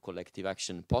kind of collective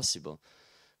action possible.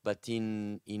 But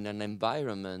in an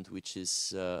environment which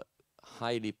is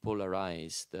highly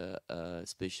polarized,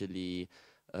 especially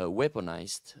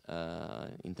weaponized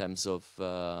in terms of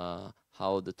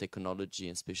how the technology,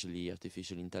 especially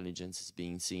artificial intelligence, is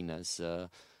being seen as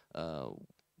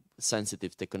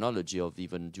sensitive technology of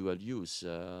even dual use,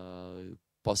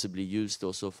 possibly used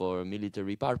also for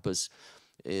military purpose,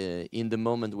 in the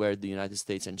moment where the United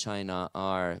States and China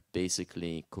are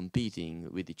basically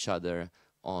competing with each other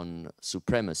on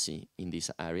supremacy in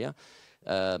this area.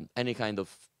 Any kind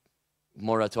of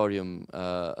moratorium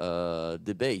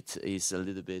debate is a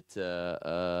little bit,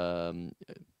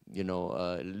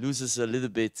 loses a little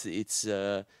bit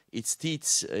its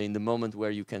teeth in the moment where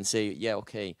you can say, yeah,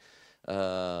 okay,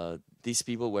 these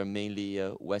people were mainly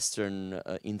Western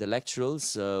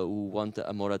intellectuals who want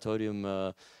a moratorium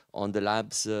on the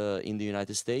labs in the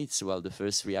United States. Well, the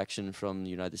first reaction from the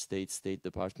United States State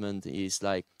Department is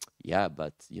like, yeah,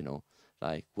 but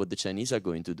like what the Chinese are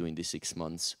going to do in these 6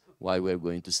 months, why we're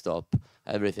going to stop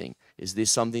everything. Is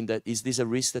this a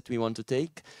risk that we want to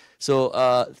take? So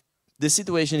the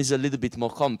situation is a little bit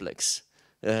more complex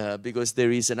because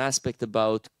there is an aspect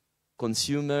about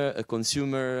consumer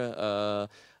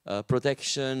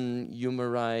protection, human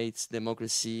rights,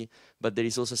 democracy, but there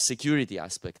is also a security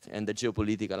aspect and the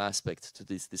geopolitical aspect to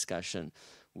this discussion,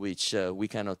 which we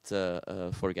cannot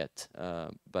forget.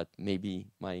 But maybe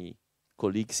my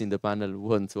colleagues in the panel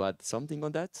want to add something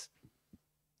on that,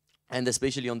 and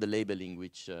especially on the labeling,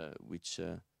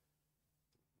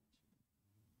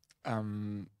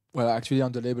 well, actually,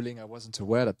 on the labeling, I wasn't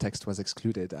aware that text was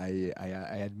excluded. I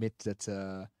admit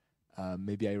that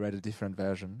maybe I read a different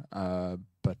version,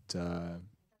 but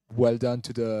well done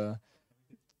to the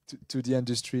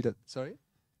industry. Sorry,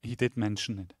 he did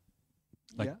mention it.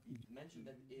 Like, yeah,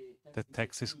 that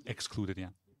text is excluded. Yeah.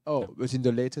 Oh, yeah. But in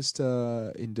the latest,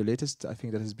 I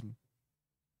think that has been.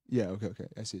 Yeah. Okay.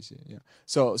 I see. Yeah.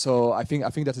 So I think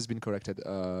that has been corrected.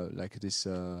 Like this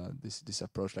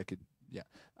approach. Like it. Yeah.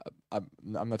 I'm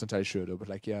not entirely sure though. But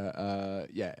like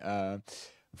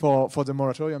For the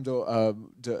moratorium though,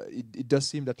 it does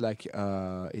seem that like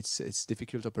it's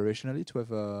difficult operationally to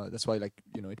have. That's why like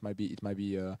it might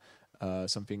be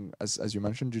something as you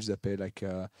mentioned, Giuseppe. Like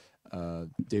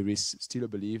there is still a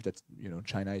belief that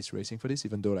China is racing for this,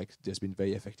 even though like there's been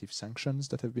very effective sanctions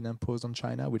that have been imposed on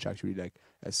China, which actually like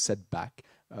has set back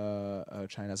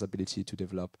China's ability to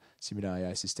develop similar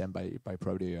AI system by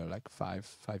probably like five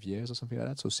years or something like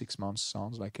that. So 6 months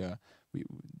sounds like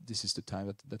this is the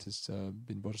time that has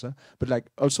been brought up. But like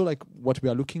also like what we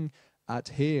are looking at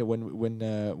here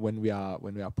when we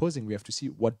are pausing, we have to see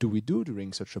what do we do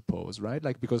during such a pause, right?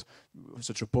 Like because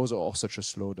such a pause or such a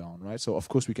slowdown, right? So of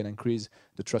course we can increase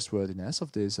the trustworthiness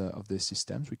of these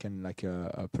systems. We can like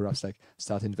perhaps like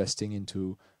start investing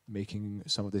into making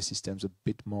some of the systems a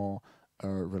bit more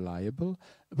reliable.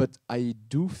 But I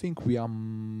do think we are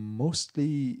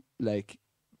mostly like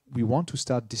we want to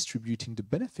start distributing the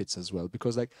benefits as well,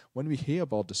 because like when we hear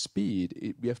about the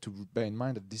speed, we have to bear in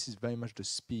mind that this is very much the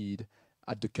speed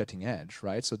at the cutting edge,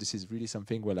 right? So this is really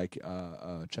something where like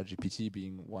ChatGPT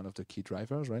being one of the key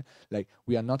drivers, right? Like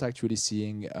we are not actually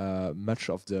seeing much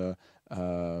of the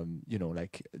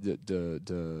like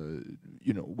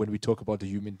when we talk about the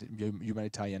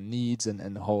humanitarian needs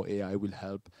and how AI will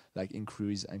help like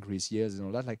increase years and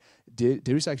all that, like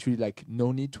there is actually like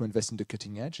no need to invest in the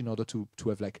cutting edge in order to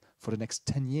have like for the next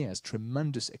 10 years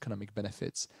tremendous economic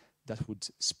benefits that would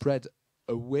spread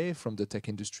away from the tech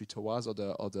industry towards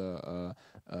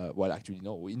well, actually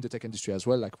no, in the tech industry as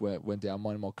well, like when there are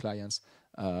more and more clients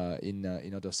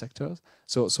in other sectors.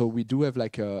 So we do have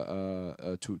like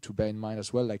to bear in mind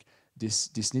as well, like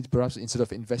this need perhaps instead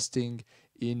of investing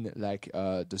in like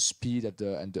the speed at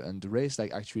and the race,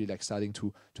 like actually like starting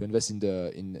to invest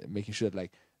in making sure that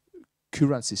like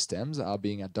current systems are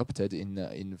being adopted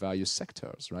in various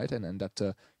sectors, right? And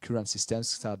that current systems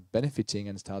start benefiting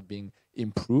and start being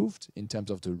improved in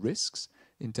terms of the risks,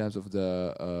 in terms of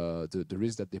the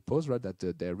risks that they pose, right? That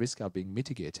their risks are being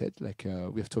mitigated. Like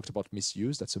we have talked about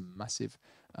misuse. That's a massive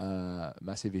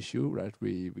issue, right?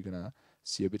 We're gonna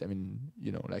see a bit. I mean,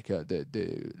 like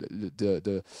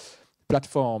the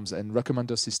platforms and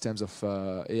recommender systems of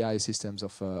AI systems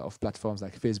of platforms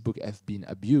like Facebook have been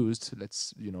abused.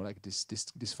 Let's like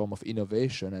this form of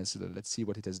innovation, and so let's see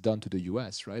what it has done to the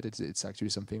US, right? It's actually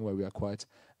something where we are quite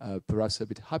perhaps a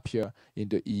bit happier in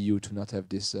the EU to not have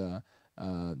this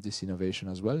this innovation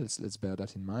as well. Let's bear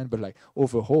that in mind. But like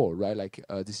overall, right? Like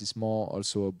this is more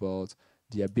also about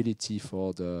the ability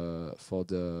for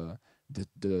the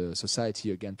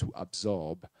society again to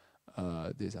absorb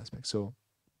these aspects. So.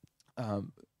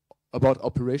 About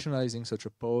operationalizing such a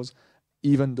pause,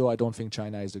 even though I don't think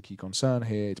China is the key concern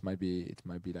here, it might be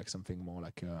like something more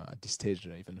like at this stage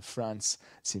even France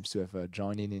seems to have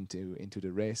joined into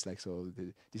the race. Like so,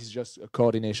 this is just a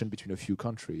coordination between a few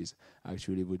countries.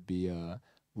 Actually, would be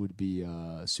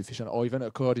sufficient, or even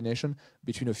a coordination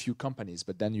between a few companies.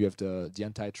 But then you have the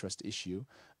antitrust issue,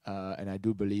 and I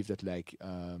do believe that like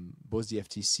both the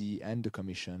FTC and the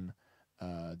Commission.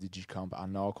 The GComp are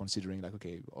now considering like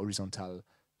horizontal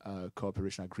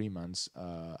cooperation agreements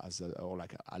or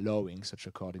like allowing such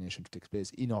a coordination to take place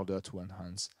in order to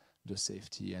enhance the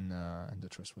safety and the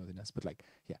trustworthiness. But like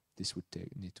this would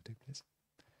need to take place.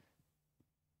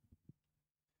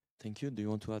 Thank you. Do you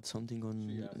want to add something on?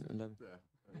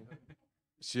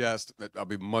 She asked. I'll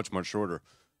be much shorter.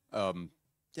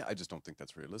 I just don't think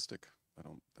that's realistic.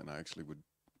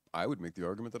 I would make the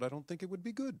argument that I don't think it would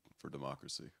be good for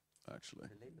democracy. Actually,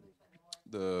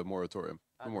 the moratorium,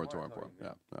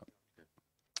 yeah.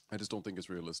 I just don't think it's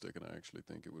realistic, and I actually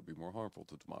think it would be more harmful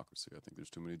to democracy. I think there's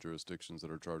too many jurisdictions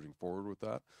that are charging forward with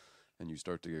that, and you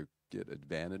start to get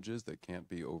advantages that can't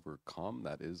be overcome.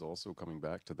 That is also coming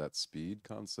back to that speed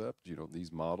concept.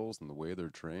 These models and the way they're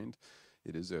trained,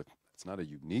 it's not a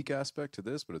unique aspect to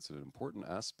this, but it's an important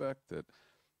aspect that.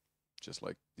 Just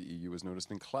like the EU has noticed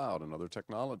in cloud and other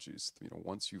technologies,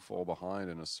 once you fall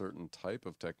behind in a certain type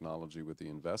of technology with the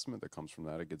investment that comes from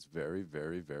that, it gets very,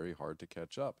 very, very hard to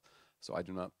catch up. So I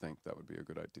do not think that would be a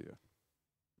good idea.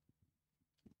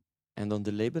 And on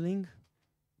the labeling?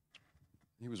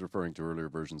 He was referring to earlier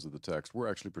versions of the text. We're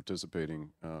actually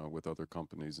participating with other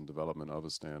companies in development of a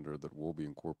standard that we'll be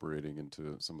incorporating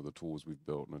into some of the tools we've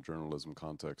built in a journalism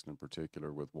context, in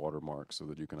particular with watermarks, so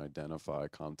that you can identify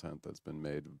content that's been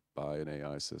made by an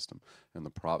AI system. And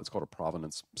it's called a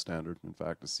provenance standard, in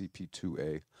fact, a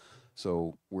CP2A.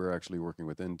 So we're actually working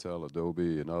with Intel,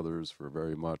 Adobe, and others for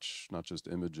very much not just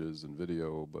images and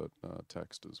video, but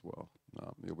text as well.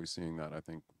 You'll be seeing that, I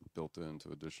think, built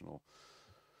into additional.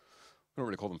 I don't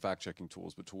really call them fact-checking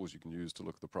tools, but tools you can use to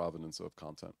look at the provenance of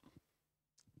content.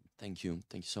 Thank you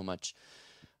so much.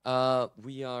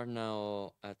 We are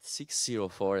now at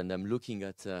 6:04, and I'm looking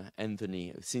at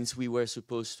Anthony. Since we were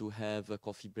supposed to have a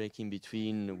coffee break in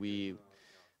between,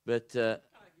 but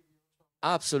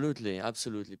absolutely,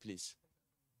 please.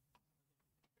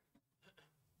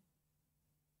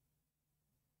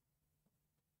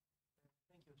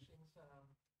 Thank you. Since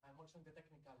I'm also in the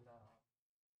technical side,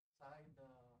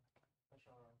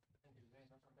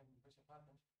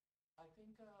 I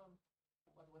think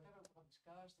whatever we have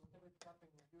discussed, whatever is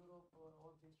happening in Europe,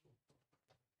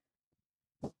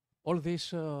 all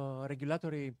these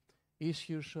regulatory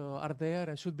issues are there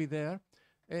and should be there.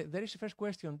 There is a first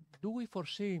question: do we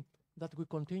foresee that we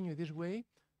continue this way?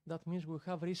 That means we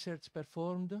have research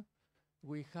performed,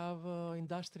 we have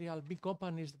industrial big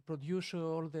companies that produce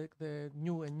all the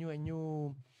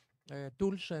new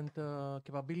tools and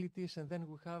capabilities, and then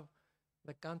we have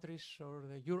the countries or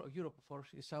the Europe, of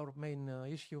course, is our main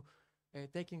issue,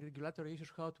 taking regulatory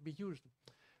issues how to be used.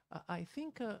 I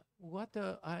think what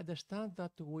I understand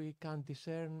that we can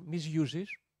discern misuses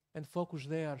and focus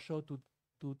there, so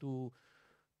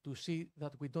to see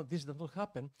that this does not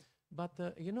happen. But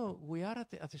you know, we are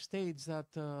at a stage that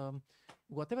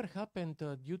whatever happened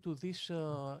due to this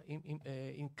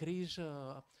increase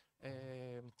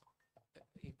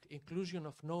inclusion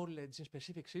of knowledge in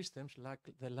specific systems, like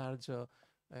the large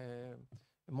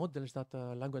models that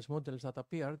language models that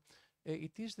appeared,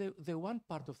 it is the one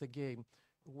part of the game.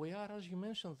 Where, as you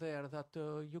mentioned there, that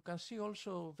you can see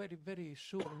also very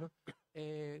soon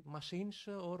machines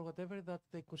or whatever that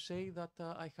they could say that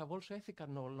I have also ethical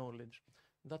knowledge.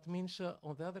 That means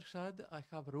on the other side, I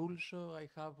have rules, I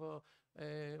have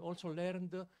also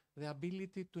learned the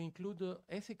ability to include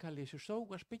ethical issues. So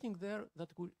we're speaking there that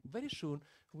very soon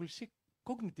we'll see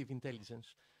cognitive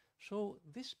intelligence. So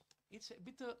this, it's a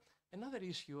bit another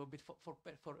issue a bit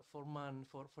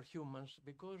for humans,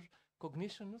 because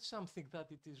cognition is something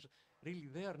that it is really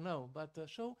there now. But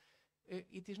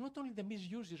it is not only the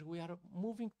misuses, we are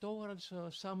moving towards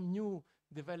some new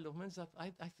developments that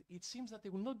it seems that they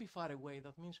will not be far away.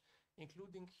 That means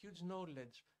including huge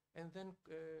knowledge and then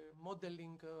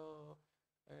modeling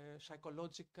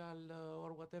psychological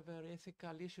or whatever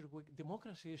ethical issues, with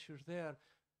democracy issues there.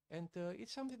 And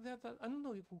it's something that I don't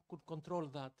know if we could control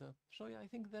that. So yeah, I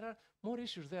think there are more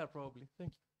issues there probably.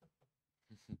 Thank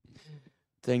you.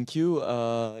 Thank you.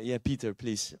 Yeah, Peter,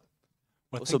 please.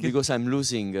 Well, also because I'm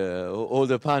losing all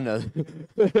the panel,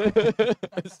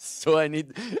 so I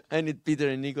need Peter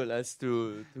and Nicolas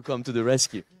to come to the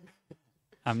rescue.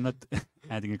 I'm not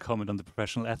adding a comment on the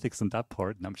professional ethics on that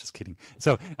part. No, I'm just kidding.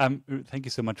 So thank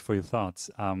you so much for your thoughts.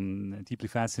 Deeply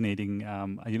fascinating.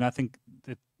 You know, I think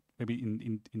that maybe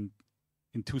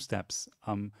in two steps,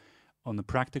 on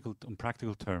practical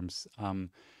terms,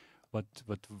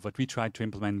 what we tried to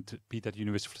implement, be it at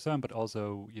University of Lucerne, but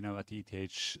also, you know, at the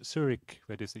ETH Zurich,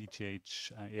 where there's the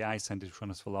ETH AI Center, one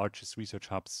of the largest research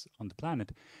hubs on the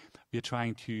planet. We are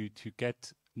trying to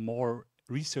get more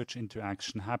research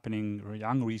interaction happening, or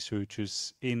young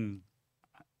researchers in,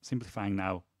 simplifying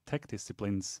now, tech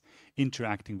disciplines,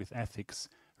 interacting with ethics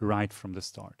right from the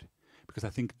start. Because I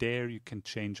think there you can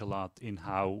change a lot in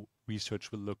how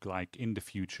research will look like in the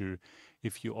future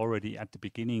if you already at the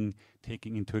beginning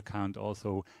taking into account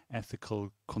also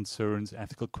ethical concerns,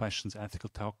 ethical questions, ethical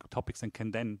topics, and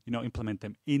can then, you know, implement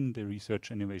them in the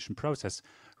research and innovation process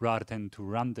rather than to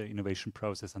run the innovation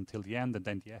process until the end, and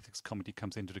then the ethics committee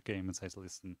comes into the game and says,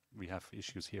 listen, we have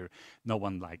issues here. No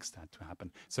one likes that to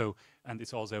happen. So, and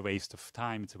it's also a waste of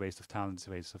time, it's a waste of talent, it's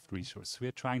a waste of resources. We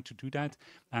are trying to do that,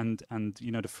 and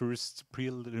you know, the first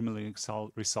preliminary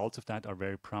results of that are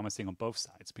very promising on both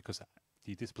sides, because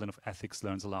the discipline of ethics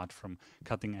learns a lot from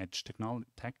cutting-edge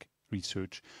tech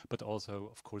research, but also,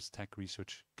 of course, tech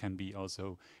research can be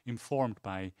also informed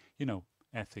by, you know,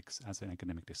 ethics as an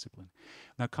academic discipline.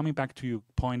 Now, coming back to your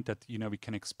point that, you know, we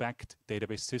can expect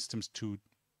database systems to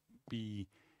be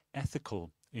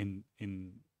ethical in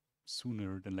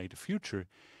sooner than later future,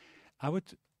 I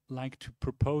would like to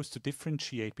propose to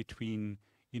differentiate between,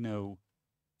 you know,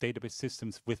 database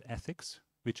systems with ethics,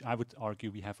 which I would argue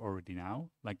we have already now.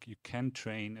 Like, you can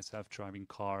train a self-driving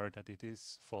car that it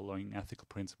is following ethical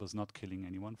principles, not killing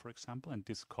anyone, for example, and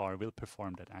this car will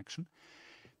perform that action.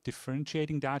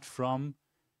 Differentiating that from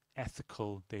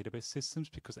ethical database systems,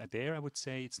 because there I would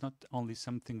say it's not only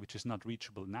something which is not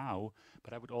reachable now,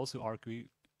 but I would also argue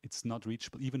it's not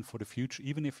reachable even for the future,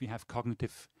 even if we have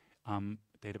cognitive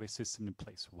database system in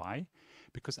place. Why?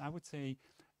 Because I would say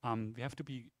we have to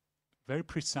be very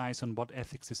precise on what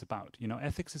ethics is about. You know,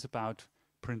 ethics is about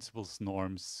principles,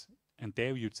 norms, and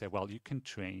there you'd say, well, you can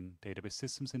train database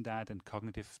systems in that, and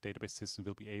cognitive database systems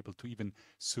will be able to even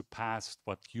surpass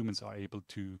what humans are able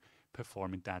to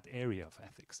perform in that area of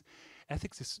ethics.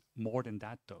 Ethics is more than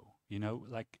that, though. You know,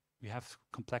 like, we have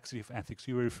complexity of ethics.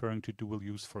 You were referring to dual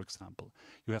use, for example.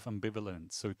 You have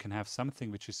ambivalence, so you can have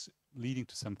something which is leading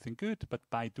to something good, but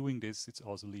by doing this, it's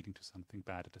also leading to something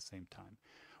bad at the same time.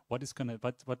 What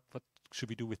should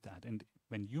we do with that? And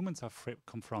when humans are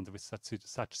confronted with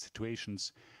such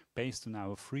situations, based on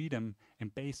our freedom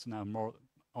and based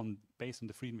on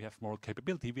the freedom we have moral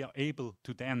capability, we are able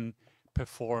to then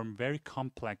perform very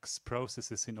complex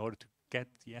processes in order to get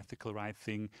the ethical right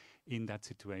thing in that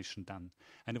situation done.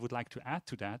 And I would like to add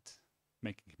to that,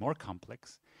 making it more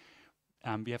complex,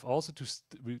 we have also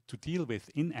to deal with,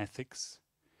 in ethics,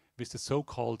 with the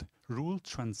so-called rule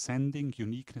transcending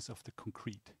uniqueness of the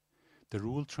concrete. The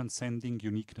rule transcending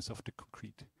uniqueness of the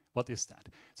concrete. What is that?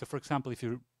 So, for example, if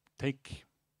you take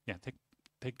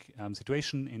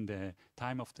situation in the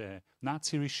time of the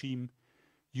Nazi regime,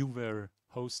 you were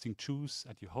hosting Jews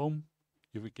at your home,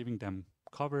 you were giving them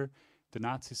cover, the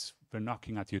Nazis were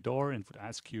knocking at your door and would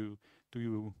ask you, do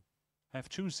you have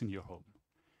Jews in your home?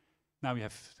 Now you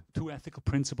have two ethical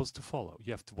principles to follow.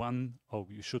 You have the one, oh,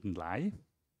 you shouldn't lie.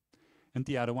 And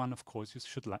the other one, of course, you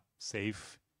should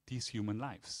save these human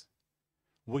lives.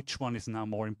 Which one is now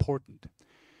more important?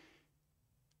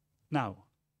 Now,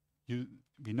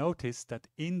 we notice that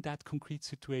in that concrete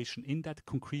situation, in that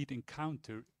concrete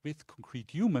encounter with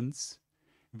concrete humans,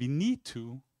 we need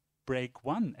to break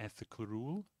one ethical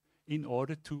rule in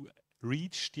order to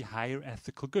reach the higher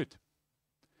ethical good,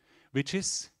 which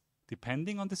is,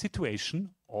 depending on the situation,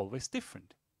 always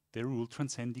different. The rule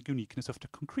transcending uniqueness of the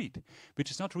concrete, which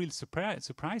is not really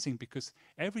surprising, because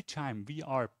every time we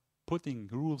are putting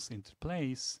rules into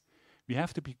place, we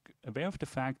have to be aware of the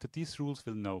fact that these rules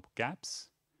will know gaps,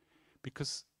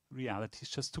 because reality is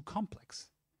just too complex.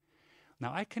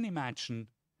 Now, I can imagine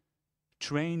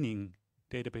training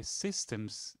database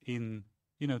systems in,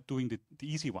 doing the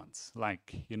easy ones,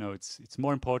 like, it's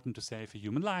more important to save a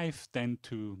human life than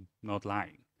to not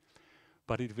lying.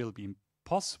 But it will be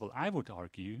impossible, I would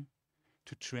argue,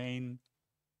 to train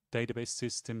database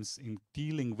systems in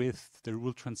dealing with the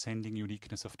rule transcending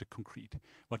uniqueness of the concrete.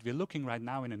 What we're looking right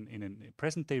now in a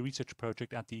present day research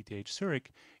project at the ETH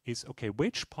Zurich is, okay,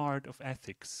 which part of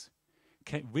ethics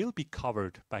will be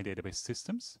covered by database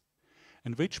systems,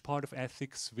 and which part of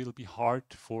ethics will be hard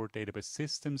for database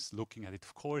systems, looking at it,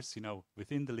 of course,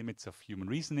 within the limits of human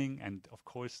reasoning, and of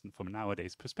course, from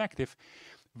nowadays perspective,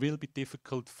 will be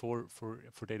difficult for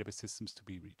database systems to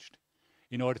be reached.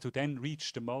 In order to then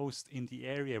reach the most in the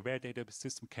area where database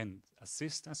system can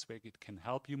assist us, where it can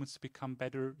help humans to become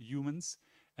better humans,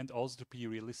 and also to be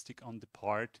realistic on the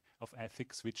part of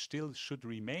ethics which still should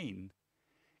remain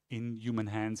in human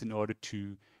hands in order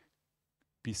to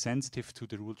be sensitive to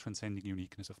the rule transcending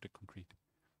uniqueness of the concrete.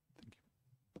 Thank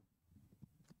you.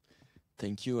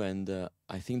 Thank you, and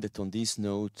I think that on this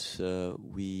note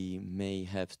we may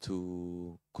have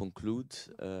to conclude.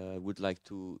 I would like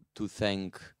to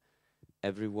thank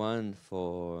everyone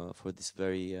for this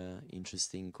very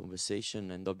interesting conversation,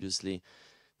 and obviously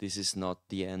this is not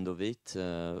the end of it.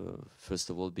 First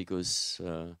of all, because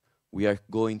we are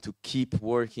going to keep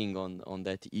working on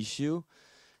that issue,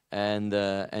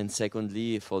 and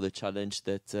secondly, for the challenge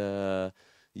that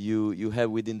you have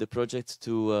within the project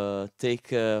to take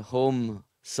home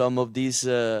some of these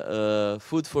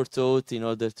food for thought in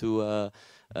order to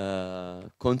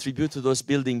contribute to those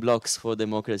building blocks for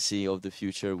democracy of the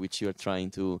future, which you are trying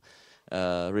to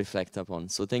reflect upon.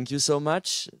 So thank you so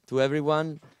much to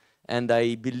everyone. And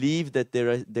I believe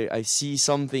that I see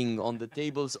something on the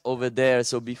tables over there.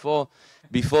 So before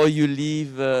you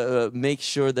leave, make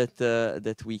sure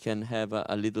that we can have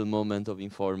a little moment of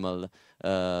informal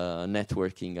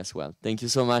networking as well. Thank you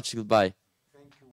so much. Goodbye.